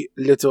wee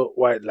little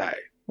white lie.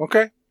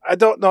 Okay? I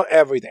don't know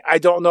everything. I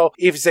don't know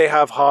if they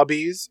have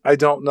hobbies. I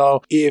don't know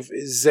if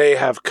they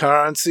have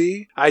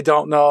currency. I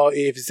don't know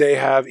if they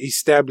have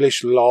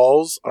established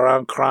laws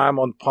around crime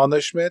and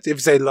punishment.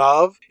 If they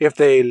love, if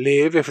they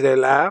live, if they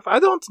laugh. I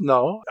don't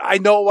know. I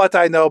know what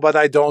I know, but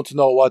I don't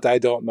know what I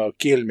don't know.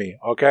 Kill me,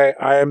 okay?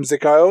 I am the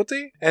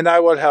coyote, and I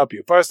will help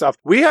you. First off,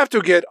 we have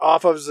to get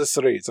off of the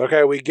streets,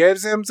 okay? We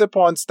gave them the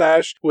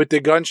Pornstache with the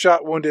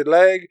gunshot wounded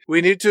leg. We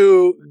need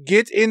to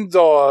get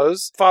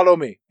indoors. Follow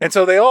me. And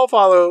so they all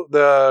follow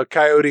the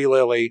Coyote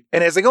Lily.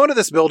 And as they go into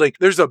this building,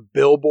 there's a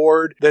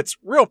billboard that's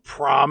real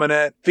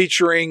prominent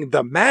featuring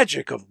the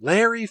magic of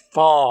Larry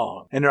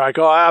Fong. And they're like,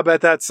 oh, I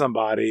bet that's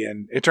somebody.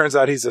 And it turns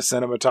out he's a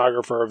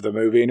cinematographer of the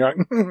movie. And you're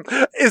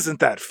like,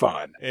 isn't that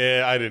fun?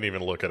 Yeah, I didn't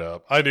even look it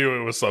up. I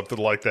knew it was something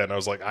like that. And I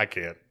was like, I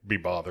can't be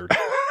bothered.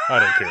 I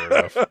don't care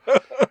enough.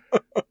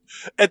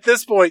 At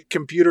this point,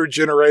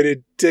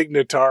 computer-generated Tig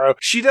Notaro,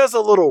 she does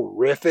a little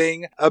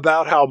riffing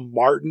about how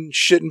Martin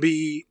shouldn't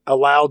be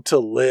allowed to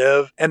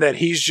live and that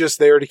he's just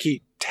there to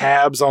keep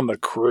tabs on the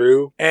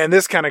crew. And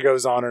this kind of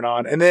goes on.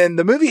 And then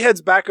the movie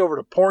heads back over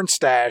to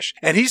Pornstache,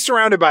 and he's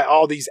surrounded by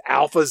all these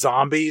alpha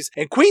zombies.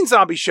 And Queen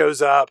Zombie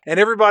shows up, and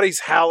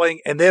everybody's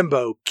howling. And then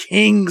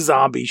King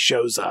Zombie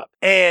shows up.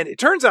 And it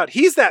turns out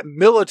he's that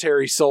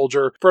military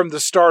soldier from the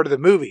start of the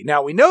movie.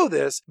 Now, we know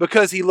this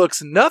because he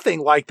looks nothing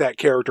like that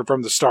character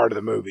from the start of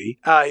the movie.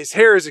 His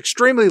hair is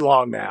extremely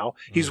long now.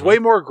 He's way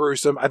more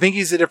gruesome. I think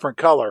he's a different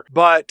color.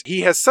 But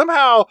he has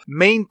somehow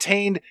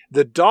maintained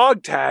the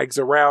dog tags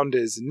around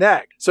his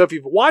neck. So if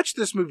you've watched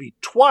this movie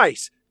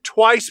twice,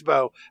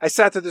 Bo, I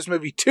sat through this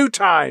movie 2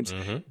 times.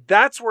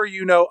 That's where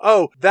you know,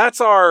 oh,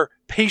 that's our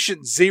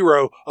patient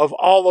zero of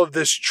all of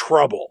this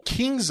trouble.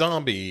 King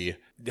Zombie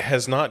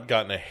has not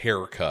gotten a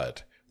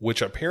haircut,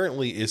 which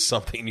apparently is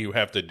something you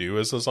have to do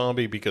as a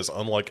zombie because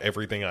unlike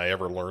everything I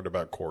ever learned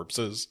about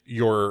corpses,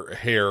 your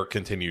hair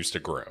continues to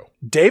grow.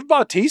 Dave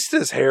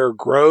Bautista's hair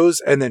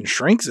grows and then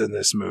shrinks in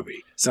this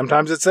movie.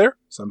 Sometimes it's there,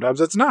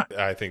 sometimes it's not.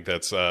 I think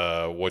that's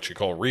what you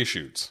call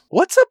reshoots.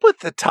 What's up with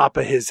the top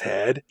of his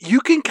head?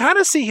 You can kind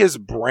of see his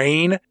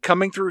brain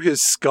coming through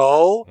his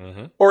skull,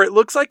 or it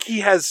looks like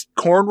he has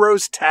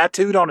cornrows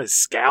tattooed on his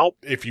scalp.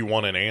 If you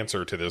want an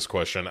answer to this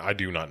question, I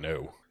do not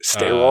know.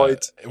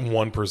 Steroids?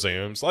 One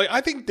presumes.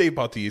 I think Dave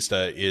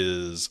Bautista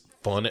is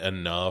fun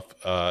enough,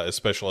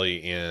 especially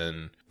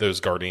in those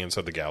Guardians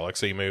of the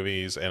Galaxy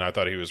movies, and I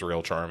thought he was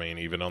real charming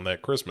even on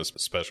that Christmas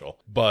special.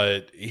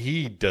 But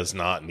he does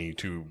not need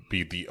to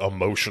be the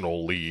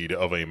emotional lead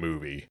of a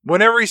movie.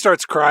 Whenever he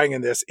starts crying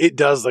in this, it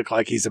does look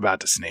like he's about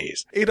to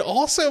sneeze. It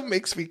also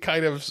makes me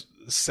kind of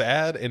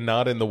sad, and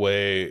not in the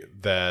way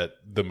that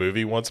the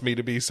movie wants me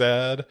to be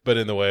sad, but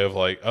in the way of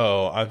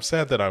I'm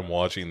sad that I'm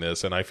watching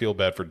this, and I feel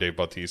bad for Dave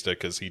Bautista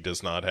because he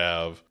does not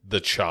have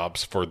the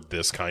chops for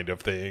this kind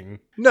of thing.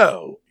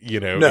 No.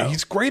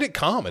 He's great at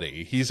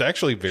comedy. He's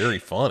actually very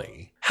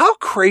funny. How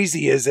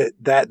crazy is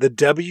it that the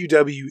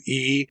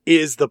WWE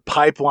is the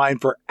pipeline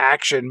for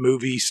action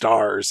movie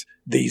stars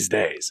these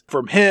days?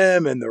 From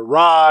him and The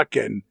Rock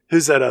and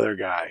who's that other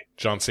guy?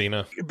 John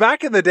Cena.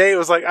 Back in the day, it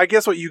was I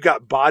guess what you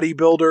got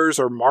bodybuilders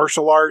or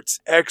martial arts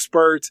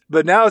experts,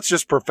 but now it's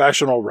just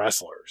professional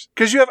wrestlers.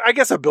 Because you have, I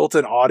guess, a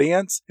built-in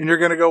audience and you're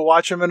going to go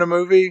watch them in a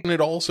movie. And it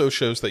also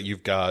shows that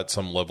you've got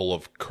some level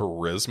of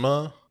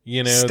charisma.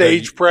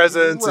 Stage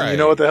presence, right. And you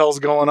know what the hell's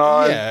going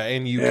on. Yeah,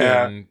 and you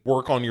can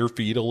work on your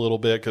feet a little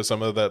bit because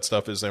some of that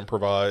stuff is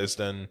improvised,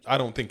 and I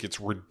don't think it's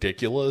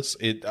ridiculous.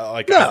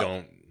 I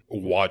don't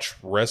watch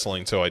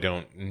wrestling, so I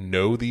don't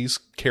know these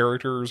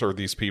characters or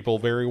these people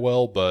very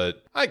well,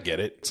 but I get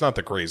it. It's not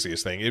the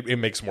craziest thing. It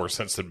makes more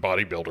sense than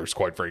bodybuilders,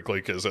 quite frankly,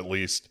 because at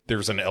least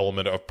there's an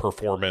element of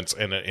performance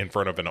in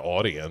front of an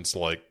audience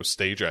like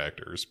stage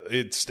actors.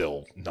 It's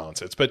still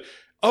nonsense, but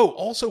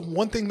also,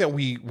 one thing that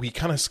we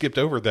kind of skipped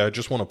over that I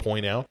just want to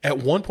point out. At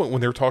one point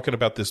when they're talking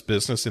about this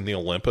business in the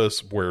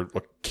Olympus where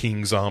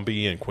King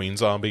Zombie and Queen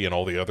Zombie and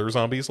all the other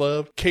zombies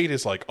live, Kate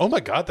is like, oh my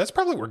God, that's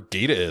probably where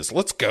Gita is.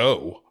 Let's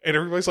go. And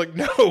everybody's like,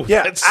 no,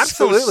 that's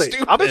absolutely. So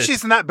stupid. I'll bet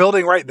she's in that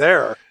building right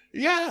there.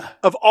 Yeah.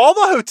 Of all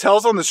the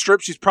hotels on the strip,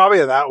 she's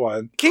probably in that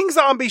one. King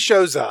Zombie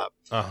shows up.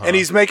 And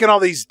he's making all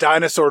these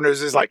dinosaur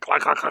noises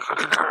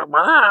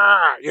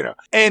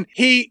and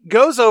he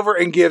goes over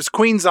and gives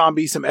Queen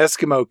Zombie some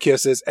Eskimo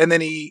kisses. And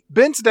then he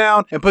bends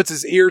down and puts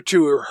his ear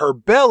to her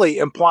belly,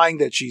 implying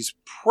that she's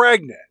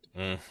pregnant.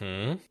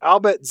 I'll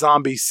bet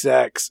zombie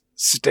sex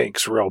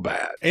stinks real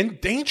bad.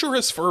 And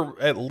dangerous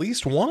for at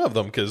least one of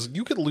them, because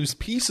you could lose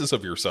pieces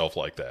of yourself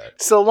like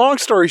that. So long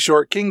story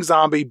short, King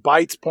Zombie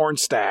bites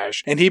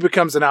Pornstache and he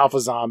becomes an alpha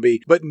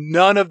zombie, but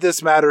none of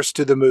this matters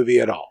to the movie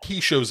at all. He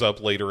shows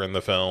up later in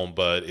the film,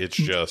 but it's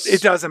just...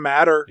 It doesn't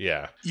matter.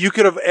 Yeah. You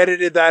could have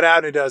edited that out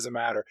and it doesn't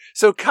matter.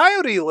 So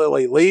Coyote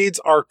Lily leads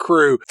our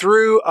crew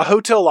through a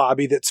hotel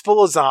lobby that's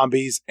full of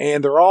zombies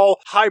and they're all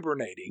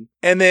hibernating.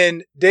 And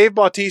then Dave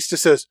Bautista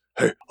says,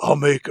 hey, I'll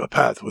make a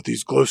path with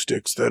these glow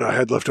sticks that I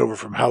had left over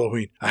from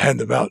Halloween. I hand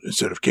them out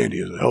instead of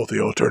candy as a healthy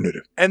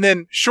alternative. And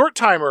then Short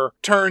Timer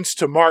turns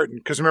to Martin,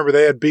 because remember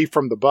they had beef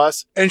from the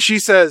bus, and she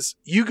says,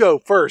 you go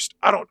first.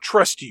 I don't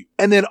trust you.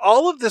 And then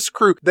all of this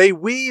crew, they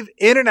weave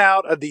in and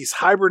out of these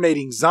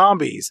hibernating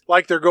zombies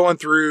like they're going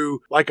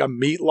through like a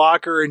meat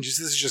locker and this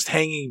is just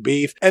hanging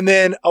beef. And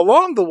then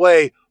along the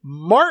way,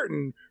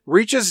 Martin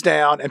reaches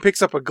down and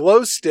picks up a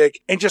glow stick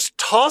and just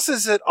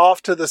tosses it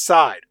off to the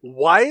side.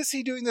 Why is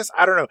he doing this?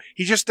 I don't know.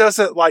 He just does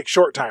it like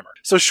Short Timer.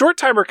 So Short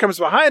Timer comes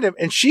behind him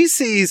and she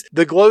sees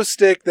the glow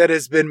stick that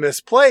has been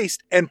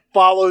misplaced and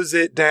follows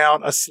it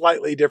down a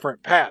slightly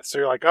different path. So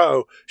you're like,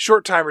 oh,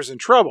 Short Timer's in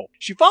trouble.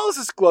 She follows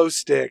this glow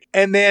stick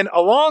and then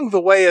along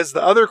the way as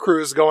the other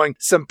crew is going,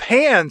 some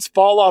pans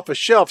fall off a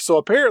shelf. So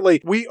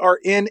apparently we are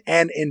in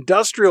an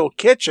industrial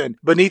kitchen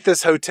beneath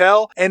this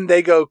hotel and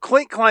they go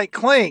clink, clank,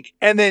 clink.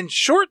 And then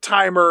Short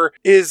Timer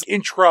is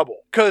in trouble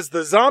because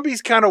the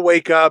zombies kind of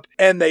wake up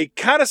and they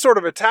kind of sort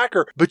of attack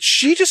her, but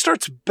she just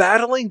starts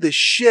battling the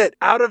shit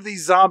out of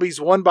these zombies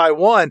one by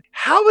one.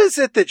 How is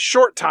it that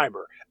Short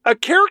Timer, A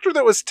character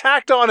that was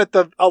tacked on at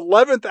the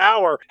 11th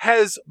hour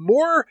has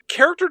more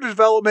character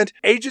development,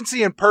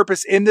 agency, and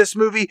purpose in this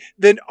movie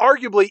than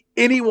arguably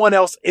anyone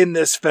else in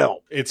this film.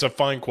 It's a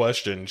fine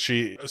question.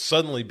 She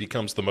suddenly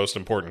becomes the most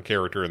important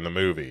character in the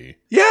movie.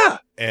 Yeah.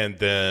 And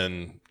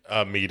then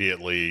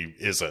immediately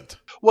isn't.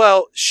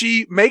 Well,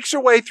 she makes her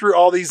way through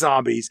all these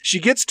zombies. She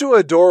gets to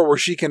a door where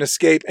she can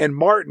escape, and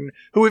Martin,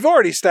 who we've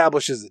already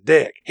established is a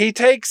dick, he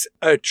takes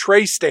a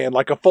tray stand,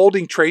 like a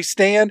folding tray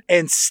stand,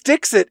 and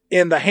sticks it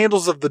in the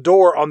handles of the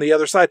door on the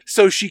other side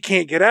so she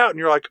can't get out. And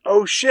you're like,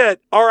 oh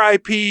shit,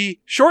 R.I.P.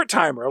 Short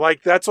Timer.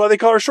 Like, that's why they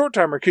call her Short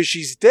Timer, because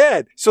she's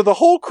dead. So the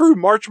whole crew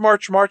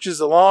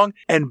marches along,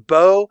 and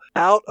Bo,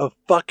 out of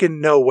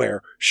fucking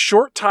nowhere,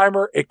 Short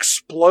Timer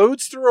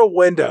explodes through a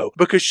window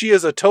because she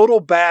is a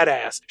total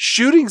badass,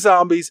 shooting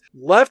zombies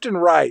left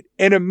and right.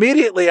 And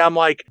immediately I'm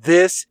like,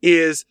 this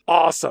is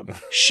awesome.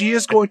 She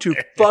is going to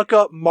fuck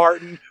up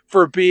Martin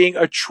for being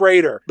a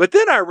traitor. But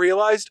then I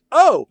realized,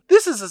 oh,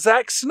 this is a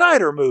Zack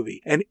Snyder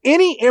movie, and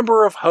any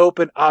ember of hope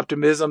and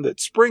optimism that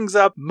springs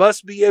up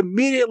must be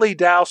immediately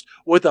doused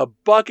with a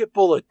bucket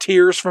full of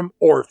tears from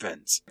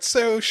orphans.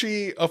 So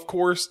she, of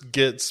course,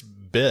 gets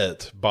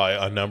bit by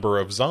a number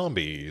of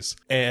zombies,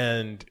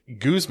 and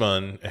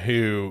Guzman,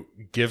 who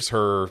gives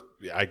her,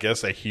 I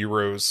guess, a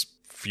hero's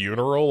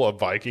funeral, a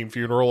Viking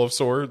funeral of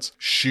sorts,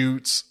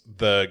 shoots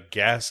the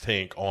gas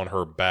tank on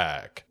her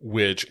back,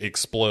 which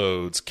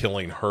explodes,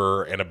 killing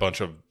her and a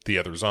bunch of the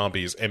other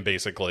zombies, and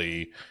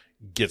basically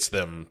gets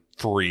them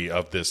free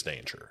of this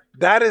danger.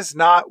 That is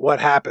not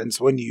what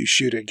happens when you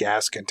shoot a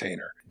gas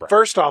container. Right.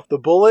 First off, the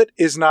bullet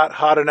is not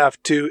hot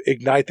enough to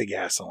ignite the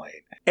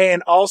gasoline.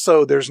 And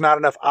also, there's not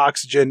enough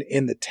oxygen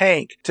in the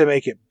tank to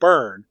make it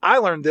burn. I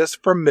learned this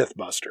from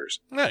Mythbusters.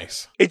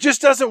 Nice. It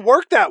just doesn't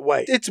work that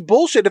way. It's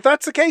bullshit. If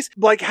that's the case,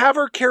 like, have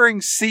her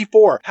carrying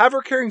C4. Have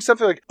her carrying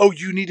something like, oh,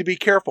 you need to be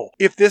careful.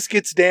 If this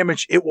gets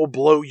damaged, it will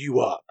blow you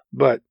up.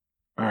 But,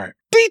 all right.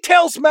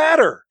 Details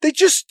matter. They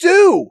just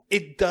do.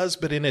 It does,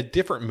 but in a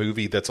different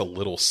movie that's a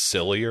little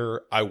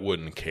sillier, I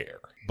wouldn't care.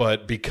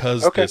 But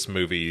because this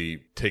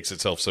movie takes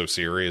itself so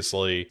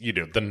seriously, you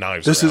know, the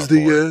knives this are is out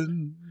the for it.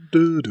 end.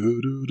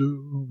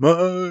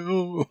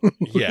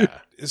 Yeah.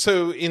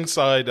 So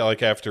inside,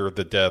 like after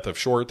the death of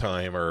Short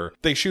Timer,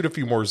 they shoot a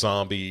few more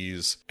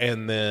zombies,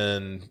 and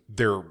then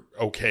they're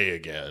okay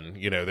again.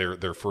 You know,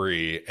 they're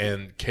free.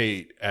 And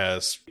Kate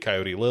asks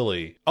Coyote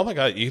Lily, "Oh my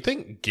God, you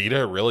think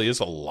Gita really is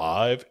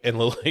alive?" And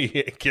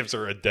Lily gives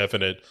her a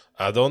definite,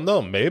 "I don't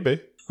know,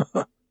 maybe."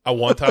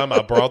 One time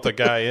I brought a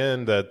guy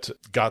in that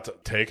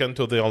got taken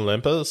to the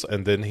Olympus,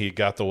 and then he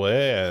got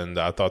away, and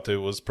I thought it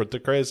was pretty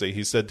crazy.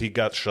 He said he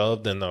got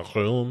shoved in a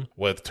room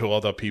with two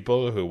other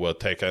people who were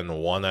taken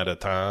one at a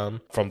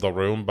time from the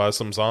room by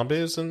some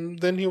zombies, and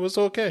then he was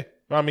okay.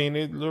 I mean,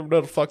 a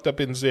little fucked up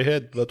in the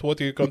head, but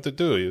what are you going to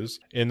do? He was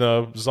in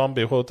a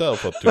zombie hotel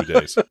for 2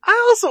 days.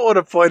 I also want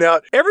to point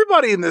out,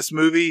 everybody in this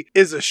movie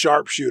is a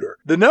sharpshooter.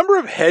 The number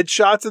of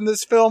headshots in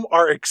this film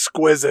are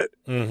exquisite.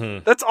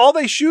 Mm-hmm. That's all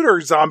they shoot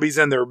are zombies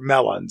and their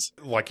melons.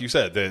 Like you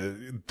said,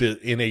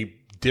 in a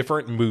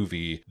different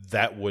movie,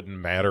 that wouldn't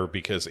matter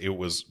because it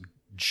was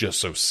just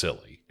so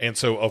silly. And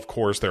so, of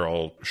course, they're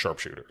all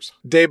sharpshooters.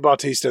 Dave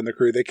Bautista and the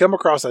crew, they come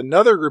across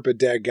another group of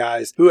dead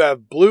guys who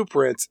have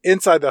blueprints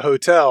inside the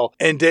hotel,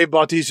 and Dave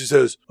Bautista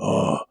says,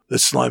 "Oh, the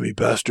slimy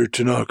bastard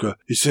Tanaka,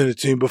 he sent a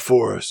team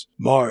before us.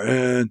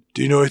 Martin,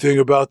 do you know anything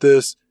about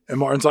this?" And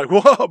Martin's like,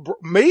 "Whoa,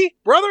 me,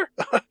 brother?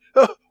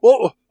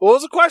 What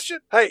was the question?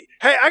 Hey,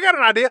 I got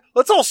an idea.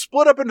 Let's all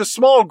split up into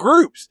small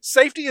groups.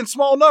 Safety in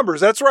small numbers.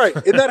 That's right.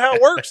 Isn't that how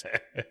it works?"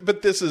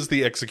 But this is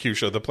the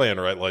execution of the plan,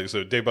 right? Like,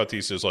 so Dave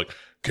Bautista is like,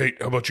 "Kate,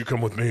 how about you come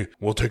with me?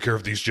 We'll take care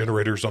of these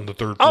generators on the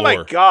 3rd floor." Oh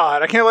my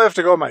God. I can't believe I have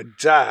to go with my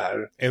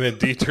dad. And then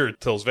Dieter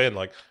tells Van,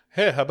 like,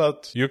 "Hey, how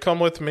about you come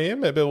with me?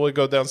 Maybe we'll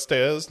go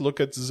downstairs, look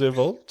at the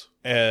vault."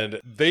 And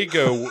they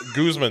go,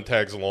 Guzman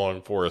tags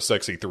along for a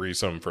sexy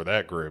threesome for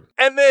that group.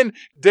 And then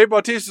Dave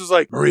Bautista's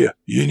like, "Maria,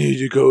 you need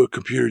to go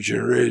computer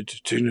generated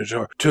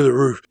to the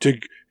roof to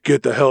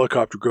get the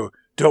helicopter going.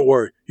 Don't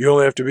worry, you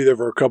only have to be there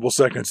for a couple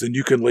seconds, and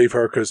you can leave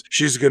her because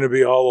she's going to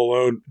be all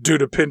alone due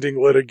to pending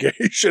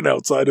litigation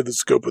outside of the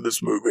scope of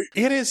this movie."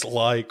 It is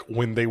like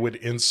when they would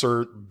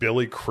insert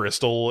Billy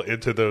Crystal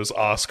into those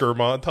Oscar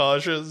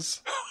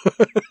montages.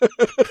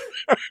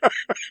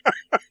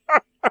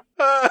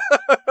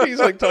 He's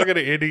like talking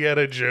to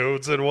Indiana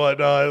Jones and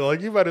whatnot.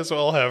 Like, you might as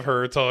well have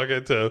her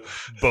talking to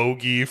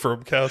Bogey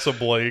from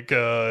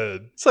Casablanca.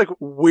 It's like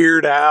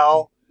Weird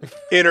Al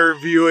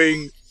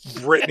interviewing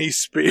Britney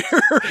Spears.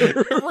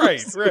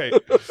 Right.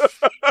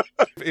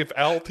 If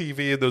Al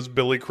TV and those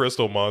Billy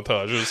Crystal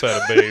montages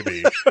had a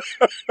baby,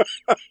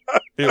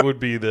 it would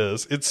be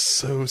this. It's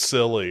so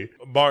silly.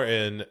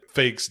 Martin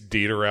fakes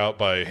Dieter out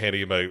by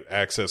handing him an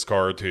access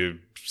card to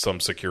some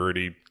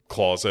security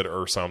closet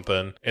or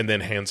something, and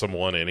then hands him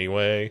one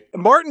anyway.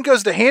 Martin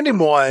goes to hand him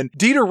one.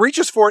 Dieter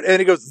reaches for it,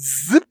 and it goes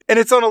zip, and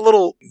it's on a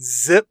little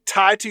zip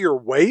tied to your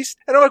waist.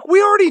 And I'm like,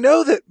 we already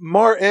know that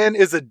Martin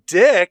is a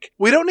dick.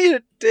 We don't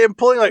need him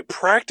pulling like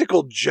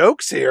practical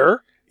jokes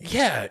here.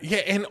 Yeah,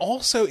 and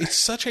also it's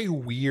such a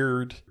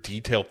weird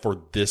detail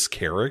for this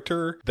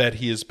character that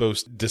he is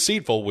both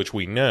deceitful, which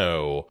we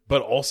know,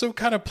 but also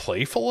kind of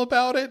playful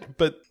about it,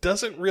 but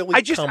doesn't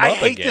really come up I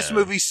hate again. this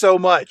movie so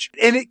much,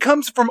 and it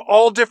comes from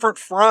all different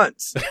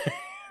fronts.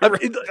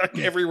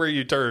 Everywhere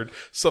you turn,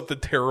 something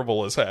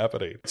terrible is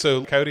happening.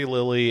 So Coyote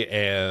Lily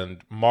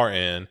and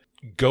Martin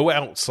go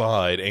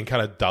outside and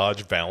kind of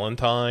dodge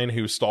Valentine,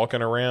 who's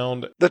stalking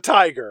around. The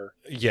tiger.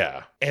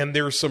 Yeah. And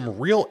there's some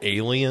real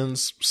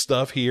aliens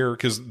stuff here,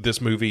 because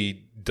this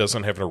movie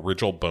doesn't have an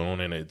original bone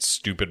in its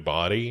stupid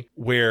body,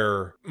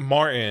 where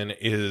Martin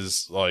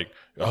is like,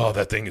 oh,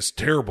 that thing is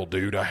terrible,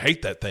 dude. I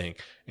hate that thing.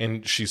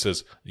 And she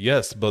says,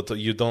 yes, but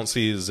you don't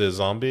see the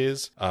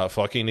zombies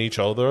fucking each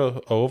other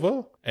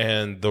over?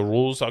 And the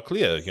rules are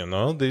clear, you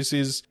know? This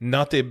is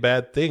not a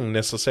bad thing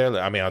necessarily.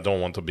 I mean, I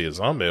don't want to be a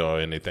zombie or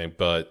anything,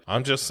 but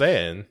I'm just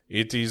saying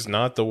it is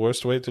not the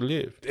worst way to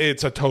live.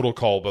 It's a total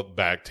call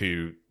back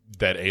to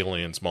that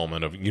aliens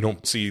moment of you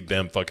don't see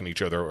them fucking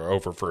each other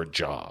over for a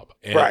job.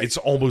 And It's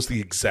almost the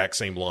exact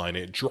same line.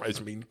 It drives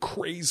me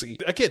crazy.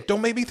 Again,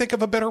 don't make me think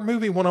of a better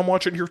movie when I'm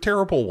watching your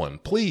terrible one,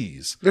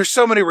 please. There's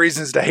so many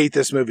reasons to hate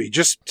this movie.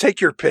 Just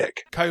take your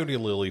pick. Coyote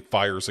Lily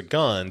fires a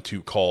gun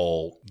to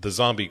call the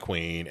zombie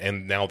queen,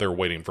 and now they're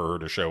waiting for her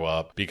to show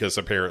up because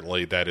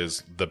apparently that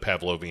is the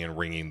Pavlovian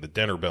ringing the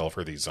dinner bell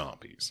for these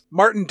zombies.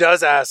 Martin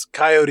does ask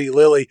Coyote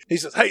Lily, he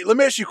says, hey, let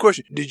me ask you a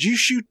question. Did you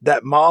shoot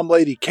that mom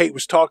lady Kate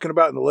was talking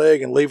about in the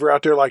leg and leave her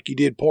out there like you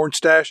did Porn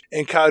Stash?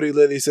 And Coyote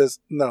Lily says,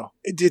 no,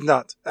 it did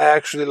not. I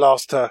actually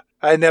lost her.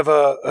 I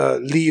never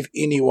leave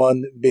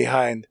anyone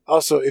behind.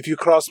 Also, if you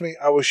cross me,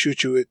 I will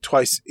shoot you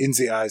twice in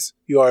the eyes.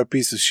 You are a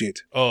piece of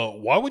shit.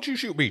 Why would you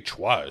shoot me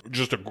twice?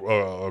 Just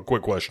a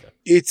quick question.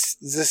 It's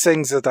the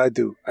things that I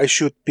do. I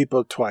shoot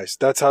people twice.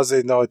 That's how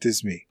they know it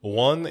is me.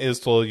 One is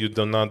so you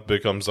do not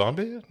become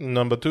zombie.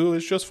 Number two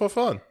is just for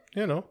fun.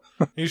 You know,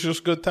 it's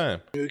just a good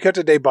time. We cut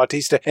to Dave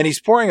Bautista, and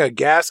he's pouring a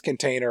gas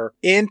container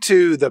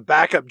into the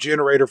backup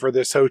generator for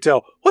this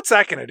hotel. What's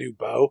that going to do,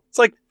 Bo? It's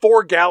like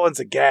 4 gallons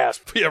of gas.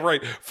 Yeah,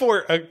 right.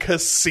 For a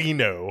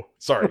casino.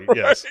 Sorry,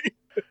 yes.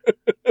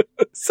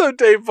 So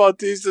Dave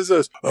Bautista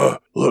says,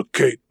 look,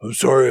 Kate, I'm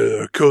sorry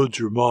that I killed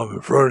your mom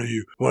in front of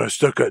you when I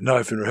stuck that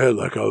knife in her head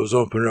like I was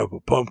opening up a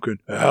pumpkin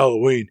at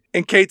Halloween.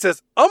 And Kate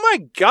says, oh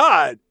my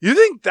God, you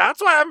think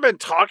that's why I haven't been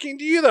talking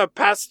to you the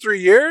past 3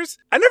 years?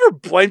 I never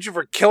blamed you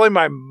for killing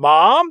my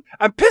mom.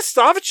 I'm pissed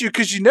off at you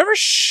because you never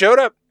showed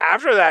up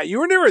after that. You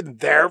were never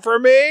there for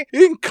me. You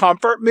didn't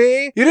comfort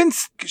me. You didn't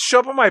show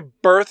up on my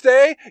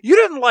birthday. You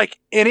didn't like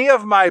any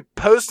of my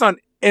posts on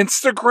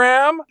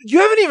Instagram. You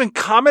haven't even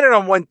commented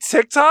on one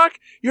TikTok.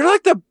 You're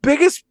like the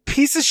biggest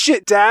piece of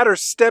shit dad or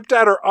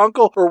stepdad or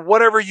uncle or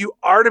whatever you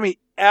are to me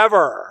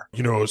ever.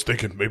 You know, I was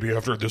thinking maybe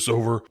after this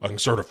over, I can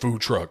start a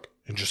food truck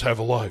and just have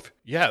a life.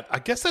 Yeah, I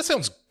guess that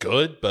sounds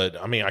good,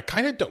 but I mean, I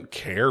kind of don't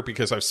care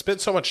because I've spent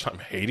so much time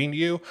hating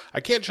you. I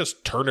can't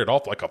just turn it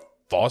off like a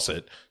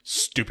faucet,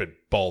 stupid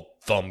bald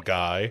thumb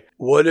guy.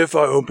 What if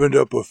I opened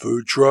up a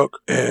food truck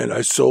and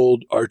I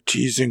sold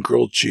artisan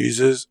grilled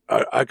cheeses?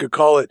 I could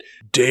call it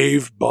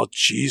Dave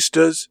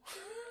Bautista's.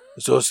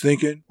 That's what I was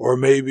thinking. Or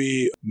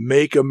maybe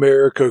Make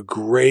America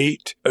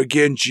Great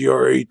Again,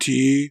 GRAT.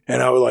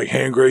 And I would like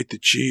hand grate the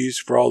cheese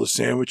for all the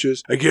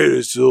sandwiches. I get it,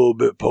 it's a little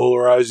bit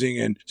polarizing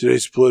in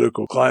today's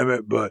political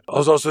climate, but I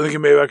was also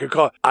thinking maybe I could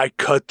call it I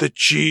Cut the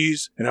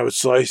Cheese, and I would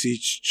slice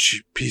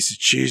each piece of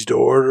cheese to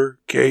order.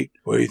 Kate,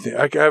 what do you think?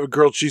 I could have a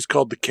grilled cheese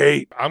called the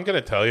Kate. I'm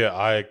going to tell you,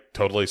 I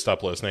totally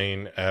stopped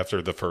listening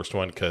after the first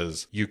one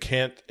because you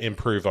can't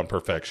improve on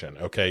perfection,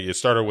 okay? You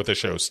started with a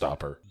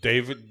showstopper.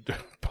 David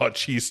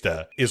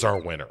Bautista is our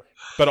winner.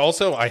 But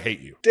also, I hate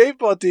you. Dave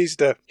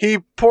Bautista, he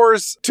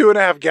pours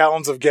 2.5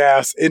 gallons of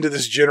gas into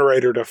this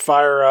generator to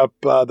fire up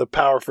the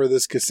power for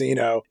this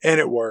casino, and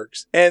it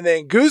works. And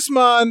then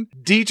Guzman,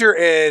 Dieter,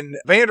 and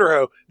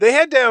Vanderhoof, they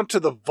head down to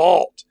the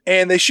vault,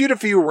 and they shoot a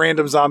few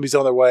random zombies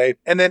on their way.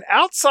 And then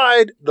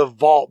outside the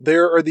vault,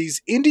 there are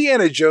these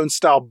Indiana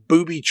Jones-style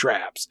booby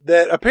traps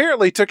that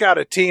apparently took out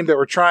a team that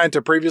were trying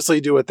to previously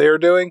do what they were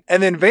doing.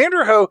 And then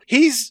Vanderhoof,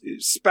 he's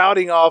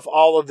spouting off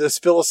all of this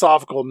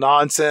philosophical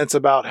nonsense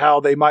about how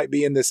they might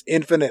be in this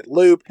infinite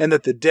loop and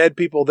that the dead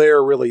people there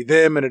are really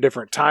them in a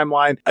different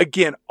timeline.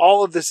 Again,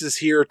 all of this is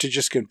here to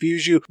just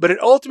confuse you, but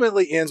it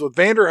ultimately ends with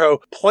Vanderhoof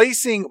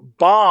placing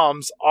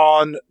bombs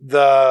on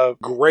the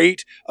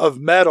grate of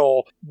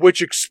metal,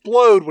 which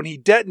explode when he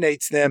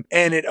detonates them,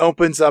 and it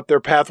opens up their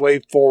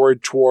pathway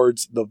forward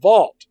towards the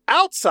vault.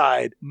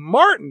 Outside,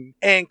 Martin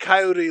and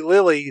Coyote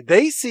Lily,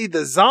 they see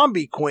the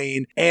zombie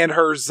queen and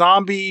her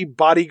zombie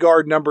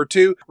bodyguard number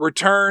 2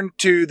 return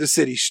to the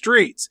city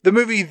streets. The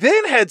movie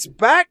then heads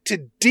back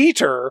to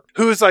Dieter,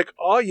 who is like,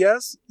 oh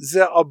yes,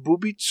 there are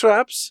booby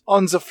traps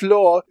on the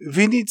floor.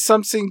 We need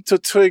something to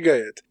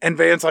trigger it. And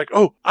Van's like,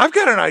 oh, I've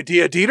got an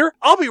idea, Dieter.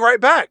 I'll be right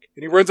back.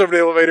 And he runs over to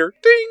the elevator,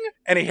 ding,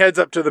 and he heads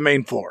up to the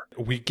main floor.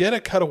 We get a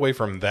cutaway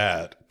from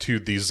that to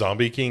the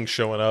Zombie King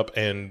showing up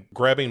and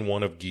grabbing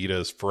one of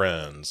Gita's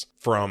friends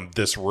from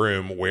this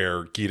room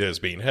where Gita is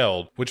being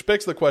held, which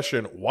begs the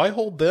question, why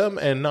hold them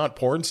and not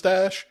Porn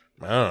Stash?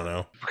 I don't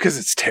know. Because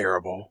it's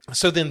terrible.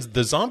 So then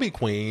the zombie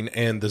queen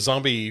and the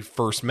zombie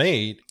first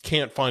mate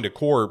can't find a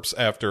corpse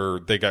after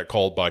they got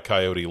called by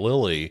Coyote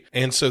Lily.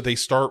 And so they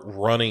start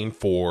running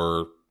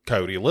for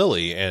Coyote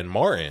Lily and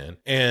Martin.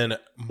 And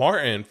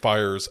Martin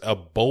fires a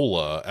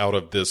bola out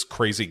of this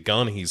crazy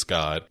gun he's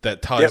got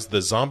that ties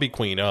the zombie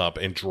queen up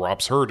and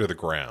drops her to the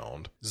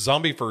ground.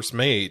 Zombie first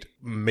mate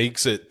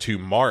makes it to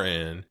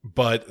Martin,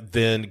 but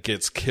then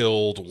gets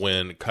killed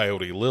when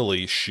Coyote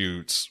Lily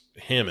shoots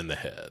him in the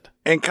head.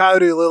 And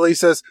Coyote Lily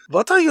says,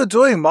 "What are you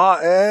doing,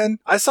 Martin?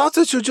 I thought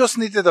that you just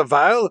needed a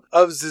vial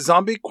of the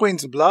zombie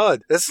queen's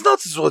blood. That's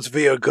not what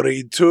we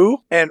agreed to."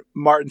 And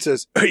Martin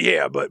says,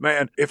 "Yeah, but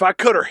man, if I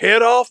cut her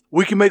head off,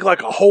 we can make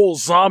like a whole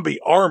zombie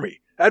army.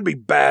 That'd be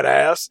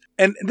badass."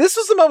 And this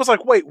was the moment I was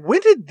like, wait, when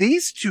did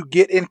these two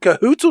get in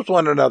cahoots with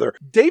one another?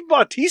 Dave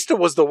Bautista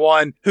was the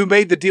one who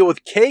made the deal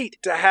with Kate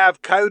to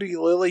have Coyote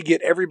Lily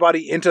get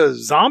everybody into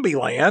zombie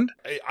land.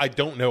 I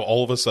don't know.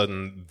 All of a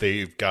sudden,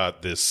 they've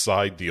got this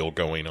side deal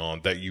going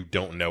on that you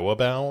don't know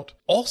about.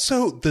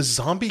 Also, the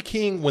Zombie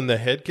King, when the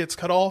head gets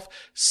cut off,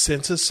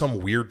 senses some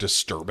weird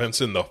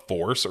disturbance in the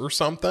force or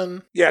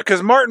something. Yeah,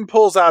 because Martin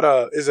pulls out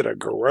is it a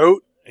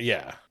garrote?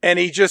 Yeah. And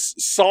he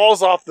just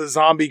saws off the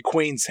zombie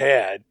queen's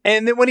head.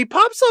 And then when he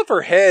pops off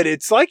her head,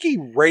 it's like he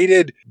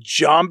raided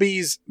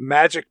Zombie's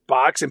magic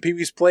box in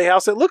Pee-wee's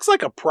Playhouse. It looks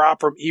like a prop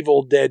from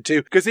Evil Dead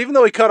 2. Because even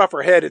though he cut off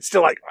her head, it's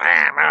still like,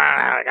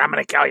 I'm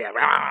going to kill you.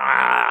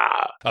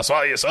 I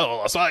saw your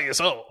soul. I saw your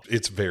soul.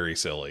 It's very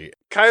silly.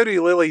 Coyote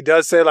Lily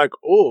does say like,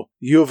 "Oh,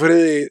 you've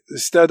really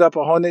stirred up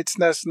a hornet's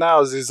nest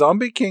now. The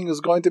Zombie King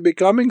is going to be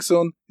coming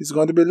soon. He's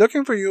going to be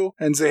looking for you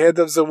and the head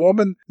of the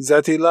woman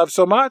that he loves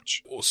so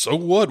much." Well, so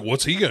what?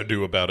 What's he going to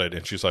do about it?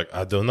 And she's like,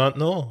 "I do not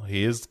know.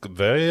 He is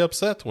very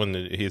upset when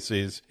he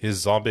sees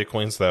his zombie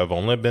queens that have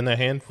only been a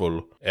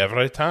handful.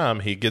 Every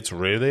time he gets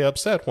really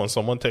upset when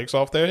someone takes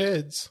off their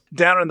heads."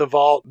 Down in the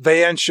vault,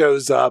 Van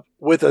shows up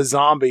with a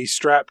zombie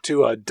strapped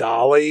to a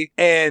dolly.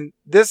 And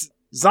this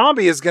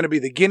zombie is going to be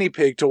the guinea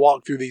pig to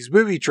walk through these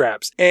booby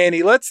traps. And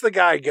he lets the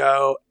guy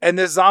go, and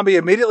this zombie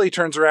immediately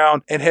turns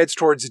around and heads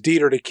towards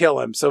Dieter to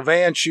kill him. So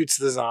Van shoots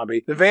the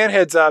zombie. The Van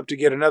heads up to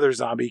get another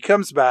zombie. He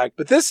comes back,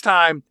 but this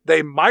time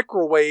they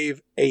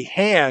microwave a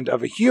hand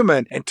of a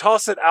human and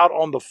toss it out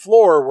on the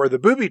floor where the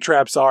booby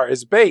traps are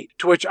as bait.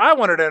 To which I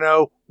wanted to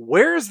know,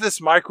 where is this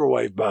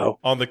microwave, Bo?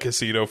 On the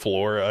casino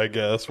floor, I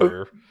guess.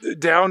 Or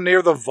down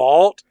near the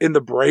vault in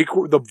the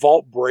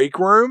vault break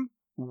room?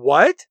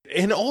 What?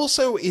 And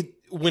also,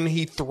 when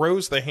he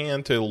throws the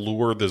hand to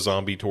lure the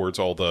zombie towards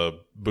all the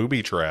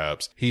booby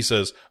traps, he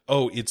says,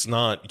 "Oh, it's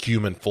not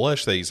human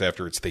flesh that he's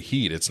after, it's the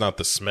heat. It's not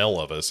the smell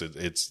of us,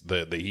 it's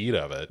the heat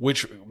of it."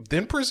 Which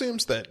then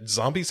presumes that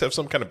zombies have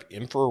some kind of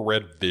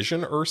infrared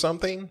vision or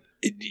something.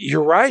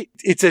 You're right.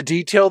 It's a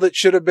detail that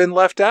should have been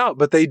left out,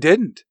 but they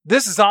didn't.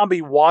 This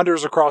zombie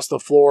wanders across the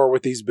floor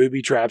with these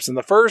booby traps. In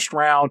the first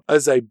round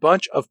is a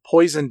bunch of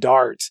poison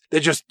darts that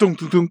just thunk,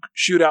 thunk, thunk,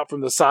 shoot out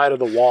from the side of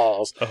the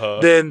walls.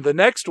 Then the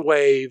next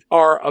wave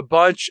are a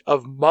bunch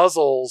of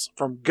muzzles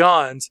from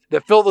guns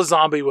that fill the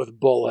zombie with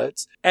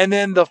bullets. And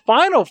then the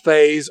final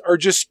phase are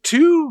just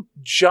two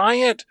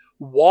giant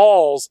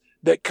walls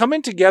that come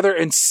in together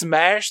and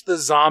smash the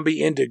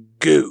zombie into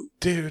goo.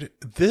 Dude,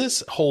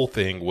 this whole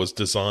thing was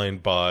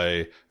designed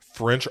by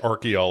French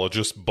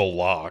archaeologist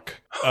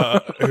Balak,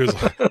 who's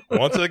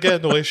once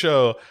again, we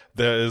show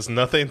there is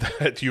nothing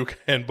that you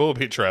can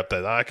booby trap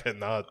that I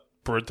cannot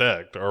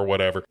protect or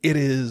whatever. It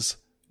is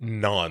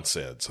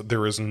nonsense.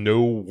 There is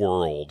no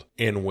world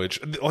in which,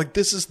 like,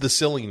 this is the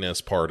silliness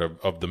part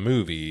of the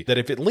movie, that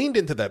if it leaned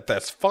into that,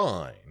 that's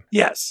fine.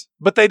 Yes,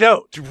 but they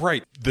don't.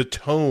 Right. The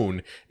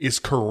tone is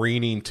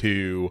careening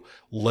to,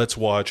 let's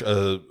watch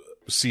a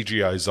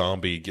CGI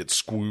zombie get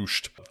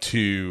squooshed,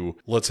 to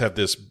let's have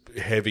this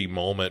heavy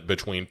moment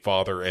between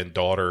father and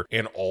daughter,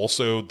 and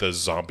also the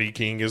Zombie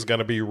King is going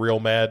to be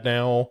real mad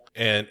now.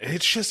 And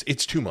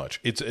it's too much.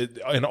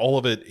 And all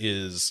of it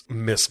is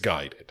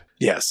misguided.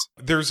 Yes.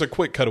 There's a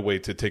quick cutaway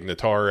to Tig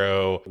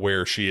Notaro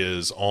where she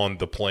is on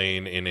the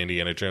plane in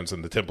Indiana Jones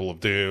and the Temple of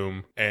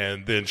Doom.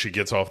 And then she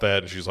gets off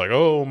that and she's like,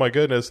 "Oh my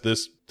goodness,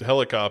 this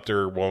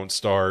helicopter won't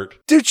start."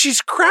 Dude,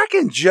 she's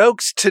cracking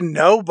jokes to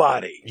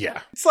nobody.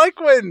 Yeah. It's like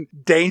when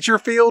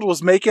Dangerfield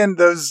was making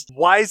those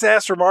wise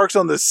ass remarks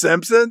on The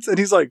Simpsons and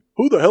he's like,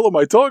 "Who the hell am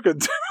I talking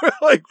to?"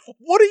 Like,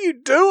 what are you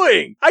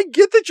doing? I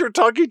get that you're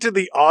talking to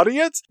the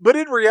audience, but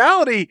in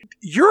reality,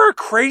 you're a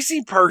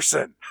crazy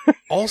person.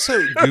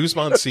 Also,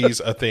 Guzman sees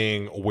a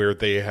thing where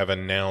they have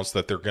announced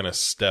that they're going to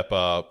step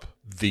up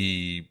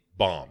the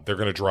bomb. They're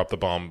going to drop the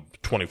bomb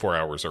 24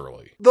 hours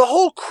early. The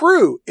whole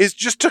crew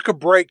just took a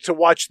break to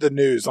watch the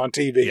news on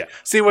TV. Yeah.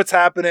 See what's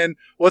happening,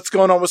 what's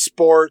going on with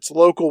sports,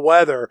 local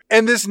weather.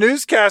 And this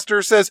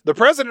newscaster says the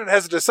president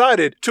has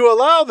decided to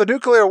allow the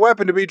nuclear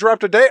weapon to be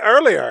dropped a day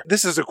earlier.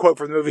 This is a quote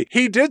from the movie.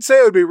 "He did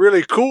say it would be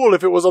really cool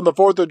if it was on the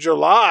 4th of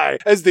July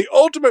as the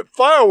ultimate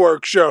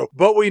fireworks show,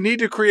 but we need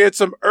to create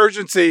some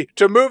urgency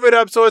to move it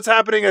up so it's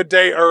happening a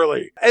day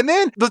early." And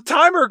then the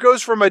timer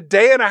goes from a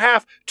day and a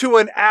half to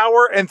an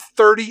hour and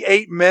 38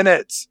 8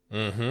 minutes.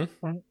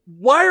 Mm-hmm.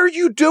 Why are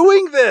you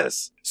doing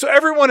this? So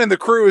everyone in the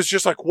crew is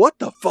just like, what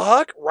the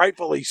fuck?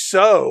 Rightfully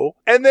so.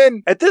 And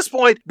then at this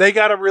point, they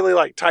got to really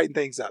like tighten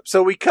things up.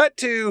 So we cut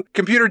to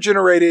computer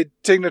generated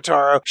Tig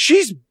Notaro.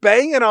 She's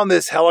banging on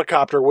this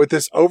helicopter with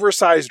this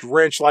oversized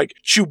wrench like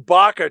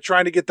Chewbacca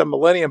trying to get the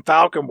Millennium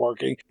Falcon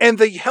working. And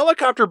the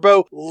helicopter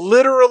bow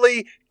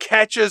literally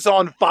catches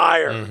on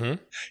fire. Mm-hmm.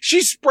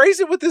 She sprays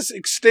it with this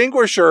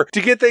extinguisher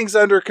to get things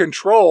under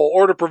control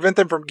or to prevent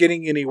them from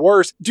getting any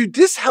worse. Dude,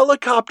 this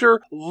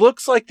helicopter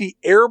looks like the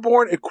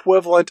airborne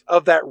equivalent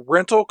of that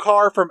rental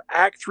car from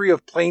Act 3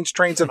 of Planes,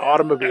 Trains, and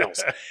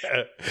Automobiles.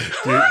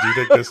 do you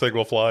think this thing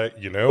will fly?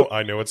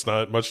 I know it's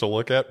not much to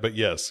look at, but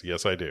yes,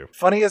 I do.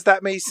 Funny as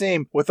that may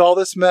seem, with all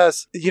this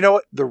mess, you know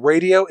what? The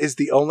radio is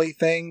the only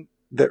thing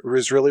that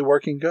is really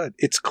working good.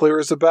 It's clear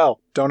as a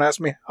bell. Don't ask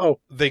me how.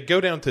 They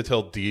go down to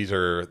tell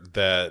Dieter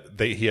that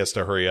he has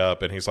to hurry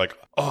up, and he's like,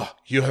 "Oh,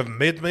 you have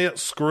made me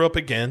screw up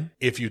again.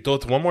 If you do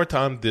it one more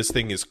time, this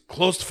thing is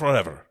closed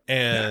forever."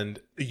 And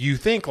you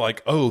think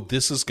like, oh,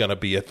 this is going to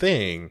be a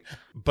thing,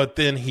 but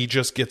then he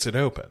just gets it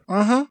open.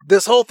 Mm-hmm.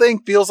 This whole thing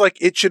feels like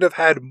it should have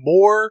had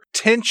more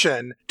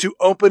tension to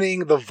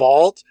opening the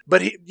vault.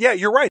 But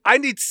you're right. I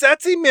need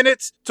 30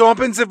 minutes to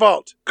open the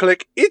vault.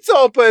 Click. It's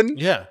open.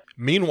 Yeah.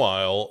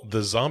 Meanwhile,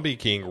 the Zombie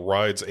King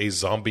rides a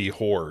zombie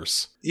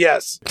horse.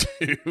 Yes.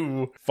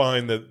 To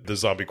find the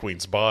Zombie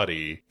Queen's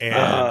body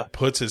and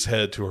puts his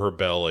head to her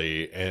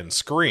belly and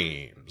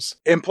screams.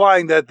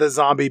 Implying that the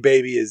zombie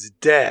baby is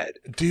dead.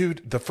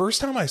 Dude, the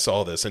first time I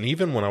saw this, and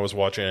even when I was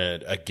watching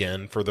it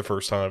again for the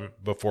first time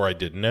before I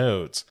did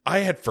notes, I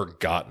had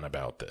forgotten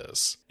about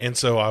this. And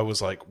so I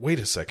was like, wait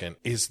a second,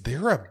 is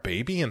there a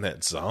baby in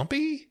that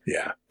zombie?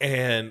 Yeah.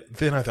 And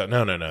then I thought,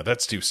 no,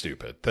 that's too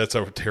stupid. That's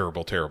a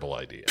terrible, terrible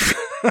idea.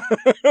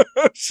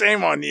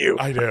 Shame on you.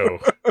 I know.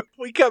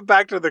 We cut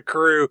back to the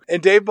crew,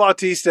 and Dave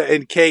Bautista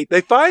and Kate,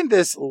 they find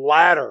this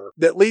ladder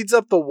that leads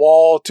up the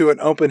wall to an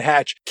open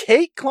hatch.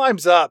 Kate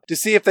climbs up to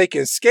see if they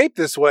can escape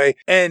this way,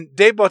 and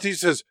Dave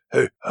Bautista says,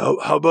 "Hey,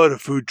 how about a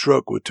food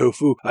truck with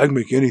tofu? I can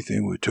make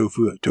anything with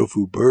tofu, like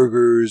tofu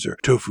burgers, or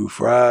tofu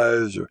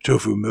fries, or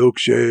tofu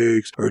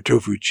milkshakes, or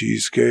tofu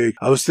cheesecake.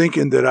 I was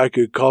thinking that I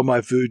could call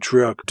my food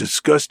truck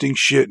Disgusting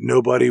Shit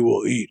Nobody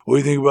Will Eat. What do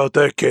you think about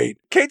that, Kate?"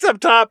 Kate's up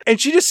top, and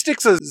she just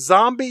sticks a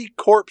zombie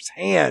corpse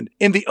hand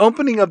in the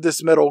opening of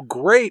this metal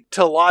grate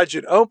to lodge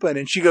it open,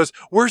 and she goes,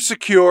 "We're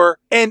secure."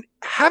 And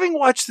having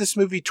watched this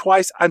movie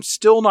twice, I'm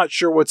still not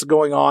sure what's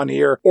going on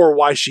here or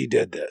why she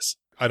did this.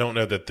 I don't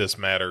know that this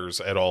matters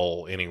at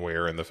all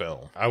anywhere in the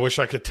film. I wish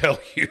I could tell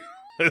you.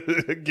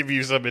 Give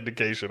you some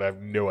indication. I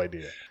have no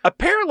idea.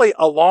 Apparently,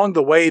 along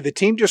the way, the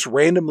team just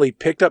randomly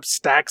picked up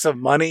stacks of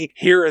money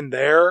here and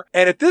there.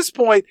 And at this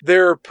point,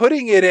 they're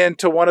putting it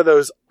into one of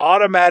those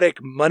automatic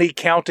money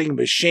counting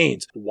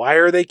machines. Why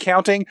are they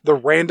counting the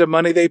random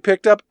money they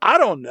picked up? I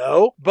don't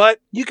know. But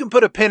you can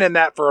put a pin in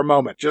that for a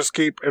moment. Just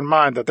keep in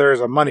mind that there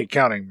is a money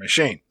counting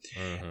machine.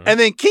 Mm-hmm. And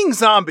then King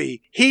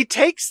Zombie, he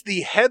takes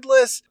the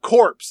headless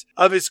corpse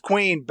of his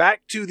queen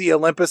back to the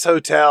Olympus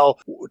Hotel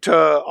to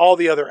all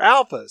the other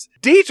alphas.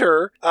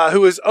 Dieter,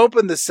 who has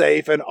opened the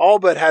safe and all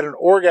but had an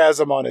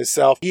orgasm on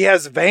himself, he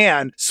has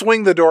Van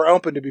swing the door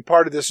open to be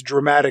part of this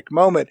dramatic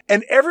moment.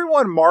 And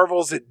everyone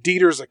marvels at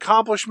Dieter's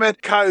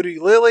accomplishment. Coyote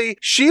Lily,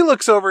 she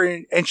looks over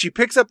and she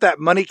picks up that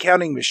money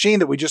counting machine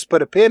that we just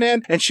put a pin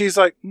in. And she's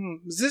like,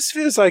 this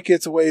feels like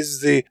it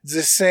weighs the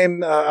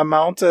same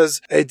amount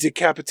as a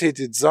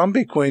decapitated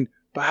zombie queen.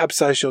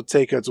 Perhaps I shall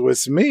take it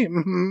with me.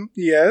 Mm-hmm.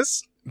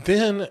 Yes.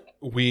 Then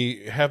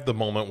we have the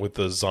moment with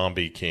the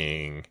Zombie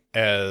King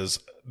as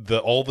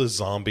all the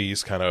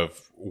zombies kind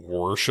of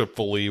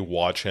worshipfully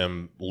watch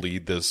him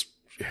lead this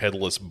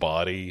headless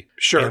body.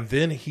 Sure. And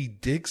then he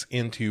digs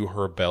into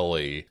her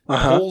belly,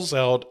 pulls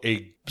out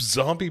a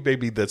zombie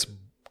baby that's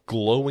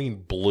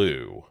glowing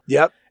blue.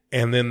 Yep.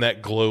 And then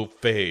that glow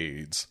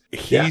fades.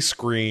 He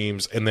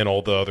screams, and then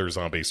all the other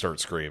zombies start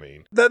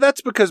screaming.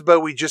 That's because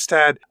Bowie just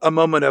had a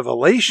moment of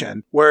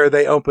elation where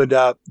they opened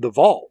up the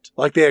vault,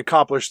 like they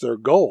accomplished their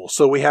goal.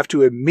 So we have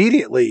to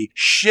immediately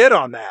shit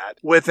on that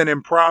with an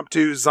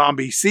impromptu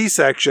zombie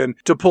C-section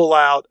to pull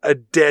out a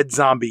dead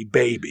zombie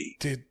baby.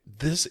 Dude,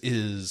 this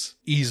is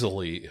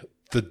easily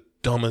the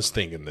dumbest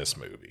thing in this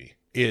movie.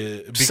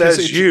 It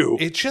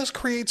just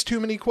creates too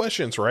many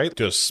questions, right?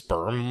 Does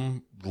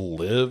sperm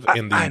live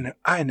in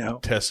the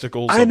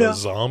testicles of a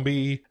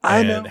zombie?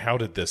 And how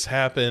did this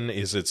happen?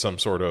 Is it some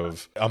sort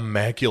of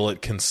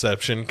immaculate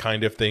conception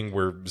kind of thing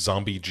where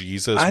zombie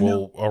Jesus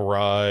will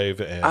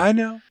arrive?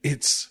 And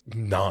It's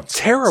nonsense.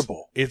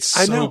 Terrible. It's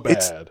so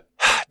bad.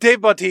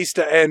 Dave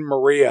Bautista and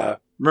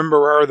Maria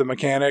Remember the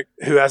mechanic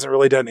who hasn't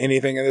really done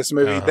anything in this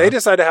movie? They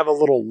decide to have a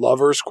little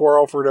lover's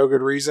quarrel for no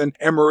good reason.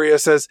 And Maria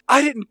says,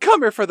 I didn't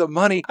come here for the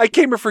money. I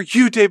came here for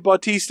you, Dave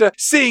Bautista.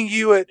 Seeing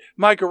you at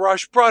my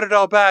garage brought it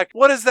all back.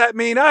 What does that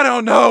mean? I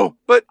don't know.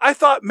 But I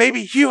thought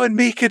maybe you and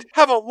me could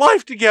have a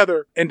life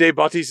together. And Dave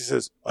Bautista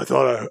says, I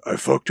thought I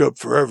fucked up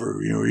forever.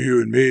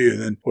 You and me.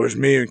 And then it was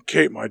me and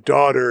Kate, my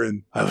daughter.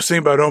 And I was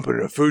thinking about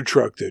opening a food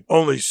truck that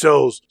only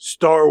sells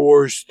Star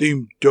Wars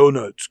themed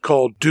donuts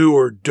called Do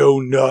or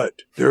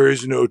Donut. There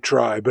is no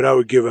try, but I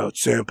would give out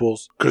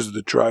samples because of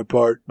the try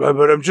part. But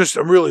I'm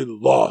really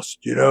lost,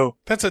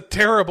 That's a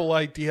terrible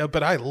idea,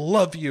 but I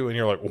love you. And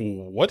you're like,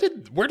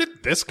 where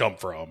did this come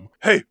from?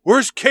 Hey,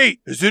 where's Kate?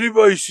 Has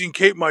anybody seen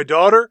Kate, my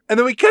daughter? And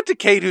then we cut to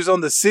Kate, who's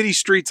on the city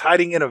streets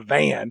hiding in a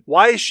van.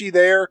 Why is she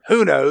there?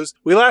 Who knows?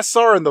 We last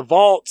saw her in the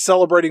vault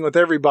celebrating with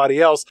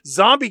everybody else.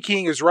 Zombie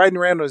King is riding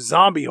around on a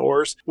zombie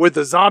horse with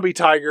the zombie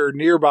tiger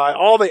nearby.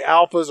 All the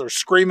alphas are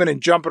screaming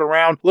and jumping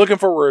around, looking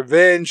for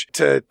revenge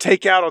to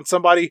take out on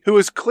somebody who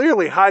is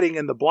clearly hiding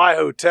in the Bly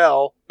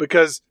Hotel.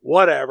 Because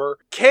whatever.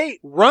 Kate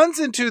runs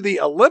into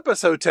the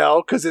Olympus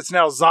Hotel because it's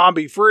now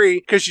zombie free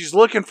because she's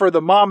looking for the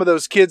mom of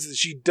those kids that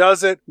she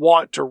doesn't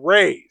want to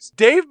raise.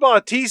 Dave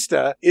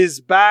Bautista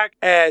is back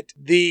at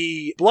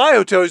the Bly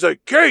Hotel. He's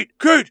like, Kate.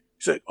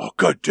 He's like, oh,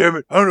 God damn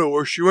it. I don't know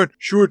where she went.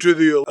 She went to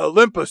the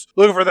Olympus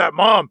looking for that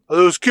mom of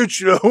those kids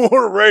she don't want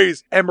to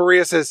raise. And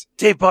Maria says,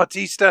 Dave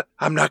Bautista,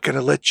 I'm not going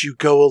to let you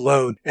go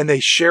alone. And they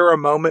share a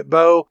moment,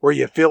 Bo, where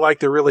you feel like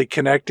they're really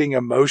connecting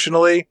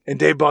emotionally. And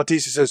Dave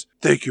Bautista says,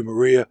 thank you,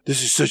 Maria.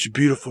 This is such a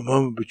beautiful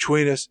moment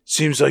between us.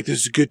 Seems like this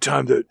is a good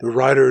time that the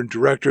writer and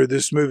director of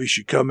this movie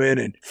should come in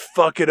and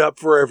fuck it up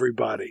for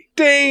everybody.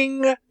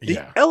 Ding!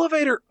 The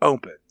elevator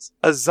opens.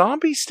 A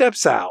zombie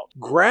steps out,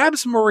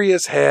 grabs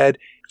Maria's head,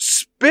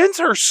 spins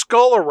her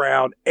skull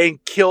around,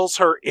 and kills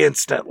her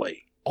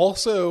instantly.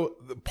 Also,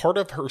 part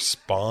of her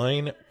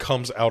spine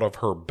comes out of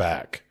her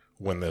back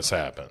when this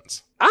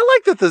happens. I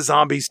like that the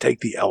zombies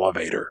take the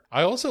elevator.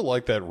 I also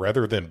like that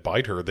rather than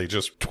bite her, they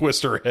just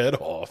twist her head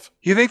off.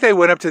 You think they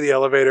went up to the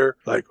elevator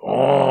like,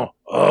 oh,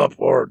 up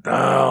or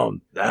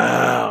down,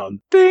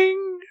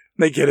 ding.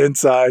 They get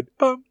inside.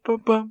 Bum,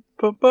 bum, bum.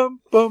 Bum, bum,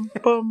 bum,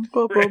 bum,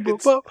 bum, bum, bum,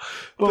 bum,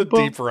 the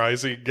Deep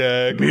Rising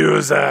gag.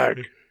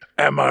 Music.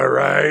 Am I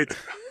right?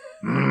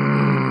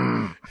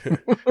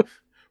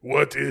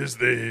 What is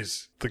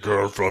this? The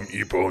girl from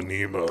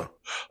Ipanema.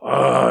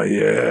 Ah,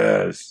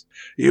 yes.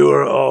 You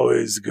are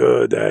always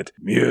good at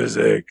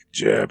music,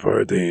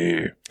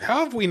 Jeopardy.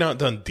 How have we not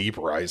done Deep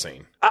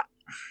Rising?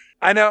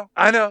 I know.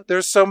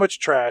 There's so much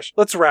trash.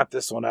 Let's wrap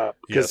this one up.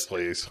 Yes,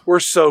 please. We're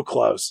so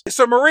close.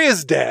 So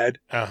Maria's dead.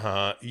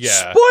 Yeah.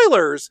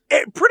 Spoilers.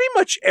 Pretty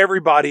much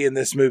everybody in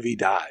this movie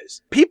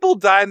dies. People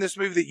die in this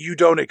movie that you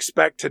don't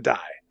expect to die.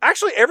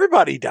 Actually,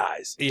 everybody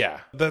dies.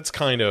 Yeah. That's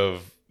kind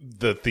of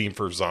the theme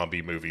for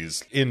zombie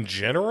movies in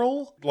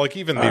general. Like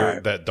even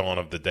that Dawn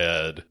of the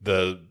Dead,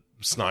 the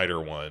Snyder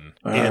one,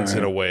 ends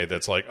in a way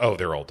that's like, oh,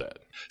 they're all dead.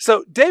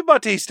 So Dave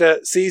Bautista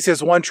sees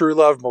his one true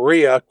love,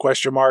 Maria,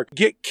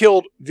 get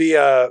killed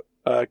via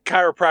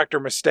chiropractor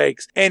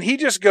mistakes, and he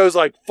just goes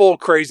like full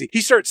crazy.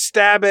 He starts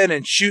stabbing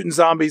and shooting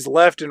zombies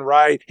left and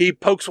right. He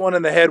pokes one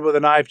in the head with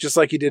a knife just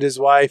like he did his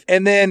wife,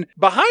 and then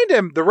behind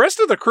him the rest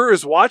of the crew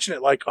is watching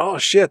it like, oh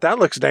shit, that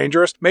looks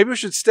dangerous, maybe we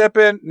should step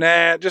in.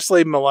 Nah, just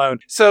leave him alone.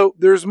 So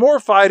there's more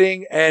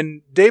fighting,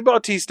 and Dave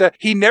Bautista,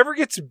 he never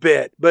gets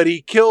bit, but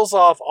he kills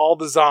off all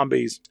the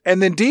zombies.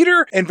 And then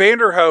Dieter and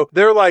Vanderhoof,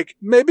 they're like,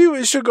 maybe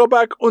we should go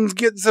back and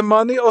get the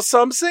money or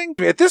something.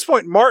 At this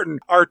point, Martin,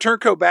 our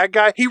turncoat bad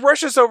guy, he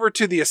rushes over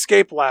to the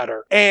escape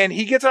ladder and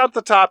he gets out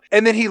the top,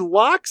 and then he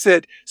locks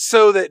it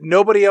so that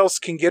nobody else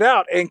can get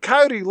out. And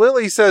Coyote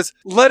Lily says,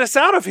 let us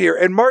out of here.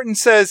 And Martin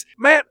says,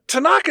 man,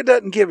 Tanaka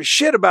doesn't give a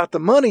shit about the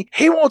money.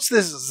 He wants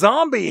this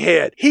zombie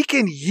head. He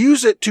can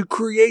use it to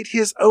create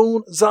his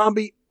own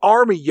zombie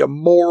army, you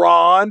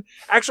moron.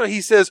 Actually,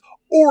 he says,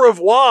 au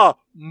revoir,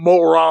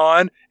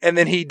 moron. And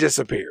then he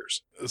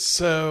disappears.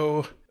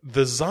 So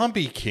the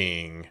Zombie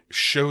King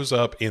shows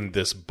up in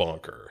this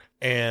bunker,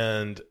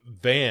 and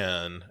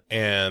Van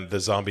and the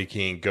Zombie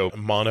King go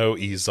mono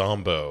e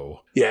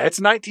zombo. Yeah,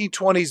 it's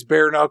 1920s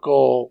bare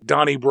knuckle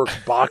Donnybrook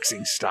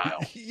boxing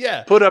style.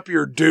 Yeah. Put up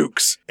your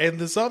dukes. And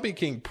the Zombie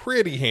King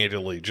pretty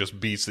handily just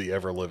beats the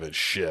ever-living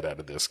shit out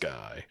of this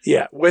guy.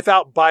 Yeah,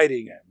 without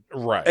biting him.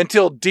 Right.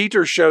 Until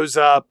Dieter shows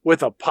up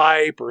with a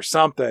pipe or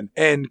something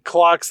and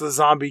clocks the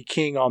Zombie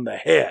King on the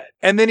head.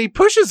 And then he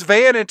pushes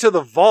Van into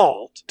the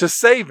vault to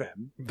save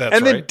him. That's right.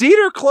 And then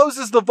Dieter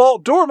closes the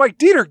vault door. I'm like,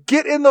 Dieter,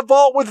 get in the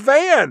vault with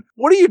Van.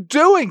 What are you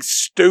doing,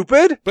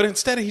 stupid? But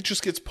instead he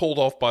just gets pulled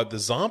off by the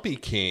Zombie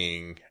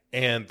King,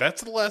 and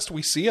that's the last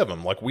we see of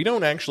him. Like, we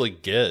don't actually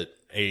get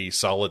a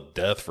solid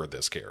death for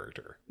this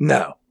character.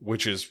 No.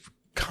 Which is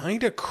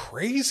kind of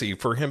crazy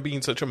for him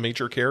being such a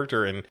major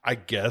character. And I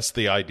guess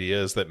the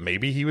idea is that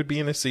maybe he would be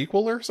in a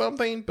sequel or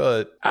something,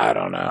 but I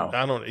don't know.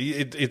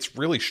 It's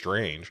really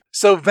strange.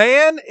 So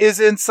Van is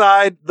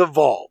inside the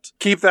vault.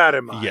 Keep that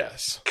in mind.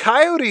 Yes.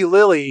 Coyote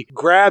Lily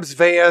grabs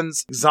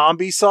Van's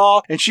zombie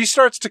saw and she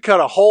starts to cut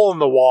a hole in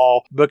the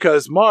wall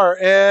because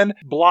Martin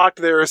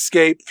blocked their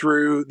escape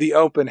through the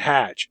open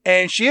hatch.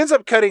 And she ends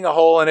up cutting a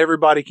hole and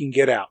everybody can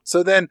get out.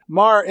 So then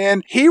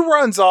Martin, he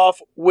runs off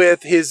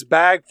with his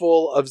bag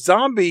full of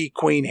zombie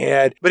queen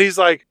head, but he's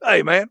like,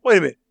 hey man, wait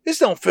a minute. This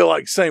don't feel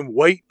like the same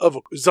weight of a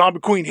zombie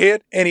queen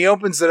head. And he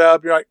opens it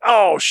up. You're like,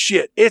 oh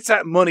shit, it's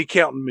that money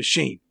counting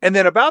machine. And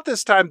then about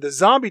this time, the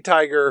zombie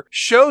tiger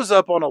shows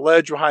up on a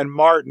ledge behind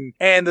Martin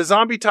and the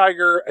zombie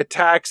tiger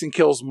attacks and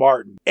kills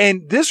Martin.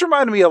 And this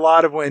reminded me a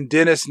lot of when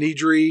Dennis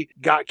Nedry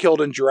got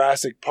killed in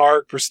Jurassic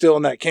Park for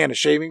stealing that can of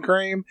shaving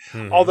cream.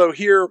 Mm-hmm. Although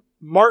here,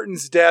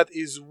 Martin's death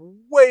is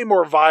way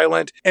more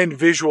violent and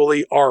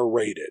visually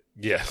R-rated.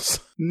 Yes.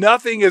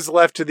 Nothing is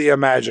left to the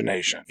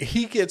imagination.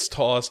 He gets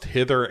tossed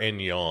hither and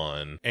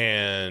yon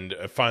and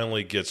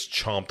finally gets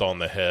chomped on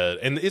the head.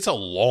 And it's a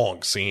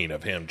long scene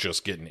of him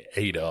just getting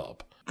ate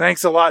up.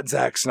 Thanks a lot,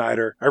 Zack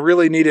Snyder. I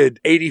really needed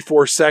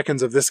 84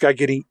 seconds of this guy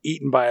getting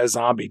eaten by a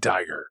zombie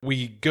tiger.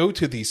 We go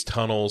to these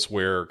tunnels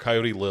where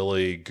Coyote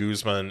Lily,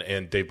 Guzman,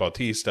 and Dave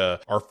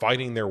Bautista are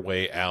fighting their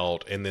way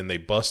out, and then they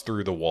bust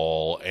through the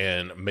wall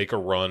and make a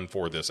run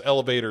for this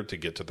elevator to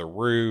get to the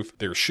roof.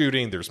 They're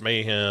shooting, there's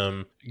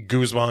mayhem.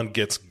 Guzman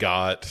gets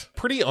got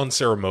pretty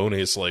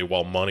unceremoniously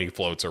while money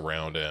floats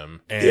around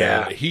him.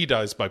 And he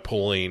dies by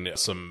pulling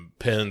some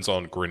pins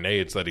on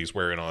grenades that he's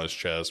wearing on his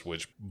chest,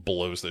 which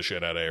blows the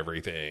shit out of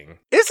everything.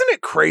 Isn't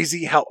it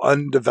crazy how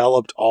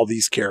undeveloped all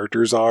these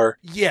characters are?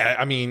 Yeah,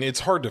 I mean, it's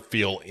hard to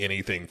feel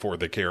anything for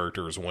the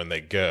characters when they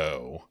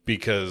go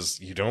because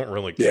you don't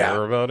really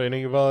care about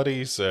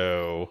anybody.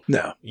 So,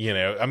 no. You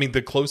know, I mean,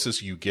 the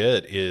closest you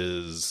get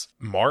is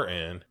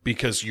Martin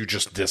because you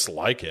just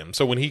dislike him.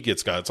 So when he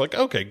gets got, it's like,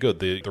 okay, good.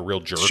 The real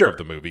jerk of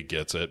the movie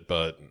gets it,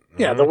 but...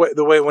 Yeah, the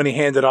way when he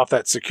handed off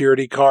that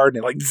security card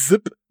and like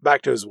zip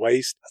back to his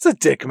waist. That's a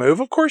dick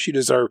move. Of course you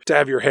deserve to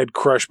have your head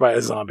crushed by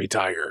a zombie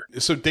tiger.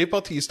 So Dave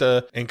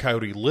Bautista and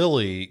Coyote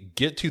Lily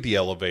get to the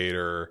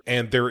elevator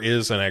and there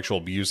is an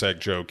actual Busak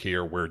joke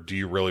here where "Do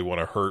you really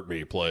want to hurt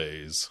me"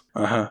 plays.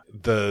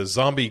 The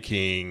Zombie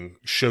King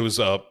shows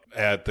up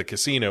at the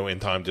casino in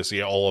time to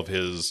see all of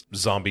his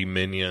zombie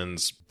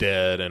minions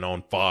dead and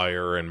on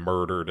fire and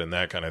murdered and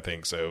that kind of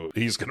thing. So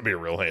he's going to be a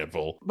real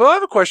handful. But I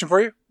have a question for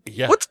you.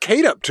 Yeah. What's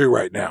Kate up to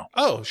right now?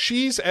 Oh,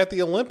 she's at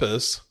the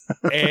Olympus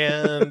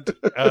and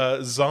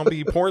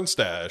zombie porn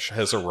stash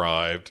has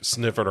arrived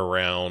sniffing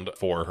around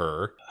for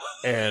her.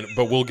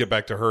 But we'll get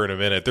back to her in a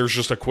minute. There's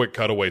just a quick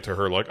cutaway to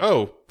her like,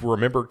 oh,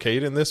 remember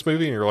Kate in this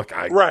movie? And you're like,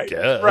 I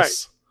guess.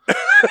 Right.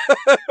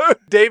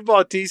 Dave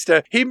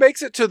Bautista, he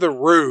makes it to the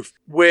roof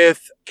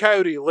with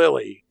Coyote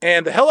Lily,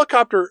 and the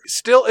helicopter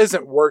still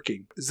isn't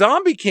working.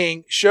 Zombie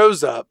King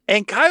shows up,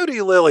 and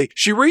Coyote Lily,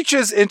 she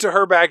reaches into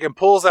her bag and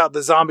pulls out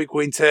the Zombie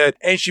Queen's head,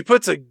 and she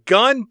puts a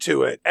gun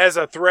to it as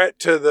a threat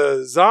to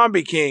the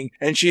Zombie King,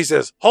 and she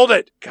says, "Hold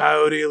it."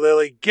 Coyote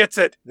Lily gets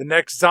it. The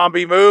next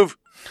zombie move,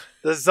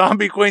 the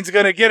Zombie Queen's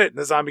gonna get it. And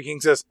the Zombie King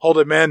says, "Hold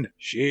it, men.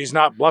 She's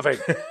not bluffing."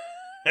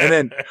 And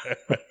then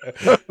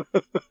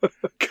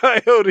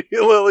Coyote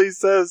Lily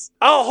says,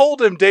 "I'll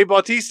hold him, Dave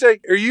Bautista.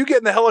 Are you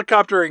getting the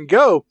helicopter and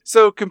go?"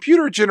 So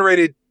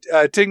computer-generated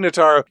Tig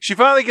Notaro, she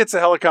finally gets the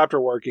helicopter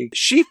working.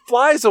 She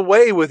flies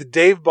away with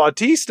Dave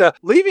Bautista,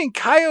 leaving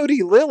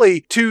Coyote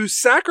Lily to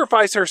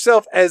sacrifice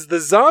herself as the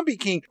Zombie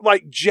King,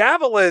 like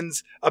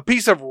javelins a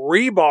piece of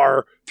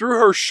rebar through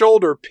her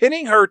shoulder,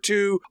 pinning her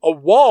to a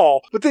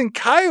wall. But then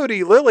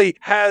Coyote Lily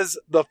has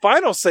the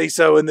final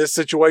say-so in this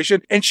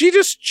situation, and she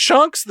just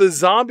chunks the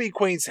Zombie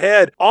Queen's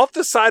head off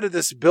the side of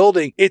this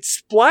building. It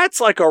splats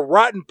like a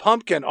rotten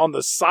pumpkin on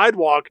the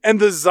sidewalk, and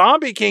the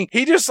Zombie King,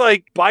 he just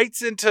like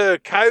bites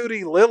into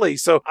Coyote Lily.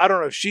 So I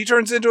don't know if she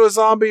turns into a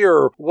zombie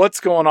or what's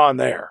going on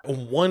there.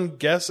 One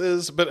guess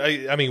is, but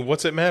I mean,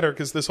 what's it matter?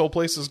 Because this whole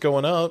place is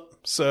going up.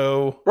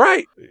 So,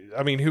 right.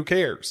 I mean, who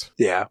cares?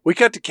 Yeah. We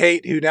cut to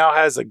Kate, who now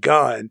has a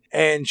gun,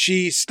 and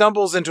she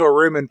stumbles into a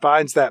room and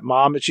finds that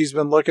mom that she's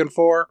been looking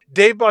for.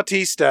 Dave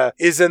Bautista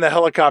is in the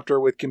helicopter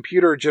with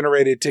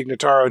computer-generated Tig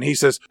Notaro, and he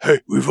says, "Hey,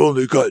 we've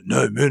only got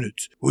 9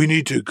 minutes. We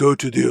need to go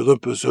to the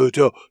Olympus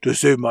Hotel to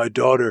save my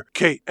daughter,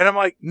 Kate." And I'm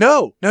like,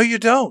 no, you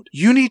don't.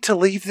 You need to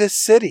leave this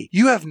city.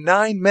 You have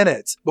 9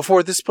 minutes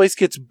before this place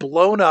gets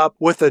blown up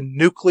with a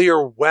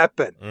nuclear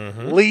weapon.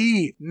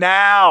 Leave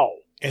now.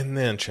 And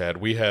then, Chad,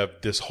 we have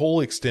this whole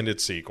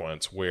extended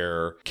sequence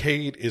where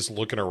Kate is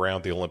looking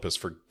around the Olympus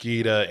for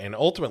Gita and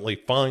ultimately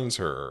finds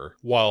her,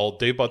 while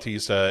Dave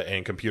Bautista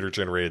and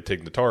computer-generated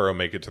Tig Notaro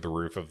make it to the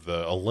roof of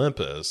the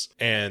Olympus.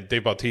 And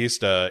Dave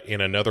Bautista,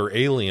 in another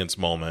Aliens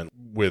moment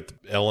with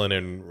Ellen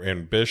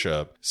and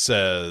Bishop,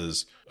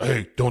 says,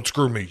 Hey, don't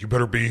screw me. You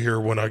better be here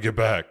when I get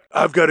back.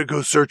 I've got to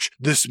go search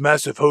this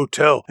massive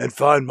hotel and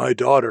find my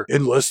daughter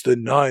in less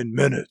than 9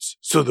 minutes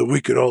so that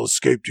we could all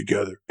escape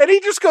together. And he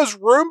just goes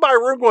room by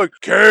room going,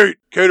 Kate,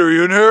 are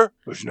you in here?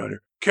 Oh, she's not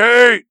here.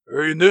 Kate,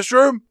 are you in this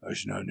room? Oh,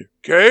 she's not in here.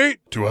 Kate?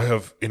 Do I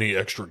have any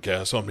extra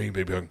gas on me?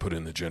 Maybe I can put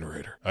in the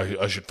generator.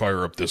 I should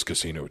fire up this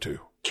casino too.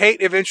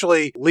 Kate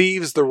eventually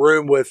leaves the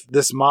room with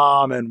this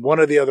mom and one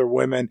of the other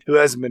women who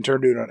hasn't been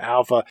turned into an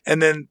alpha. And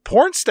then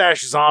Porn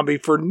Stash Zombie,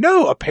 for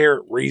no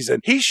apparent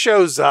reason, he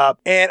shows up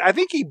and I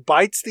think he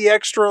bites the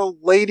extra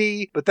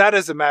lady, but that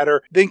doesn't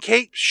matter. Then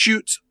Kate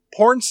shoots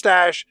Porn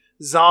Stash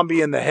Zombie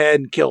in the head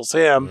and kills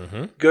him.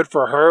 Mm-hmm. Good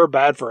for her,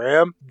 bad for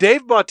him.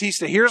 Dave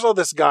Bautista hears all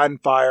this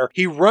gunfire.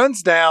 He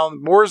runs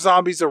down. More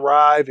zombies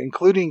arrive,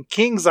 including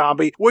King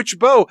Zombie. Which,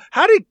 Bo,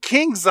 how did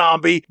King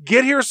Zombie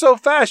get here so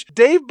fast?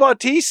 Dave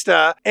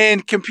Bautista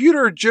and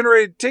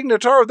computer-generated Tig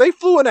Notaro, they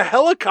flew in a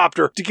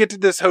helicopter to get to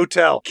this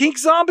hotel. King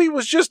Zombie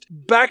was just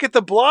back at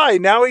the Bly.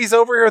 Now he's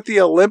over here at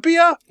the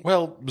Olympia?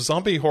 Well,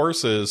 zombie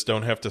horses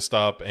don't have to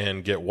stop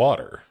and get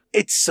water.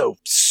 It's so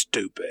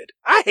stupid.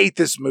 I hate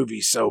this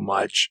movie so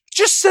much.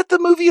 Just set the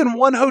movie in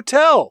one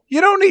hotel.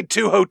 You don't need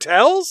 2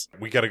 hotels.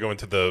 We got to go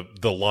into the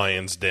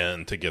lion's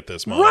den to get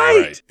this mom.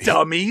 Right,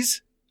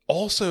 dummies.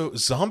 Also,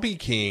 Zombie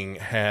King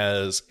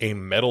has a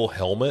metal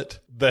helmet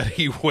that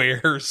he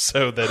wears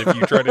so that if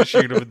you try to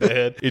shoot him in the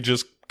head, it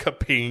just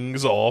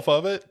kapings off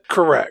of it.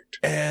 Correct.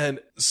 And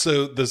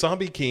so the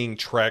Zombie King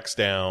tracks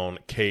down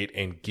Kate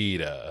and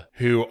Gita,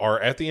 who are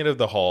at the end of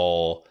the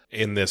hall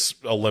in this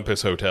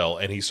Olympus hotel,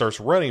 and he starts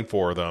running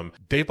for them.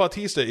 Dave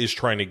Bautista is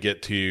trying to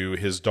get to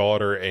his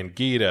daughter and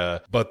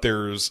Gita, but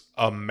there's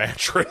a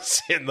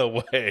mattress in the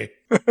way.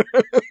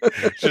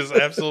 Which is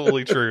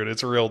absolutely true, and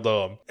it's real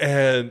dumb.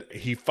 And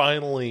he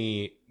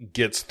finally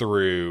gets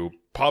through,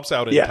 pops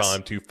out in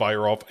time to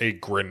fire off a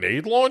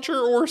grenade launcher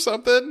or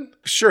something.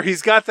 Sure,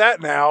 he's got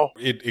that now.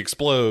 It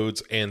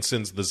explodes and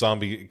sends the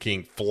Zombie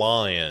King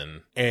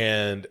flying.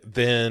 And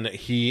then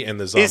he and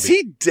the zombie... Is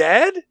he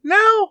dead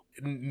now?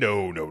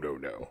 No.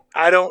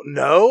 I don't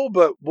know,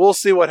 but we'll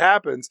see what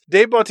happens.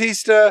 Dave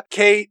Bautista,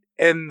 Kate,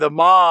 and the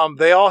mom,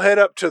 they all head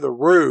up to the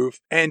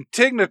roof, and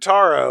Tig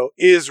Notaro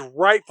is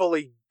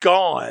rightfully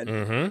gone.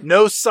 Mm-hmm.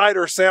 No sight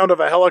or sound of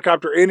a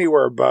helicopter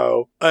anywhere,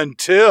 Bo,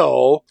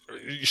 until...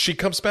 She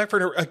comes back for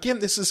her. Again,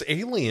 this is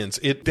Aliens.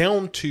 It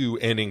down to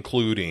and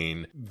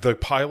including the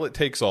pilot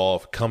takes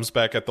off, comes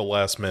back at the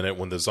last minute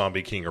when the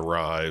Zombie King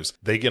arrives.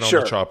 They get on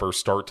the chopper,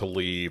 start to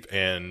leave,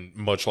 and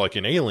much like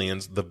in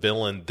Aliens, the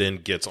villain then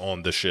gets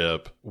on the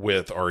ship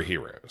with our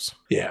heroes.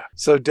 Yeah.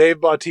 So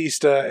Dave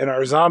Bautista and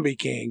our Zombie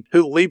King,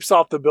 who leaps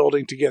off the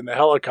building to get in the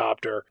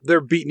helicopter,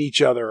 they're beating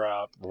each other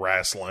up.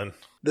 Wrestling.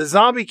 The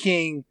Zombie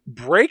King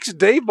breaks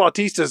Dave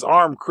Bautista's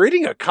arm,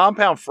 creating a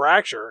compound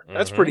fracture.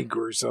 That's pretty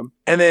gruesome.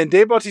 And then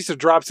Dave Bautista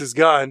drops his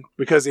gun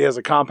because he has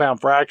a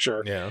compound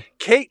fracture. Yeah.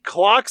 Kate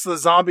clocks the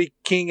Zombie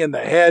King in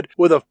the head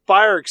with a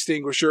fire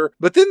extinguisher,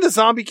 but then the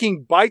Zombie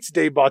King bites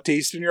Dave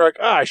Bautista, and you're like,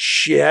 ah,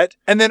 shit.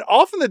 And then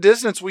off in the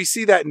distance, we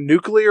see that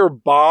nuclear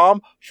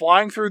bomb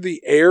flying through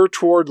the air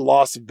toward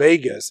Las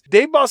Vegas.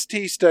 Dave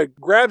Bautista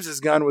grabs his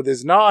gun with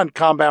his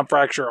non-compound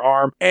fracture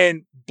arm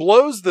and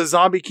blows the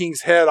Zombie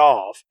King's head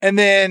off. And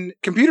then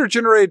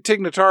computer-generated Tig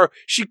Notaro,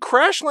 she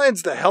crash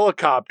lands the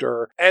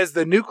helicopter as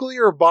the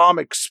nuclear bomb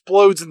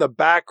explodes in the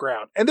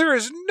background. And there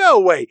is no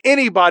way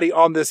anybody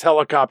on this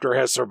helicopter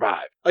has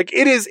survived. Like,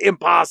 it is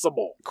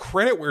impossible.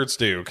 Credit where it's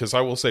due, because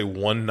I will say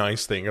one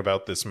nice thing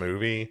about this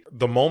movie.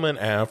 The moment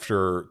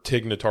after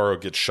Tig Notaro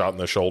gets shot in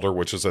the shoulder,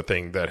 which is a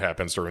thing that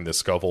happens during this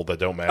scuffle that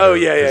don't matter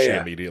because she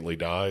immediately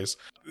dies.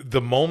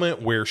 The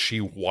moment where she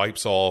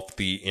wipes off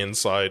the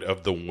inside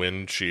of the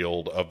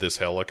windshield of this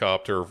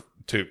helicopter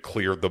to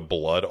clear the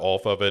blood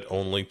off of it,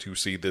 only to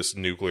see this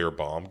nuclear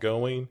bomb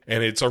going.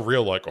 And it's a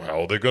real, like,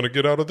 how are they going to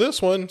get out of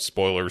this one?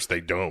 Spoilers,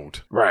 they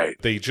don't. Right.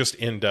 They just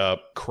end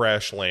up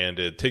crash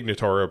landed. Tig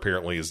Notaro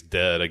apparently is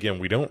dead. Again,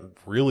 we don't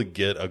really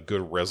get a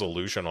good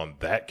resolution on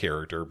that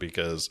character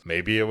because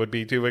maybe it would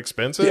be too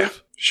expensive. Yeah.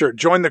 Sure,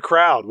 join the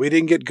crowd. We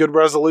didn't get good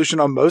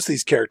resolution on most of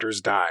these characters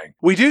dying.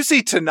 We do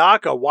see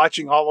Tanaka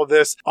watching all of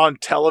this on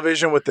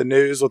television with the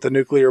news with the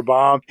nuclear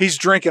bomb. He's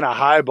drinking a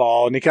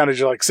highball and he kind of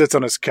just like sits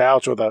on his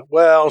couch with a,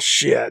 well,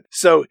 shit.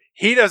 So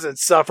he doesn't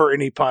suffer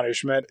any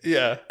punishment.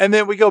 Yeah. And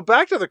then we go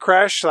back to the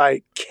crash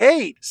site.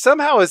 Kate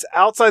somehow is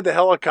outside the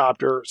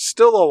helicopter,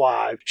 still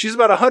alive. She's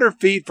about 100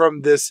 feet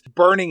from this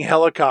burning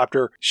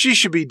helicopter. She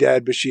should be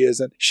dead, but she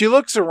isn't. She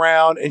looks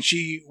around and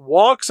she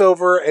walks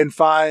over and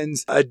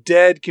finds a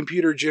dead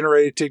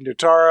computer-generated Tig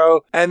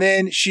Notaro. And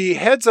then she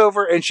heads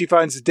over and she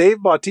finds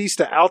Dave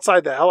Bautista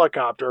outside the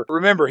helicopter.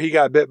 Remember, he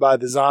got bit by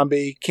the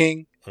Zombie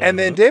King. And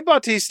then Dave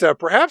Bautista,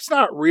 perhaps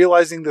not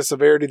realizing the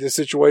severity of the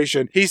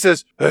situation, he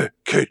says, "Hey,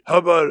 Kate, how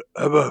about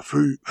a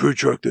food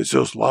truck that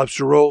sells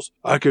lobster rolls?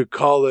 I could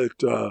call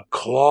it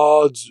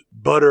Claude's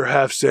Butter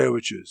Half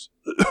Sandwiches."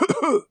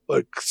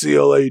 Like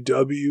CLAWED,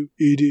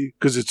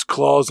 because it's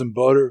claws and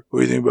butter. What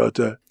do you think about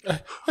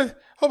that?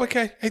 Oh my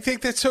God, I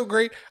think that's so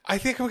great. I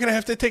think I'm going to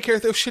have to take care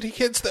of those shitty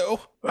kids,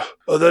 though.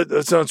 Oh,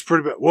 that sounds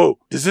pretty bad. Whoa,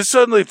 does this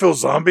suddenly feel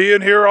zombie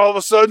in here all of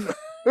a sudden?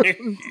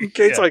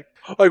 Kate's like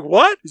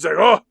what? He's like,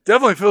 oh,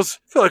 definitely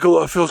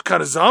feels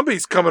kind of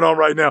zombies coming on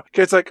right now.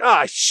 Kate's like,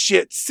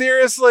 shit,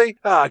 seriously?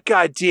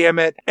 God damn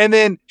it. And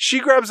then she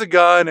grabs a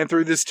gun and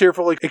through this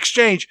tearful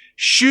exchange,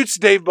 shoots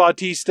Dave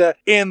Bautista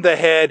in the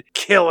head,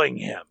 killing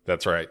him.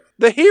 That's right.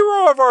 The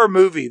hero of our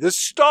movie, the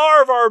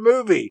star of our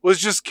movie, was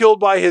just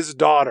killed by his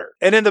daughter.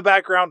 And in the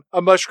background,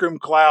 a mushroom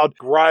cloud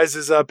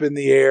rises up in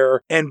the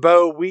air. And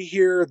Bo, we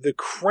hear the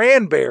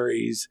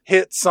Cranberries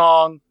hit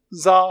song,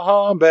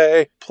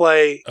 Zombie,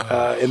 play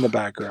in the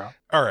background.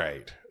 All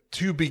right.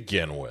 To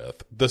begin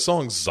with, the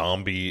song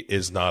Zombie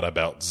is not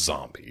about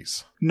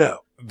zombies.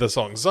 No. The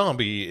song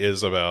Zombie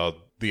is about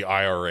the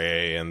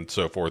IRA and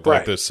so forth, right.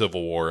 Like the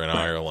Civil War in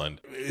Ireland,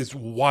 is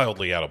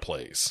wildly out of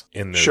place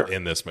in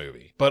this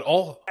movie. But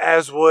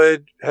as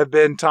would have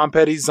been Tom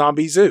Petty's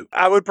Zombie Zoo.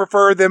 I would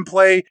prefer them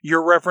play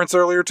your reference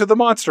earlier to the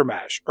Monster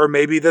Mash, or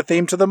maybe the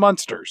theme to the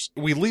Munsters.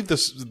 We leave the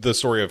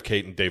story of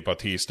Kate and Dave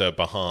Bautista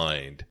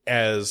behind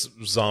as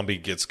Zombie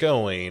gets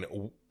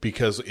going,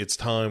 because it's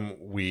time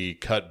we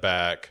cut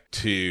back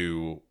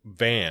to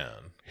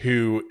Van,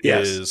 who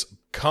is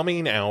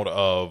coming out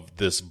of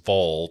this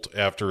vault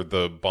after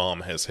the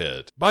bomb has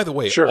hit. By the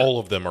way, all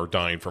of them are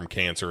dying from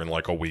cancer in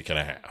like a week and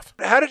a half.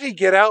 How did he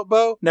get out,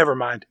 Bo? Never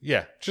mind.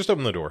 Yeah, just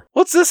open the door.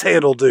 What's this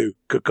handle do?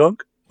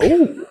 Kukunk?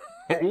 Oh.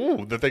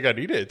 Ooh, the thing I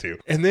needed to.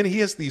 And then he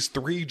has these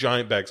 3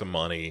 giant bags of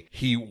money.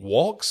 He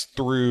walks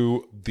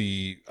through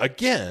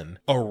again,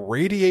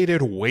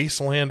 irradiated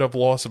wasteland of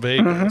Las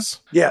Vegas.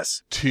 Mm-hmm.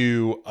 Yes.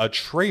 To a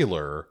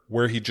trailer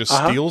where he just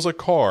steals a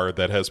car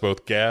that has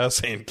both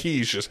gas and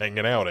keys just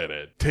hanging out in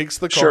it. Takes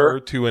the car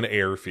to an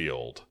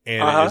airfield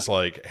and is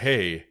like,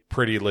 hey,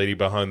 pretty lady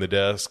behind the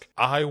desk,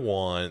 I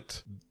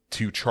want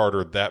to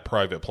charter that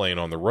private plane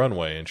on the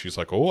runway. And she's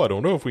like, oh, I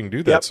don't know if we can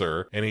do that,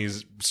 sir. And he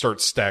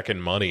starts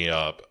stacking money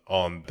up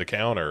on the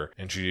counter.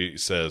 And she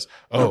says,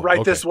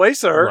 this way,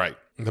 sir. Right.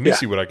 Let me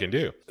see what I can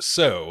do.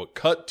 So,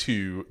 cut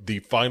to the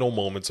final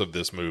moments of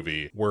this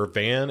movie where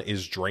Van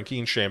is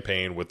drinking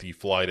champagne with the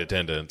flight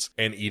attendants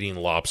and eating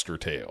lobster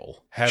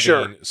tail.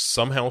 Having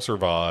somehow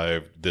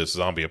survived this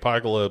zombie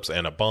apocalypse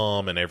and a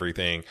bomb and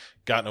everything,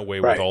 gotten away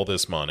with all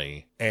this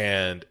money.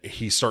 And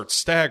he starts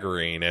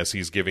staggering as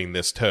he's giving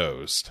this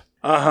toast.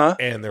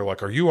 And they're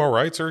like, are you all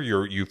right, sir?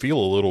 You feel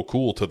a little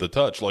cool to the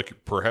touch,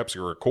 like perhaps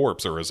you're a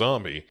corpse or a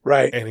zombie.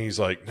 Right. And he's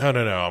like, no,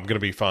 I'm going to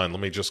be fine.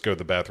 Let me just go to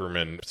the bathroom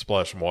and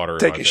splash some water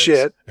Take in my a face.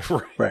 shit.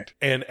 Right.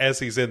 And as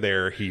he's in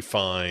there, he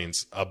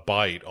finds a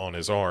bite on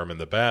his arm in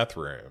the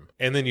bathroom.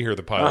 And then you hear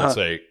the pilot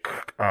say,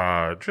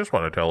 just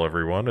want to tell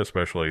everyone,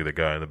 especially the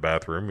guy in the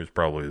bathroom who's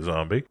probably a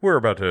zombie, we're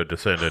about to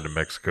descend into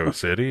Mexico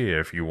City.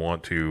 If you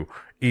want to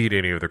eat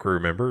any of the crew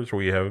members,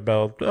 we have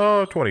about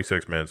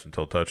 26 minutes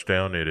until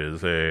touchdown. It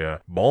is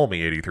a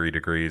balmy 83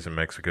 degrees in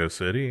Mexico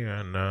City,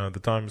 and the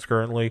time is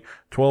currently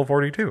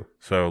 12:42.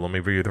 So let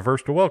me be the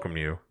first to welcome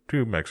you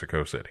to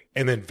Mexico City.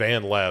 And then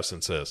Van laughs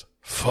and says,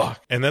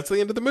 fuck. And that's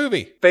the end of the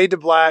movie. Fade to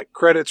black,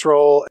 credits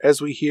roll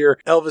as we hear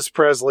Elvis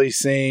Presley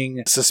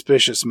sing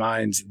Suspicious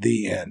Minds,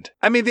 the end.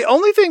 I mean, the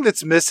only thing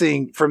that's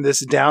missing from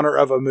this downer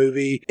of a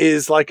movie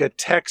is like a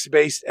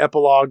text-based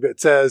epilogue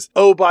that says,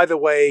 oh, by the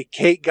way,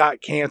 Kate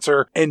got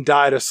cancer and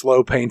died a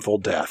slow, painful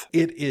death.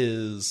 It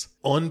is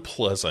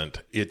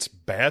unpleasant. It's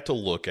bad to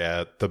look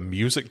at. The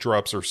music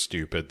drops are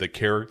stupid. The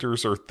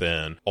characters are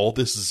thin. All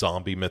this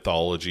zombie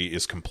mythology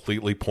is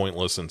completely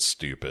pointless and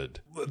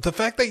stupid. The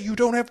fact that you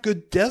don't have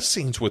good death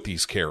scenes with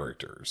these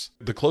characters.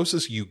 The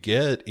closest you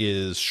get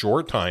is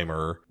Short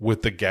Timer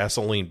with the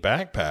gasoline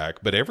backpack,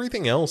 but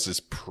everything else is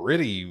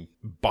pretty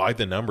by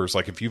the numbers.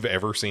 Like if you've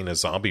ever seen a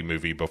zombie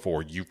movie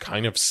before, you've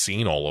kind of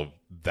seen all of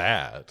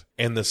that.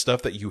 And the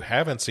stuff that you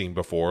haven't seen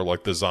before,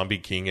 like the zombie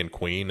king and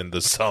queen and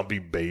the zombie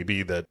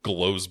baby that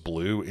glows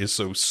blue, is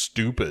so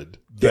stupid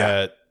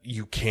that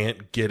you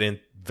can't get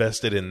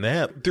invested in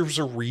that. There's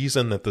a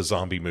reason that the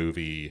zombie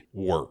movie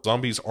works.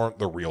 Zombies aren't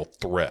the real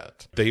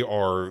threat. They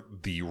are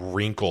the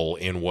wrinkle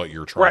in what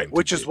you're trying to do.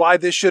 Which is why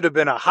this should have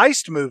been a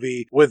heist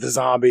movie with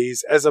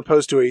zombies as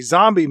opposed to a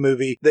zombie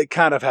movie that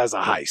kind of has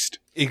a heist.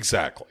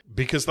 Exactly.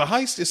 Because the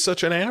heist is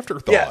such an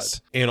afterthought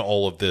in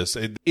all of this.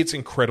 It's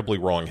incredibly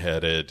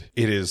wrong-headed.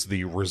 It is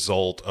the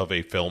result of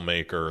a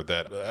filmmaker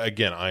that,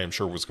 again, I am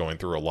sure was going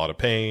through a lot of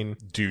pain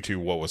due to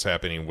what was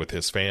happening with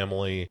his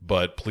family.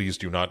 But please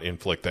do not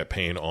inflict that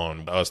pain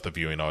on us, the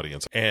viewing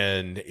audience.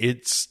 And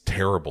it's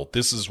terrible.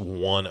 This is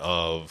one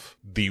of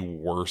the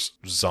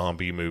worst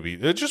zombie movies.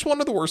 It's just one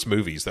of the worst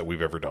movies that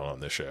we've ever done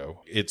on this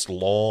show. It's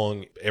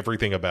long.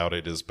 Everything about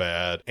it is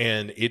bad.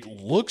 And it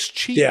looks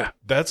cheap. Yeah.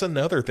 That's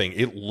another thing.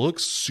 it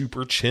looks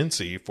super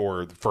chintzy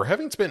for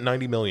having spent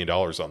 $90 million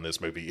on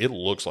this movie. It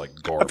looks like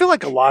garbage. I feel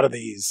like a lot of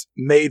these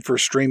made for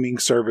streaming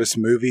service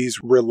movies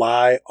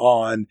rely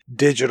on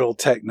digital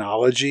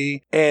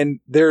technology, and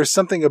there's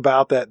something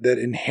about that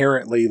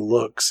inherently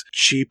looks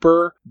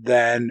cheaper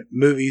than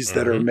movies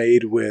that are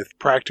made with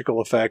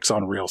practical effects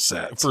on real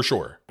sets. For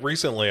sure.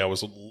 Recently, I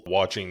was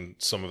watching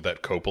some of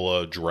that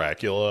Coppola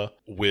Dracula,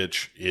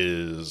 which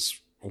is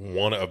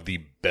one of the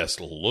best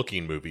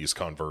looking movies,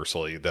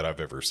 conversely, that I've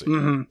ever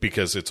seen,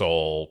 because it's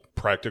all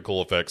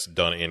practical effects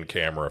done in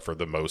camera for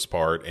the most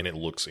part, and it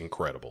looks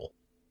incredible.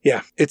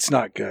 Yeah, it's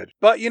not good.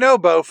 But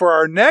Bo, for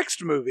our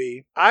next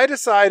movie, I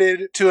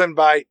decided to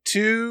invite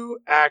two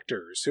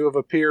actors who have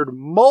appeared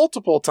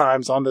multiple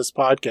times on this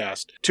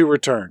podcast to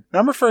return. And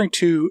I'm referring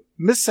to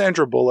Miss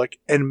Sandra Bullock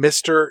and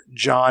Mr.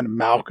 John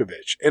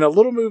Malkovich in a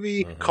little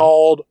movie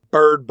called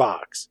Bird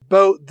Box.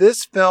 Bo,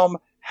 this film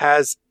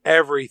has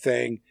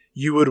everything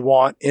you would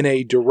want in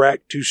a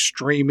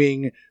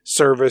direct-to-streaming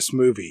service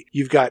movie.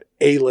 You've got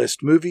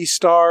A-list movie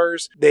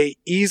stars. They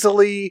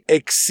easily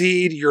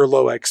exceed your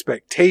low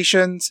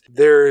expectations.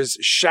 There's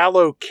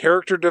shallow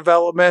character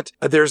development.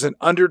 There's an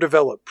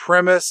underdeveloped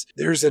premise.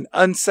 There's an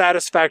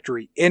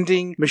unsatisfactory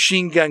ending.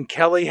 Machine Gun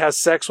Kelly has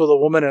sex with a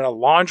woman in a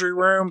laundry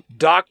room.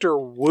 Dr.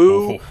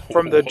 Wu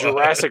from the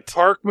Jurassic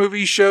Park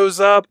movie shows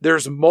up.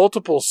 There's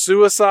multiple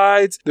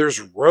suicides.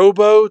 There's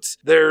rowboats.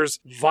 There's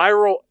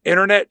viral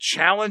internet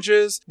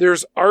challenges.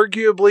 There's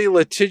arguably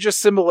litigious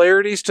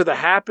similarities to The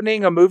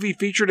Happening, a movie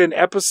featured in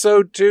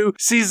episode 2,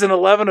 season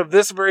 11 of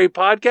this very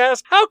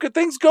podcast. How could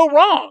things go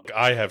wrong?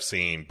 I have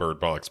seen Bird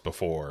Box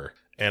before,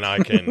 and I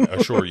can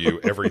assure you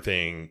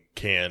everything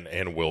can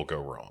and will go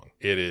wrong.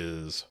 It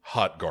is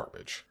hot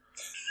garbage.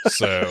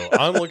 So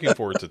I'm looking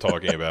forward to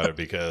talking about it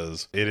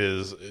because it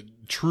is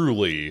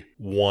truly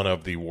one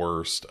of the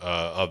worst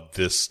of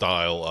this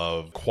style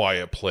of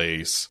Quiet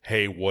Place.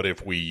 Hey, what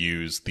if we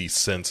use the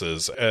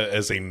senses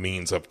as a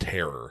means of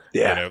terror?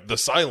 Yeah. The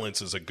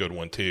Silence is a good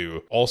one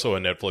too. Also a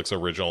Netflix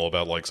original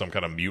about like some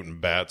kind of mutant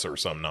bats or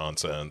some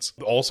nonsense.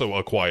 Also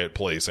a Quiet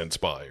Place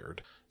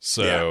inspired.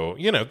 So,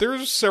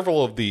 there's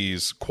several of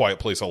these Quiet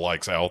Place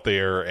alikes out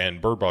there, and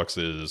Bird Box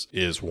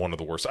is one of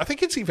the worst. I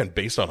think it's even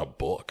based on a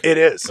book. It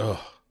is. Ugh.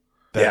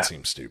 That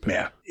seems stupid.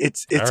 Yeah.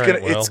 It's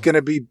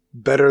gonna be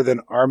better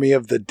than Army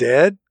of the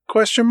Dead? ?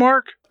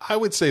 I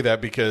would say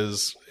that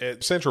because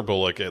Sandra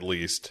Bullock at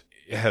least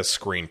has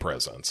screen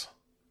presence.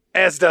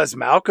 As does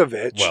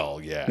Malkovich.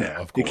 Well, yeah,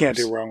 of course. You can't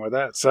do wrong with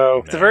that. So,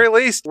 at the very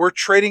least, we're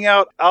trading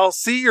out. I'll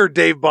see your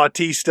Dave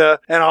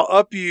Bautista, and I'll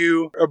up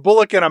you a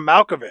Bullock and a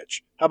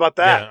Malkovich. How about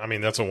that? Yeah, I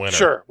mean, that's a winner.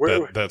 Sure.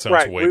 That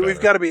sounds way better.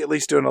 We've got to be at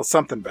least doing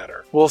something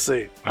better. We'll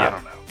see. Yeah, I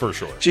don't know. For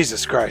sure.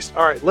 Jesus Christ.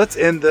 All right, let's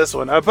end this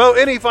one. Bo,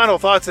 any final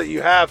thoughts that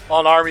you have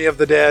on Army of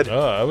the Dead?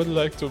 I would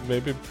like to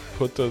maybe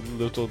put a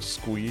little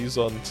squeeze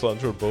on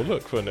Sandra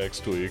Bullock for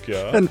next week,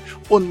 yeah? And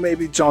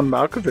maybe John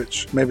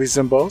Malkovich. Maybe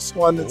some both.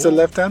 One in the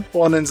left hand,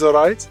 one in the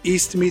right.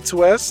 East meets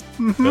west.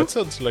 Mm-hmm. That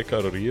sounds like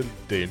a real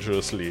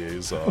dangerous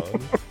liaison.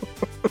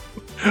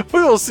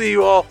 We will see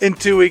you all in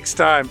 2 weeks'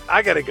 time.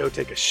 I got to go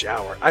take a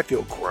shower. I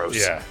feel gross.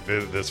 Yeah,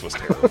 this was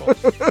terrible.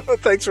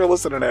 Thanks for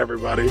listening,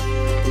 everybody.